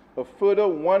 A further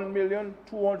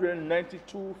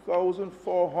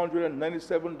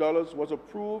 $1,292,497 was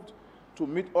approved to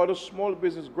meet other small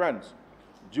business grants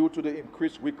due to the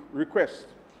increased request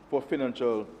for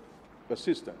financial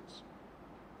assistance.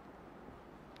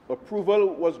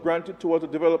 Approval was granted towards the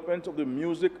development of the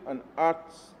music and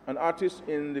artists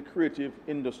in the creative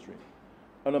industry.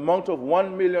 An amount of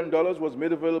 $1 million was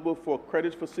made available for a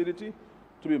credit facility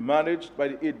to be managed by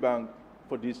the Aid Bank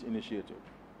for this initiative.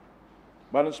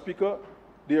 Madam Speaker,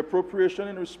 the appropriation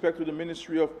in respect to the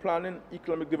Ministry of Planning,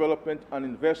 Economic Development and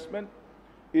Investment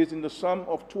is in the sum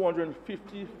of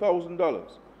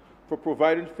 $250,000 for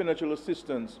providing financial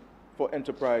assistance for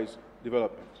enterprise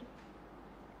development.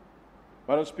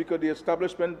 Madam Speaker, the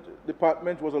Establishment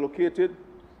Department was allocated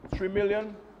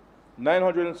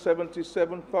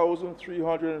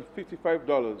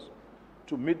 $3,977,355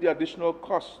 to meet the additional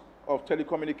cost of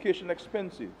telecommunication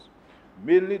expenses,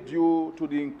 mainly due to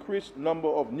the increased number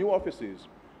of new offices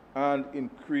and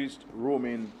increased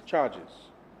roaming charges.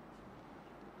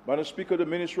 Madam Speaker, the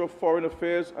Ministry of Foreign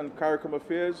Affairs and CARICOM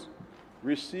Affairs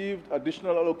received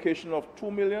additional allocation of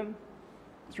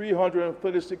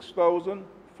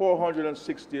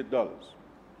 $2,336,468.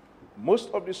 Most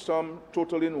of the sum,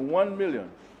 totaling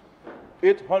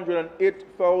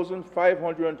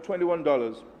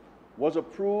 $1,808,521, was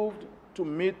approved to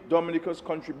meet Dominica's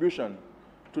contribution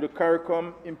to the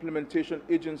CARICOM Implementation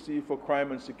Agency for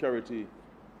Crime and Security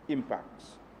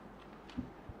impacts.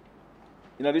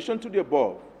 In addition to the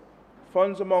above,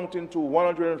 funds amounting to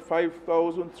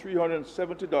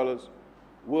 $105,370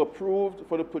 were approved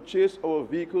for the purchase of a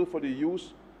vehicle for the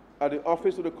use at the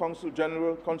Office of the Consul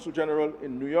General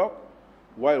in New York,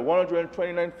 while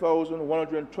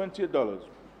 $129,128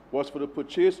 was for the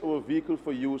purchase of a vehicle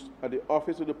for use at the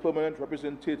Office of the Permanent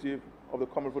Representative of the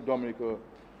Commonwealth of Dominica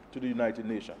to the United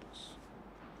Nations.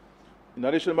 In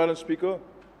addition, Madam Speaker,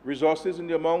 resources in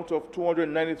the amount of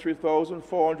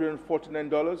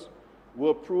 $293,449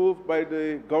 were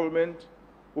provided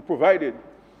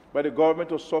by the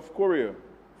government of South Korea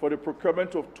for the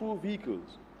procurement of 2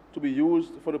 vehicles to be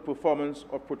used for the performance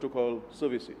of protocol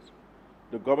services.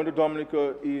 The government of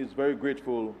Dominica is very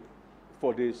grateful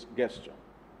for this gesture.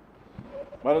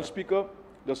 Madam Speaker,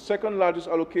 the second largest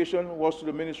allocation was to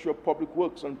the Ministry of Public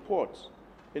Works and Ports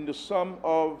in the sum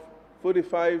of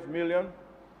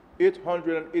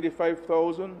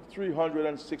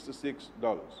 $35,885,366.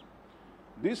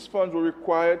 These funds were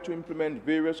required to implement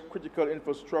various critical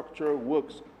infrastructure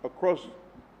works across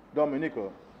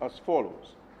Dominica as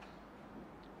follows: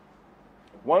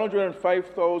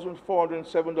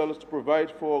 $105,407 to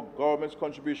provide for government's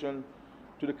contribution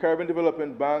to the Caribbean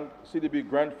Development Bank CDB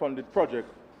grant-funded project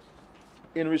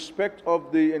in respect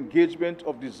of the engagement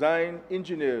of design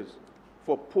engineers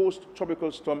for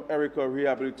post-Tropical Storm Erica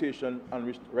rehabilitation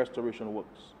and restoration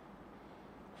works.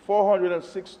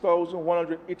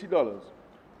 $406,180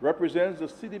 represents the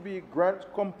CDB grant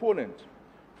component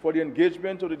for the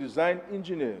engagement of the design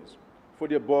engineers for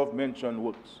the above-mentioned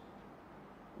works.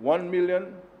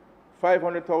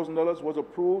 $1,500,000 was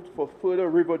approved for further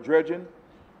river dredging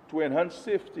to enhance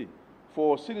safety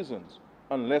for citizens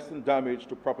and lessen damage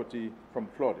to property from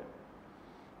flooding.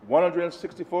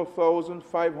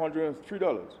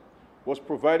 $164,503 was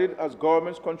provided as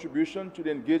government's contribution to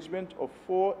the engagement of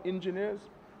 4 engineers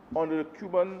under the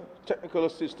Cuban Technical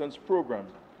Assistance Program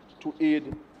to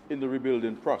aid in the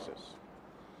rebuilding process.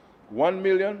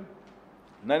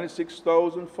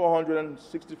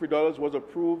 $1,096,463 was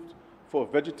approved for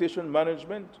vegetation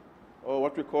management, or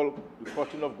what we call the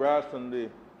cutting of grass and the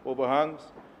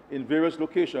overhangs in various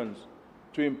locations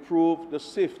to improve the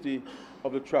safety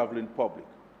of the traveling public.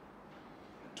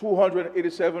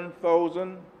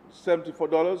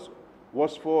 $287,074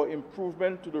 was for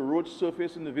improvement to the road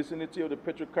surface in the vicinity of the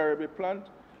Petrocaribe plant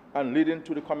and leading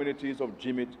to the communities of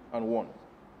Jimit and Warner.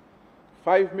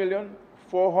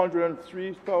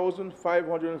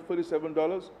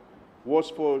 $5,403,537 was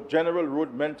for general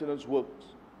road maintenance works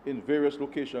in various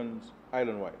locations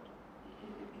island-wide.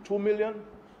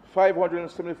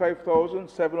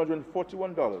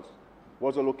 $2,575,741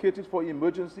 was allocated for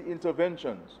emergency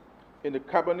interventions in the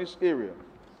Cabernet area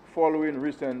following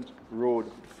recent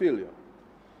road failure.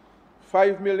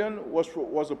 $5 million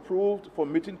was approved for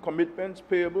meeting commitments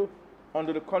payable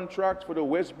under the contract for the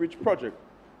West Bridge project,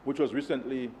 which was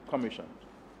recently commissioned.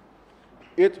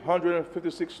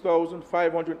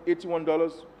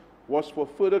 $856,581 was for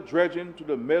further dredging to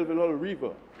the Melville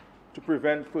River to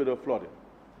prevent further flooding.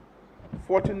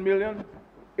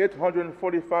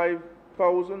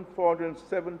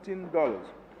 $14,845,417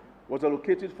 was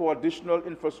allocated for additional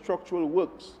infrastructural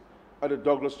works at the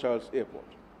Douglas Childs Airport.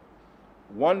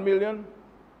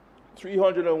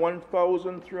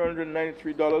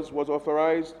 $1,301,393 was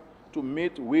authorized to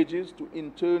meet wages to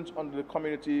interns under the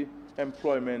Community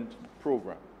Employment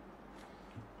Program.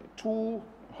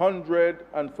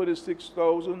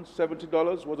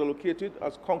 $236,070 was allocated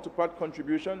as counterpart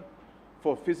contribution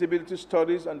for feasibility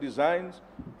studies and designs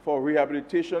for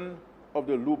rehabilitation of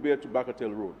the Loubaire to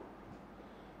Bacatel Road.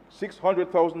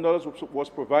 $600,000 was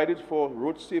provided for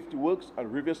road safety works at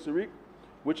Rivière Syrique,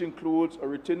 which includes a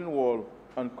retaining wall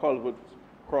and culvert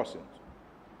crossings.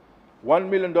 $1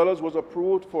 million was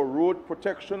approved for road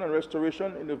protection and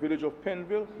restoration in the village of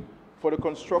Pennville for the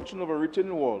construction of a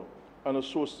retaining wall and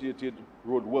associated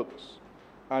road works.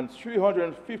 And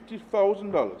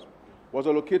 $350,000 was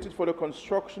allocated for the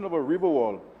construction of a river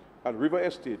wall at River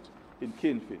Estate in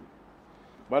Canefield.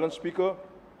 Madam Speaker,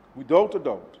 without a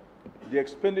doubt, the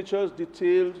expenditures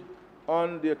detailed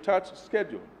on the attached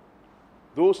schedule,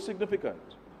 though significant,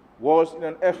 was in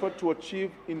an effort to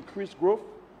achieve increased growth,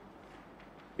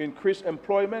 increased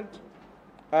employment,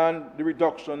 and the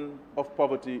reduction of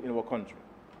poverty in our country.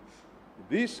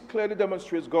 This clearly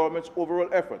demonstrates government's overall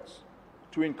efforts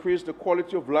to increase the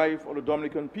quality of life of the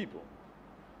Dominican people.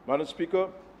 Madam Speaker,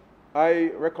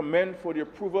 I recommend for the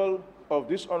approval of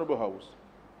this Honorable House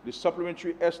the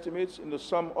supplementary estimates in the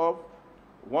sum of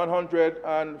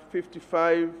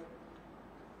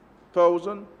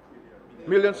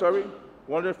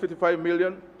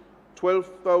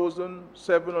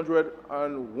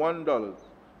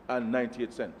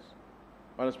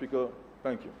Madam Speaker,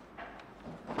 thank you.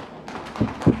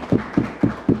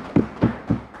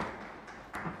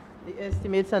 The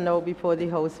estimates are now before the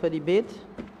House for debate.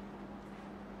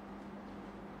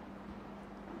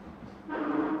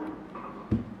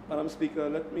 Madam Speaker,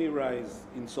 let me rise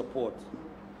in support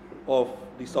of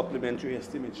the supplementary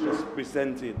estimates just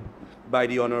presented by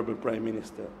the Honorable Prime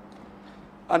Minister.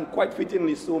 And quite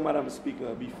fittingly so, Madam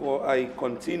Speaker, before I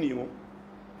continue,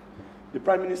 the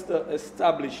Prime Minister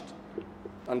established,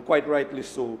 and quite rightly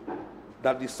so,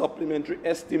 that the supplementary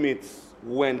estimates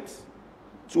went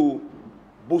to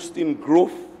boosting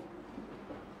growth,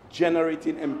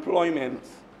 generating employment,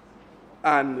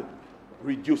 and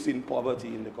reducing poverty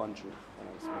in the country.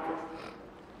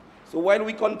 So while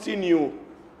we continue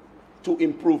to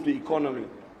improve the economy,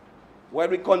 while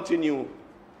we continue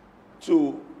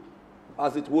to,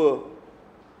 as it were,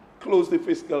 close the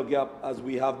fiscal gap as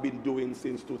we have been doing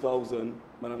since 2000,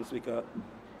 Madam Speaker,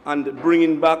 and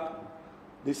bringing back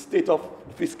the state of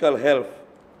fiscal health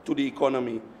to the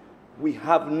economy, we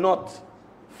have not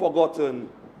forgotten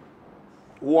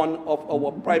one of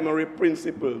our primary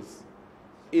principles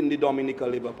in the Dominica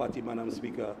Labour Party, Madam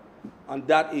Speaker, and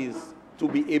that is to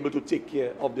be able to take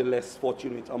care of the less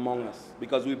fortunate among us,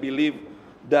 because we believe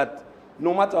that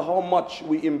no matter how much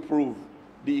we improve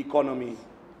the economy,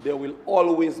 there will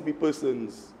always be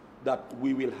persons that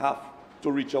we will have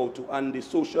to reach out to, and the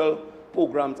social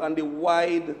programs and the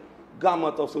wide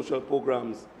gamut of social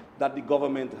programs that the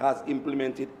government has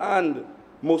implemented, and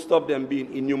most of them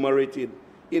being enumerated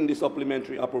in the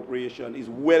supplementary appropriation, is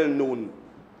well known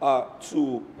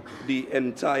to the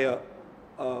entire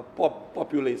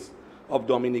populace of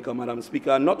Dominica, Madam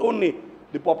Speaker. And not only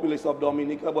the populace of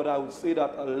Dominica, but I would say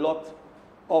that a lot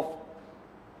of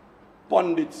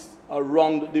pundits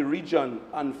around the region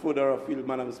and further afield,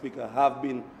 Madam Speaker, have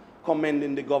been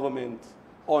commending the government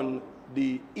on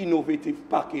the innovative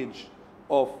package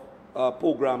of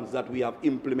programs that we have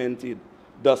implemented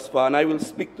thus far. And I will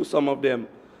speak to some of them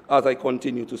as I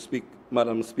continue to speak,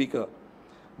 Madam Speaker.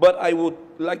 But I would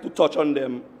like to touch on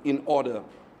them in order.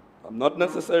 Not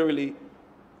necessarily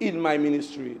in my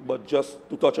ministry, but just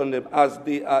to touch on them as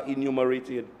they are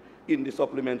enumerated in the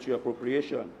supplementary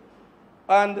appropriation.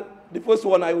 And the first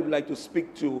one I would like to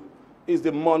speak to is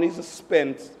the monies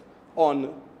spent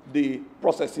on the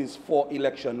processes for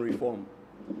election reform.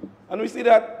 And we see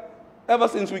that ever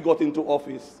since we got into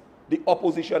office, the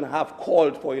opposition have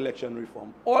called for election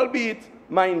reform, albeit,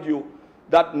 mind you,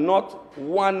 that not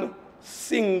one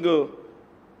single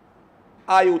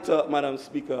iota, Madam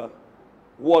Speaker,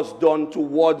 was done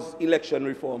towards election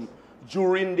reform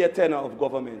during their tenure of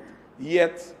government.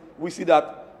 Yet, we see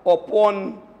that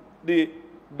upon the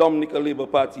Dominica Labour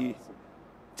Party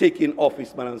taking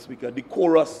office, Madam Speaker, the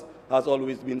chorus has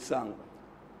always been sung.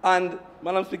 And,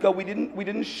 Madam Speaker, we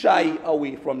didn't shy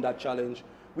away from that challenge.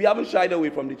 We haven't shied away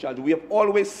from the challenge. We have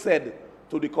always said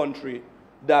to the country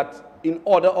that in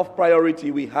order of priority,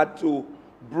 we had to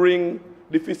bring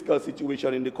the fiscal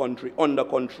situation in the country under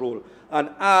control. And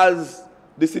as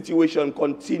the situation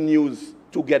continues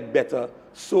to get better,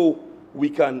 so we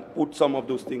can put some of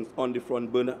those things on the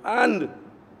front burner. And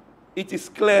it is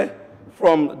clear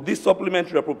from this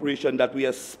supplementary appropriation that we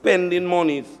are spending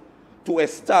monies to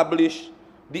establish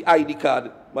the ID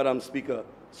card, Madam Speaker,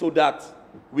 so that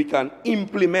we can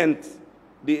implement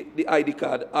the ID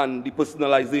card and the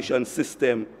personalization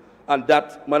system. And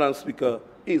that, Madam Speaker,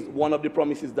 is one of the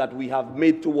promises that we have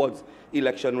made towards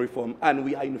election reform. And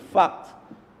we are, in fact,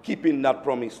 keeping that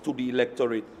promise to the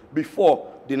electorate before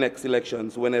the next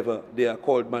elections, whenever they are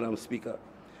called, Madam Speaker.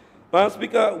 Madam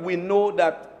Speaker, we know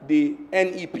that the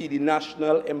NEP, the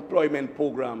National Employment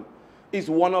Program, is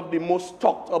one of the most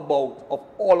talked about of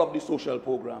all of the social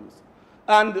programs.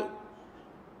 And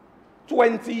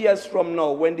 20 years from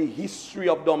now, when the history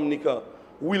of Dominica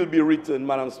will be written,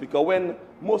 Madam Speaker, when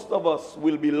most of us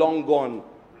will be long gone,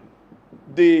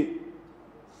 the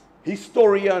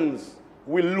historians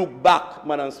will look back,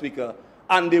 Madam Speaker,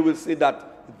 and they will say that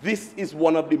this is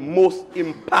one of the most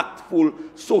impactful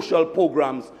social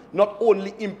programs, not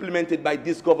only implemented by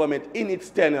this government in its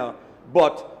tenure,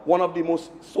 but one of the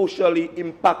most socially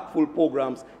impactful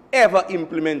programs ever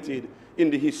implemented in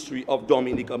the history of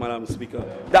Dominica, Madam Speaker.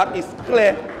 That is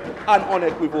clear and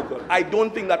unequivocal. I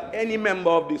don't think that any member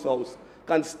of this House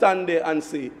can stand there and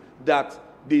say that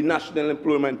the National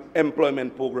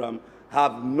Employment Program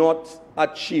have not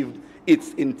achieved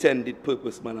its intended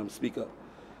purpose, Madam Speaker.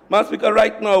 Madam Speaker,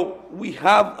 right now, we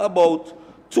have about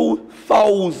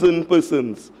 2,000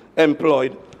 persons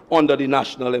employed under the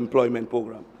National Employment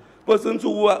Program. Persons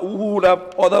who would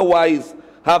have otherwise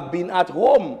have been at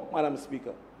home, Madam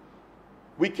Speaker.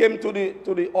 We came to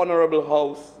the Honorable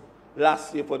House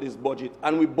last year for this budget,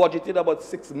 and we budgeted about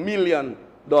 $6 million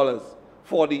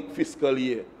for the fiscal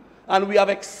year. And we have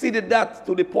exceeded that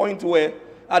to the point where,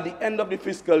 at the end of the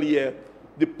fiscal year,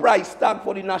 the price tag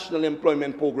for the National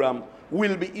Employment Program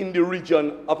will be in the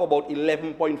region of about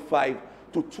 $11.5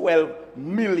 to $12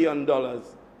 million,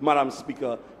 Madam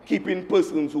Speaker, keeping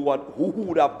persons who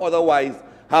would have otherwise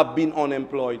have been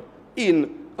unemployed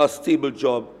in a stable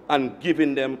job and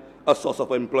giving them a source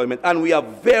of employment. And we are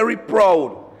very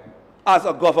proud as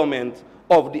a government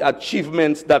of the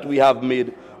achievements that we have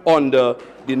made under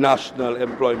the National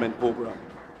Employment Program.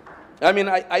 I mean,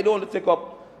 I don't want to take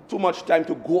up too much time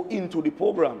to go into the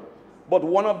program, but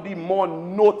one of the more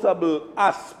notable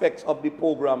aspects of the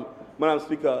program, Madam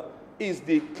Speaker, is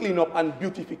the cleanup and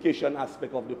beautification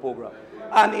aspect of the program.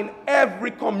 And in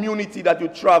every community that you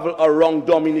travel around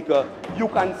Dominica, you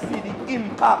can see the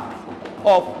impact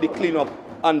of the cleanup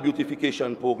and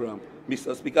beautification program,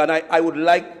 Mr. Speaker. And I would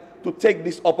like to take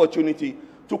this opportunity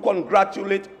to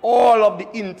congratulate all of the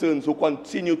interns who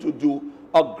continue to do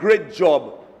a great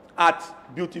job at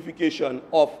beautification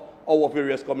of our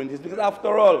various communities. Because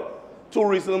after all,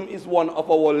 tourism is one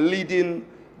of our leading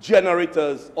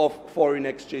generators of foreign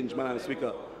exchange, Madam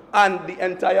Speaker. And the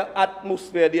entire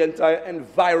atmosphere, the entire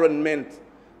environment,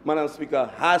 Madam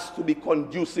Speaker, has to be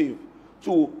conducive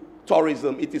to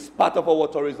tourism. It is part of our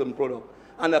tourism product.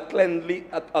 And a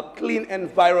clean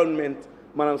environment,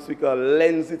 Madam Speaker,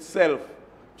 lends itself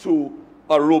to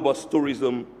a robust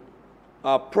tourism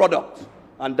product.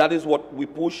 And that is what we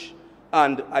push.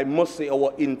 And I must say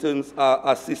our interns are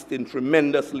assisting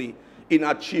tremendously in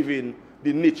achieving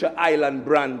the Nature Island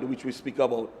brand which we speak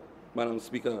about, Madam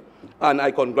Speaker. And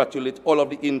I congratulate all of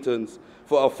the interns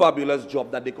for a fabulous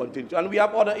job that they continue to. And we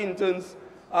have other interns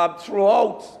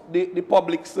throughout the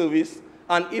public service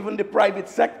and even the private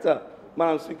sector,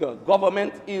 Madam Speaker.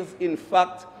 Government is, in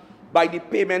fact, by the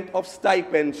payment of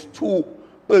stipends to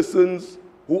persons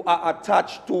who are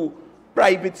attached to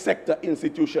private sector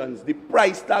institutions. The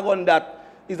price tag on that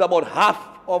is about half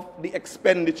of the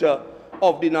expenditure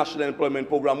of the National Employment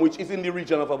Program, which is in the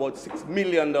region of about $6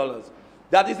 million.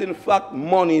 That is, in fact,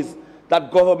 monies that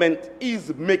government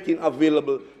is making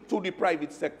available to the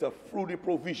private sector through the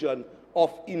provision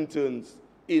of interns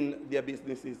in their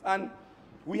businesses. And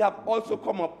we have also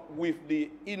come up with the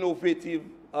innovative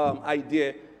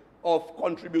idea of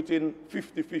contributing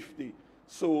 50-50.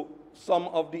 So some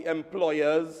of the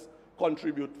employers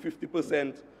contribute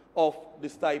 50% of the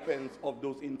stipends of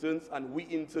those interns, and we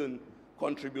in turn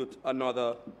contribute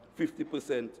another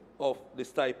 50% of the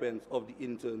stipends of the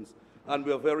interns. And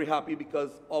we are very happy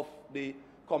because of the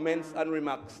comments and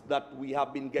remarks that we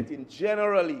have been getting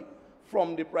generally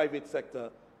from the private sector,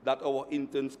 that our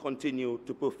interns continue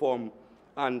to perform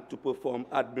and to perform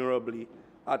admirably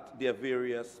at their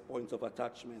various points of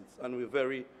attachments. And we're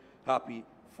very happy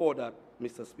for that,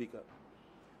 Mr. Speaker.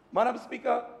 Madam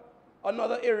Speaker,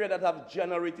 another area that have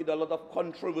generated a lot of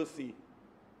controversy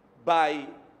by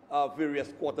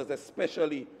various quarters,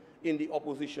 especially in the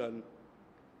opposition,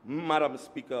 Madam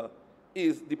Speaker,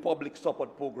 is the public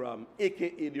support program,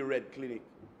 aka the Red Clinic.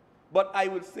 But I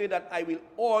will say that I will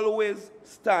always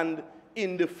stand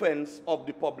in defense of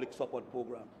the public support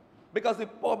program, because the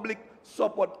public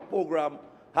support program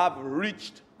have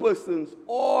reached persons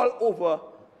all over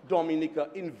Dominica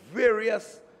in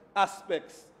various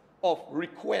aspects of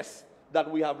requests that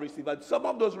we have received. And some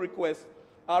of those requests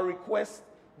are requests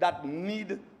that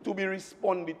need to be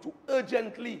responded to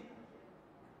urgently.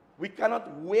 We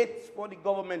cannot wait for the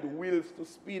government wheels to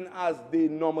spin as they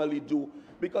normally do,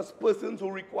 because persons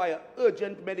who require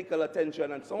urgent medical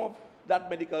attention, and some of that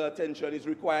medical attention is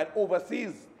required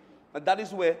overseas. And that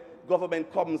is where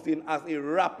government comes in as a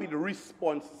rapid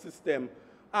response system.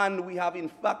 And we have in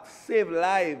fact saved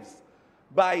lives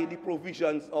by the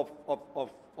provisions of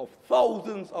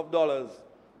thousands of dollars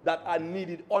that are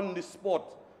needed on the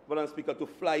spot, Madam Speaker, to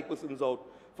fly persons out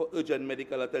for urgent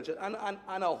medical attention,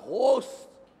 and a host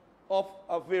of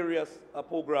various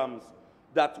programs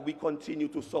that we continue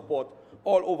to support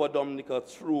all over Dominica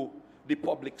through the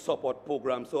public support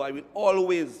program. So I will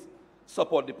always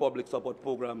support the public support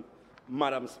program,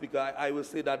 Madam Speaker. I will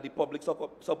say that the public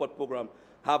support program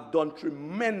have done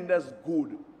tremendous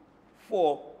good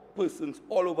for persons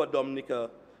all over Dominica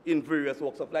in various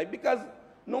walks of life, because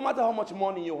no matter how much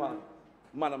money you have,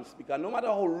 Madam Speaker, no matter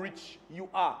how rich you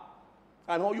are,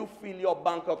 and how you feel your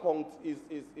bank account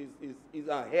is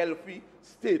a healthy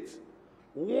state,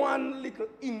 one little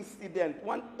incident,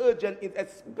 one urgent,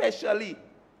 especially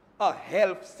a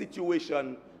health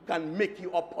situation, can make you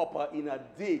a pauper in a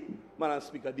day, Madam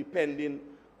Speaker, depending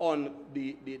on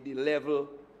the level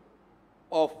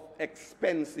of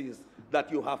expenses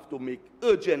that you have to make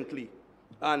urgently.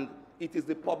 And it is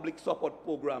the public support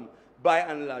program, by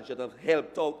and large, that have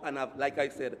helped out and have, like I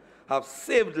said, have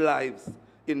saved lives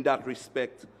in that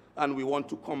respect. And we want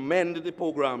to commend the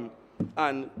program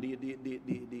and the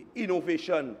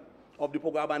innovation of the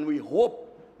program. And we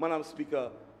hope, Madam Speaker,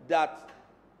 that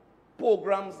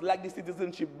programs like the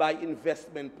Citizenship by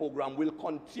Investment program will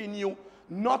continue,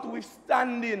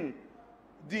 notwithstanding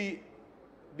the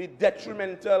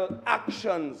detrimental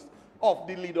actions of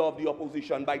the leader of the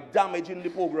opposition by damaging the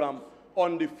program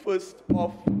on the 1st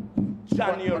of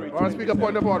January. Madam Speaker,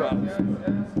 point of order.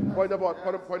 Point of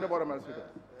order, Madam Speaker.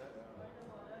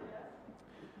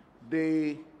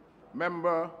 The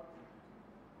member,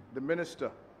 the minister,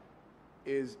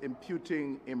 is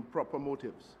imputing improper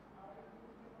motives.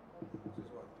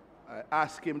 I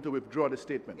ask him to withdraw the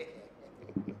statement.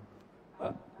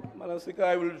 Madam Speaker,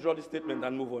 I will withdraw the statement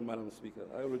and move on, Madam Speaker.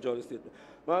 I will withdraw the statement.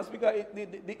 Madam Speaker,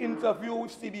 the interview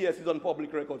with CBS is on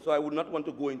public record, so I would not want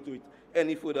to go into it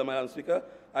any further, Madam Speaker.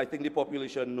 I think the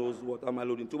population knows what I'm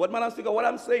alluding to. But, Madam Speaker, what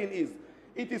I'm saying is,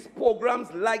 it is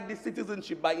programs like the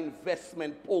Citizenship by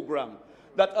Investment program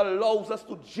that allows us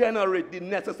to generate the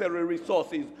necessary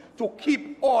resources to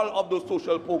keep all of those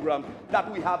social programs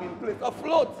that we have in place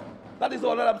afloat. That is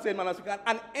all that I'm saying, Madam Speaker.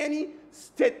 And any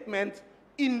statement,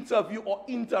 interview, or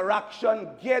interaction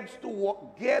geared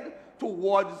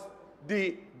towards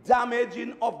the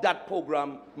damaging of that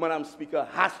program, Madam Speaker,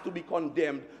 has to be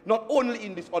condemned, not only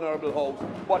in this honorable house,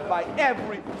 but by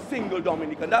every single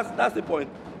Dominican. That's the point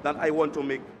that I want to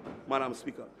make, Madam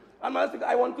Speaker. And Madam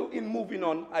Speaker, in moving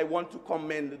on, I want to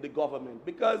commend the government,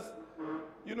 because,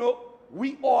 you know,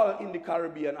 we all in the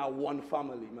Caribbean are one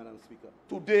family, Madam Speaker.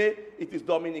 Today, it is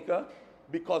Dominica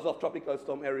because of Tropical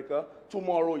Storm Erica.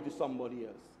 Tomorrow, it is somebody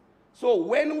else. So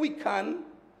when we can,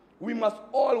 we must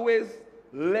always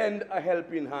lend a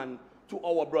helping hand to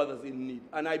our brothers in need.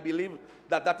 And I believe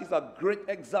that that is a great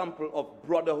example of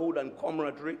brotherhood and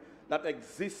camaraderie that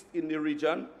exists in the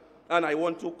region. And I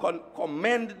want to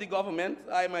commend the government.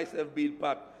 I myself be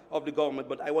part of the government,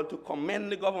 but I want to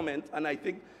commend the government, and I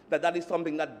think that that is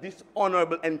something that this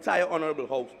entire honorable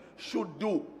house should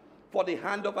do for the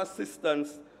hand of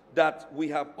assistance that we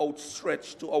have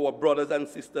outstretched to our brothers and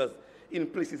sisters in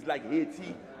places like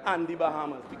Haiti and the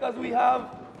Bahamas. Because we have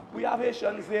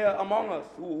Haitians here among us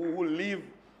who live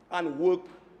and work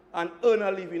and earn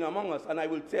a living among us. And I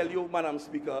will tell you, Madam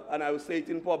Speaker, and I will say it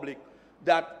in public,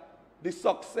 that the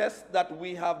success that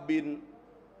we have been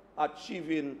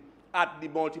achieving at the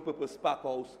multipurpose pack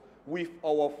house with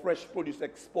our fresh produce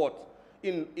export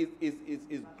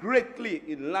is greatly,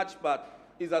 in large part,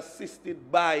 is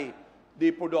assisted by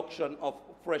the production of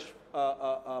fresh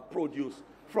produce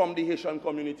from the Haitian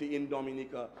community in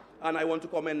Dominica. And I want to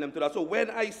commend them to that. So when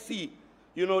I see,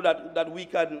 you know, that we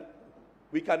can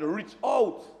reach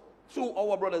out to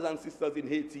our brothers and sisters in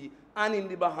Haiti and in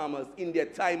the Bahamas in their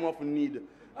time of need.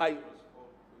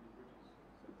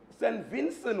 St.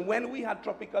 Vincent, when we had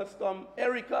Tropical Storm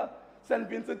Erica, St.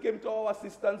 Vincent came to our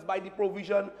assistance by the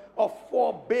provision of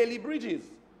 4 Bailey bridges.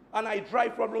 And I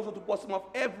drive from Roseau to Portsmouth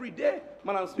every day,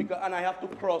 Madam Speaker, and I have to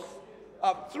cross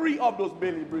 3 of those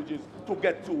Bailey bridges to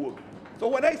get to work. So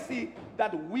when I see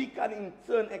that we can in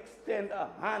turn extend a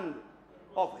hand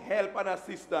of help and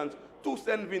assistance to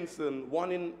St. Vincent,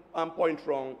 one in Point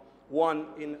Rong, one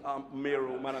in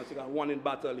Mero, Madam Speaker, one in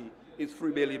Batterley, it's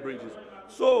 3 Bailey bridges.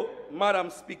 So, Madam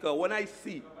Speaker, when I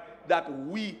see that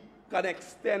we can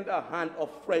extend a hand of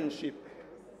friendship,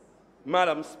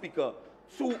 Madam Speaker,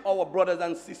 to our brothers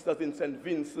and sisters in St.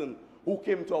 Vincent who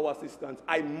came to our assistance,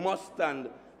 I must stand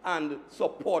and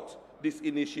support this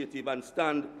initiative and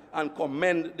stand and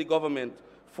commend the government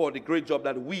for the great job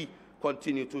that we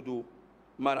continue to do,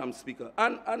 Madam Speaker.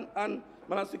 And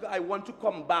Madam Speaker, I want to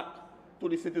come back to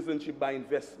the Citizenship by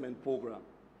Investment program,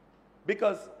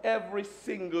 because every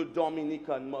single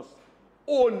Dominican must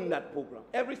own that program.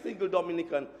 Every single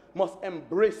Dominican must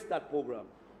embrace that program,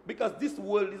 because this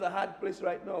world is a hard place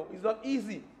right now. It's not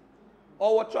easy.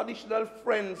 Our traditional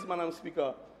friends, Madam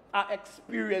Speaker, are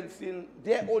experiencing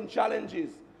their own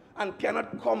challenges and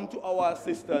cannot come to our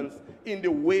assistance in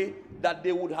the way that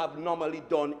they would have normally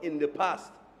done in the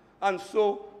past. And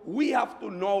so we have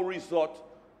to now resort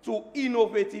to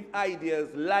innovative ideas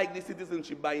like the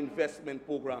Citizenship by Investment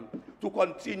program to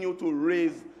continue to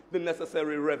raise the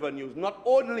necessary revenues, not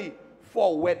only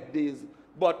for wet days,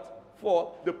 but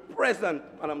for the present,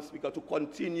 Madam Speaker, to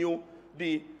continue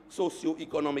the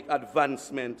socio-economic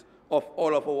advancement of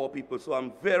all of our people. So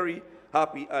I'm very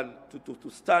happy and to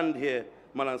stand here,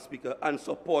 Madam Speaker, and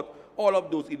support all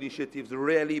of those initiatives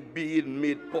really being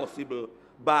made possible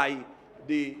by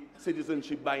the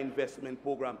Citizenship by Investment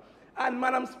program. And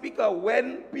Madam Speaker,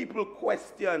 when people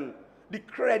question the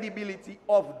credibility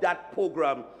of that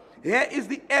program, here is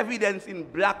the evidence in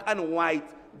black and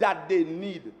white that they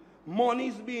need. Money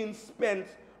is being spent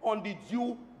on the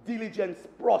due diligence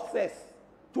process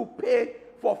to pay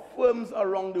for firms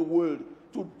around the world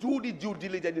to do the due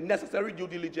diligence, the necessary due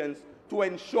diligence to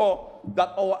ensure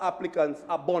that our applicants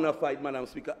are bona fide, Madam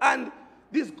Speaker. And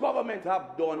this government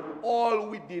have done all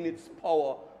within its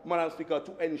power, Madam Speaker,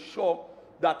 to ensure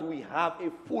that we have a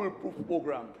foolproof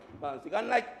program, Madam Speaker. And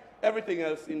like everything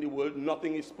else in the world,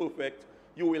 nothing is perfect.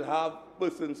 You will have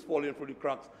persons falling through the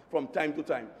cracks from time to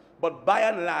time. But by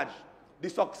and large, the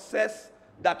success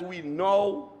that we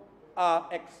now are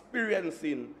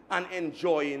experiencing and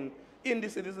enjoying in the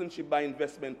Citizenship by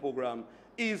Investment program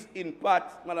is in part,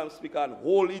 Madam Speaker, and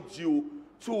wholly due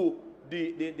to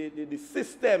the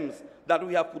systems that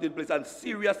we have put in place and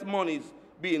serious monies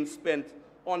being spent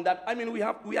on that. I mean, we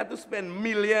had to spend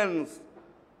millions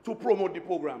to promote the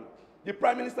program. The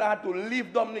Prime Minister had to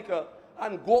leave Dominica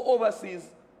and go overseas.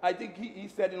 I think he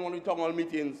said in one of the town hall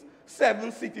meetings,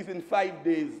 7 cities in 5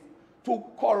 days to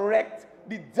correct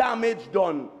the damage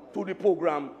done to the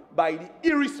program by the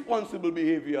irresponsible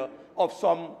behavior of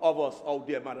some of us out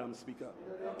there, Madam Speaker.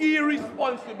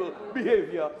 Irresponsible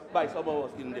behavior by some of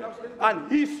us in there.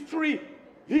 And history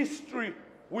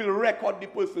will record the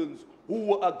persons who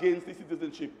were against the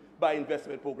Citizenship by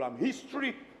Investment program.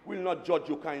 History will not judge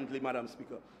you kindly, Madam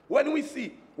Speaker. When we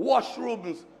see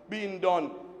washrooms being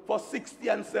done for 60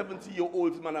 and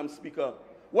 70-year-olds, Madam Speaker,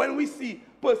 when we see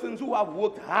persons who have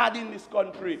worked hard in this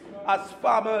country as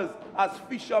farmers, as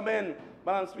fishermen,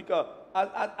 Madam Speaker,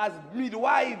 as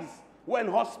midwives, when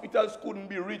hospitals couldn't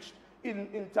be reached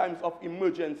in times of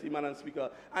emergency, Madam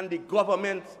Speaker, and the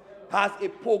government has a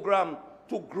program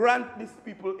to grant these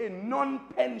people a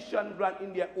non-pension grant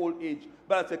in their old age.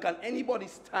 But I say, can anybody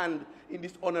stand in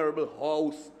this honorable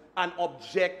house and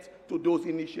object to those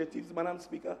initiatives, Madam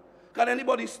Speaker? Can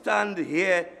anybody stand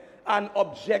here and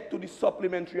object to the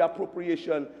supplementary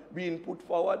appropriation being put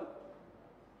forward?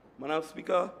 Madam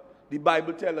Speaker, the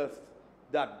Bible tells us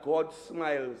that God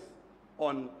smiles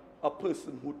on a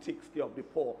person who takes care of the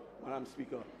poor, Madam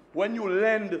Speaker. When you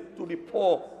lend to the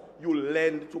poor, you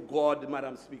lend to God,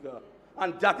 Madam Speaker.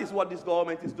 And that is what this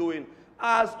government is doing.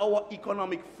 As our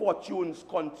economic fortunes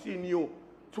continue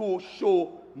to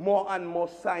show more and more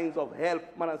signs of health,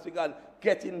 Madam Speaker, and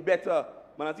getting better,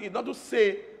 Madam Speaker, it's not to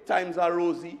say times are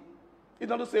rosy. It's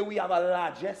not to say we have a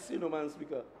largesse, Madam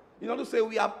Speaker. It's not to say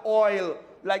we have oil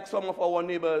like some of our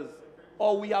neighbors,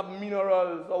 or we have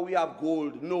minerals, or we have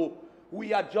gold. No,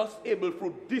 we are just able,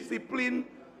 through discipline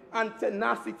and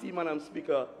tenacity, Madam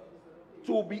Speaker,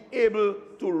 to be able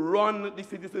to run the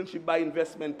Citizenship by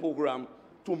Investment program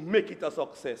to make it a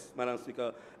success, Madam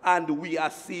Speaker. And we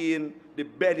are seeing the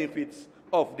benefits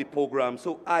of the program.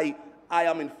 So I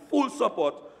am in full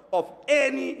support of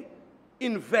any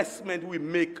investment we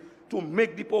make to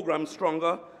make the program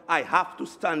stronger. I have to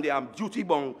stand there. I'm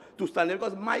duty-bound to stand there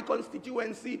because my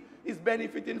constituency is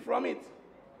benefiting from it.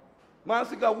 Madam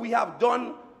Speaker, we have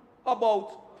done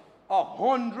about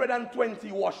 120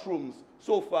 washrooms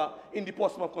so far in the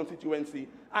Portsmouth constituency,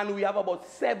 and we have about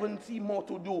 70 more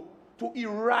to do to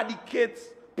eradicate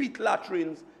pit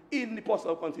latrines in the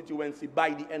Portsmouth constituency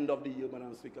by the end of the year,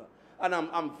 Madam Speaker. And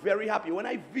I'm very happy when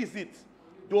I visit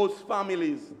those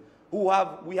families who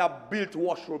we have built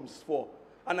washrooms for,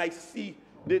 and I see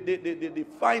the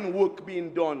fine work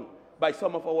being done by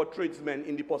some of our tradesmen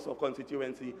in the Portsmouth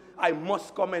constituency. I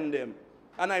must commend them.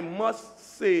 And I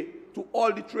must say to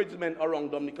all the tradesmen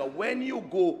around Dominica, when you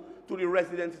go to the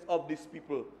residences of these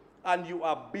people and you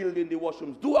are building the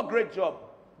washrooms, do a great job.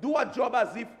 Do a job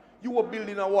as if you were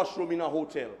building a washroom in a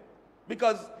hotel.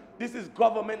 Because this is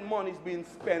government money being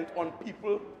spent on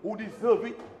people who deserve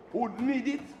it, who need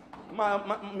it,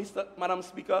 Madam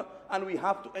Speaker, and we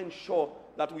have to ensure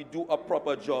that we do a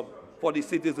proper job for the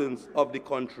citizens of the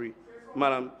country,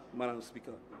 Madam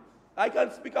Speaker. I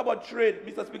can speak about trade,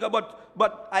 Mr. Speaker,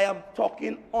 but I am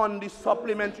talking on the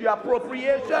supplementary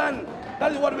appropriation.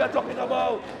 That is what we are talking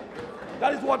about.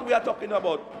 That is what we are talking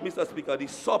about, Mr. Speaker, the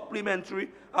supplementary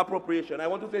appropriation. I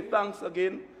want to say thanks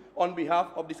again on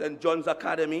behalf of the St. John's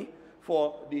Academy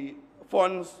for the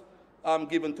funds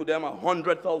given to them,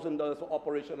 $100,000 for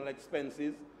operational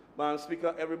expenses. Madam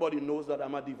Speaker, everybody knows that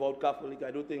I'm a devout Catholic.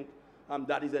 I don't think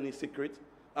that is any secret.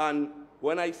 And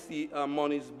when I see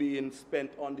monies being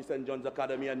spent on the St. John's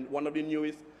Academy and one of the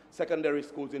newest secondary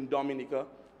schools in Dominica,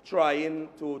 trying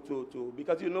to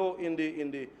because in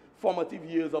the formative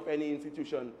years of any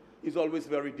institution is always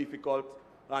very difficult,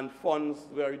 and funds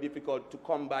very difficult to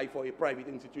come by for a private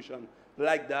institution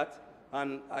like that.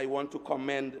 And I want to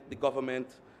commend the government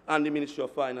and the Ministry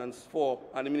of Finance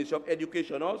and the Ministry of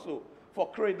Education also for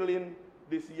cradling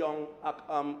this young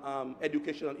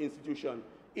educational institution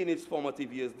in its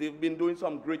formative years. They've been doing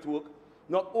some great work,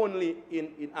 not only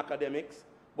in academics,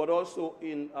 but also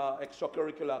in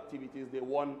extracurricular activities. They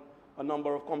won a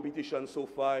number of competitions so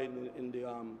far in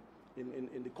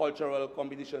the cultural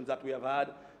competitions that we have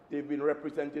had. They've been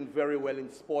representing very well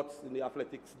in sports, in the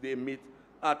athletics they meet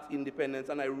at Independence,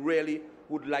 and I really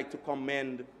would like to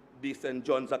commend the St.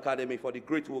 John's Academy for the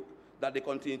great work that they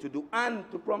continue to do, and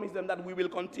to promise them that we will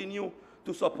continue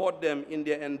to support them in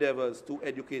their endeavors to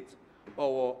educate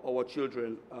our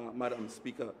children, Madam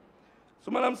Speaker. So,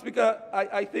 Madam Speaker,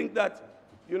 I think that,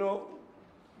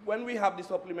 when we have the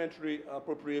supplementary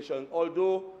appropriation,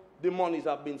 although the monies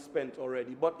have been spent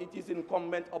already, but it is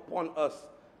incumbent upon us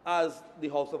as the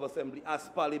House of Assembly, as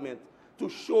Parliament, to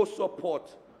show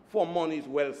support for monies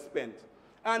well spent.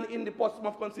 And in the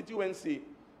Portsmouth constituency,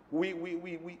 we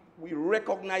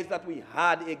recognize that we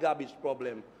had a garbage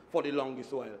problem for the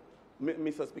longest while,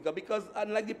 Mr. Speaker, because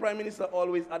unlike the Prime Minister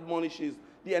always admonishes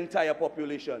the entire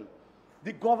population,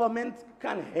 the government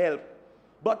can help,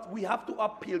 but we have to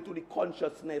appeal to the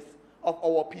consciousness of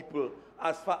our people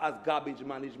as far as garbage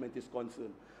management is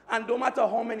concerned. And no matter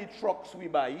how many trucks we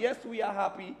buy, yes, we are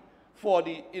happy for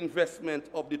the investment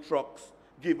of the trucks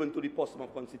given to the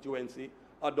Portsmouth constituency,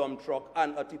 a dump truck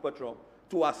and a tipper truck,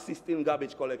 to assist in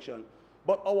garbage collection.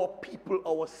 But our people,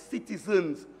 our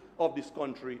citizens of this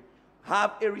country,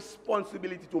 have a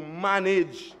responsibility to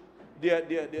manage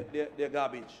their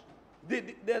garbage.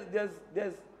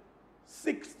 There's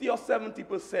 60 or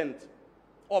 70%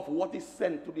 of what is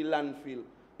sent to the landfill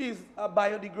is a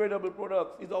biodegradable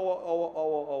product. It's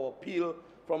our peel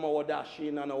from our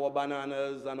dashing and our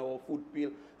bananas and our food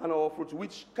peel and our fruits,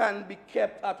 which can be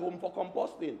kept at home for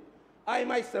composting. I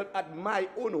myself, at my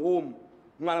own home,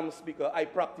 Madam Speaker, I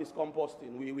practice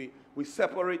composting. We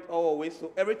separate our waste,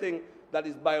 so everything that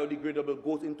is biodegradable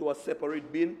goes into a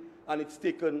separate bin, and it's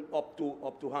taken up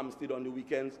to Hampstead on the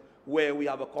weekends, where we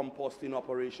have a composting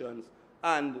operations,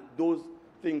 and those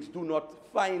things do not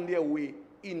find their way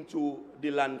into the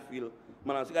landfill,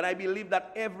 Madam Speaker. And I believe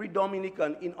that every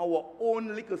Dominican, in our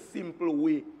own little simple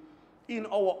way, in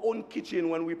our own kitchen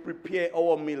when we prepare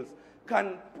our meals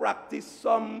can practice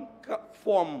some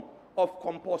form of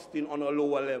composting on a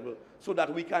lower level so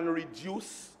that we can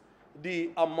reduce the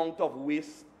amount of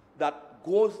waste that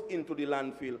goes into the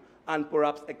landfill and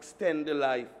perhaps extend the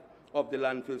life of the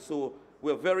landfill. So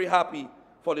we're very happy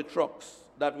for the trucks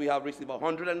that we have received,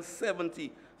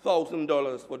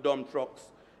 $170,000 for dump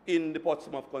trucks in the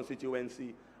Portsmouth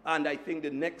constituency. And I think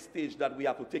the next stage that we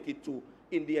have to take it to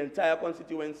in the entire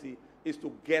constituency is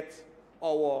to get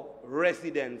our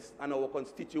residents and our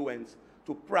constituents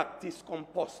to practice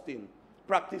composting,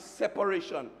 practice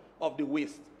separation of the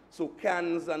waste. So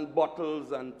cans and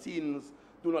bottles and tins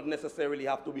do not necessarily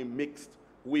have to be mixed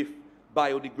with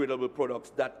biodegradable products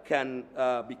that can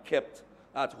be kept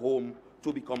at home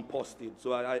to be composted.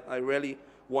 So I really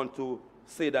want to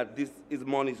say that this is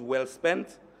money well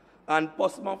spent. And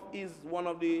Portsmouth is one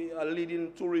of the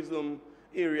leading tourism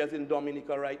areas in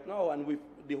Dominica right now, and with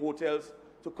the hotels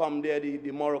to come there,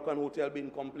 the Moroccan hotel being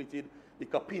completed, the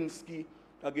Kapinski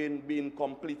again being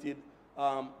completed,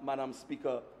 Madam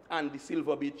Speaker, and the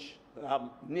Silver Beach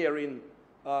nearing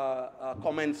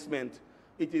commencement.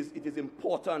 It is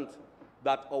important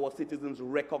that our citizens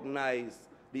recognize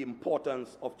the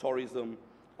importance of tourism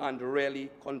and really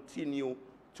continue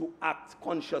to act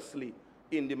consciously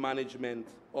in the management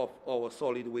of our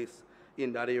solid waste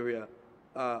in that area,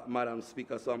 Madam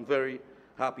Speaker. So I'm very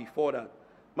happy for that.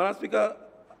 Madam Speaker,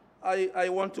 I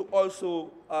want to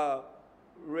also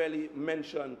really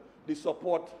mention the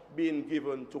support being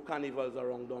given to carnivals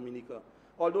around Dominica.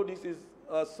 Although this is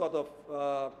a sort of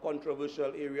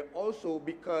controversial area also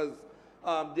because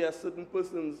there are certain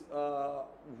persons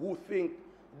who think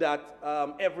that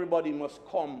everybody must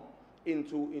come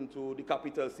into the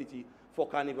capital city for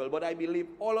carnival. But I believe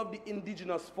all of the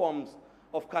indigenous forms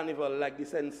of carnival, like the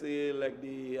sensei, like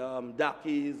the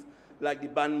dakis, like the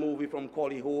band movie from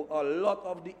Koliho, a lot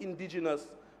of the indigenous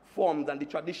forms and the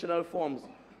traditional forms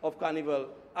of carnival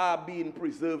are being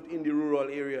preserved in the rural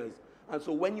areas. And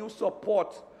so when you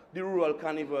support the rural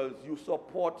carnivals, you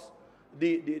support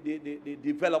the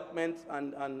development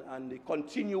and the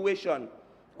continuation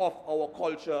of our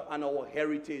culture and our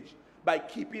heritage by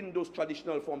keeping those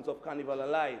traditional forms of carnival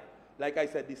alive. Like I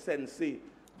said, the sensei,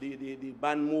 the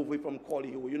band movie from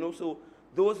Koliho, you know, so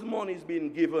those monies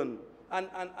being given,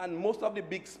 and most of the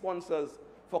big sponsors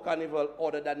for carnival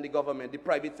other than the government, the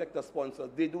private sector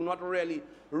sponsors, they do not really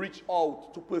reach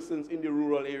out to persons in the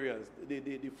rural areas.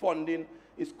 The funding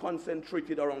is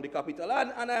concentrated around the capital,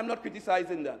 and I am not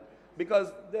criticizing that,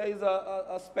 because there is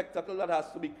a spectacle that has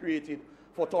to be created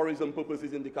for tourism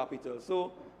purposes in the capital.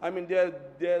 So, I mean,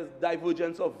 there's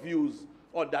divergence of views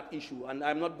on that issue, and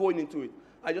I'm not going into it.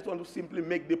 I just want to simply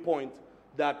make the point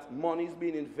that money is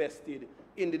being invested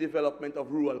in the development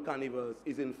of rural carnivals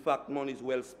is in fact money is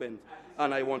well spent,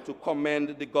 and I want to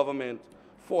commend the government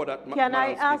for that. Can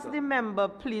I ask the member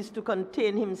please to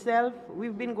contain himself?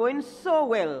 We've been going so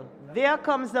well. There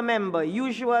comes the member,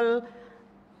 usual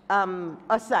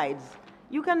asides.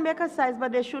 You can make asides,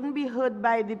 but they shouldn't be heard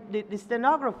by the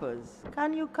stenographers.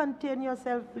 Can you contain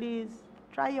yourself, please?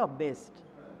 Try your best.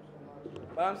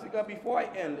 Madam Speaker, before I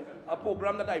end, a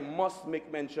program that I must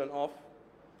make mention of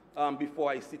before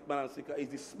I sit, Madam Speaker, is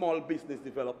the Small Business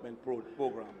Development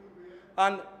Program.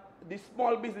 And the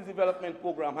Small Business Development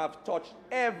Program have touched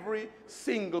every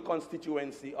single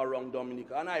constituency around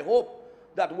Dominica. And I hope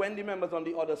that when the members on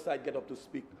the other side get up to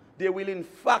speak, they will in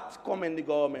fact commend the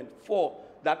government for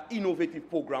that innovative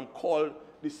program called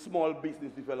the Small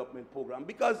Business Development Program.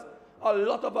 Because a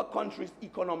lot of our country's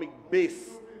economic base,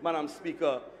 Madam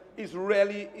Speaker, is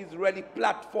really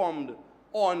platformed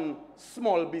on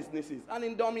small businesses. And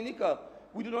in Dominica,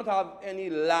 we do not have any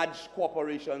large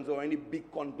corporations or any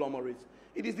big conglomerates.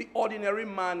 It is the ordinary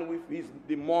man with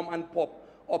the mom and pop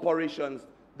operations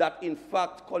that in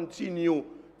fact continue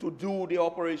to do the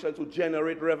operations to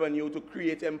generate revenue, to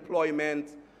create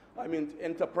employment, I mean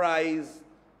enterprise,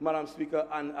 Madam Speaker,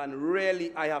 and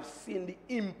really I have seen the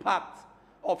impact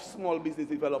of small business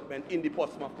development in the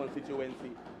Portsmouth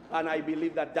constituency. And I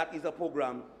believe that that is a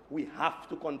program we have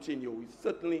to continue. We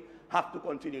certainly have to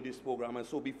continue this program. And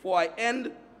so before I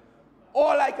end,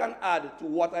 all I can add to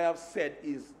what I have said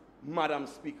is, Madam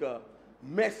Speaker,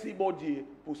 merci beaucoup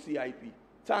pour CIP.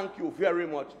 Thank you very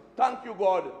much. Thank you,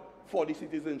 God, for the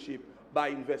citizenship by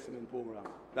investment program.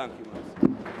 Thank you, Madam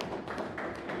Speaker.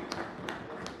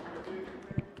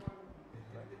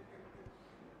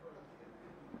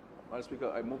 Madam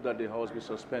Speaker, I move that the House be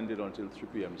suspended until 3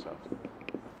 p.m. this afternoon.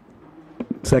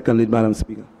 Seconded, Madam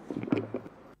Speaker.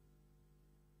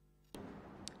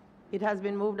 It has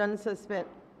been moved and suspended.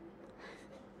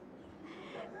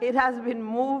 It has been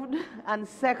moved and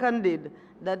seconded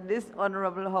that this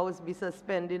Honorable House be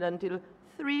suspended until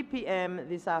 3 p.m.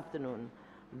 this afternoon.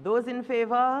 Those in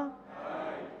favor?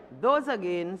 Aye. Those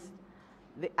against?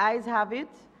 The ayes have it.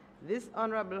 This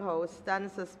Honorable House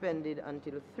stands suspended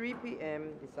until 3 p.m.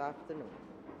 this afternoon.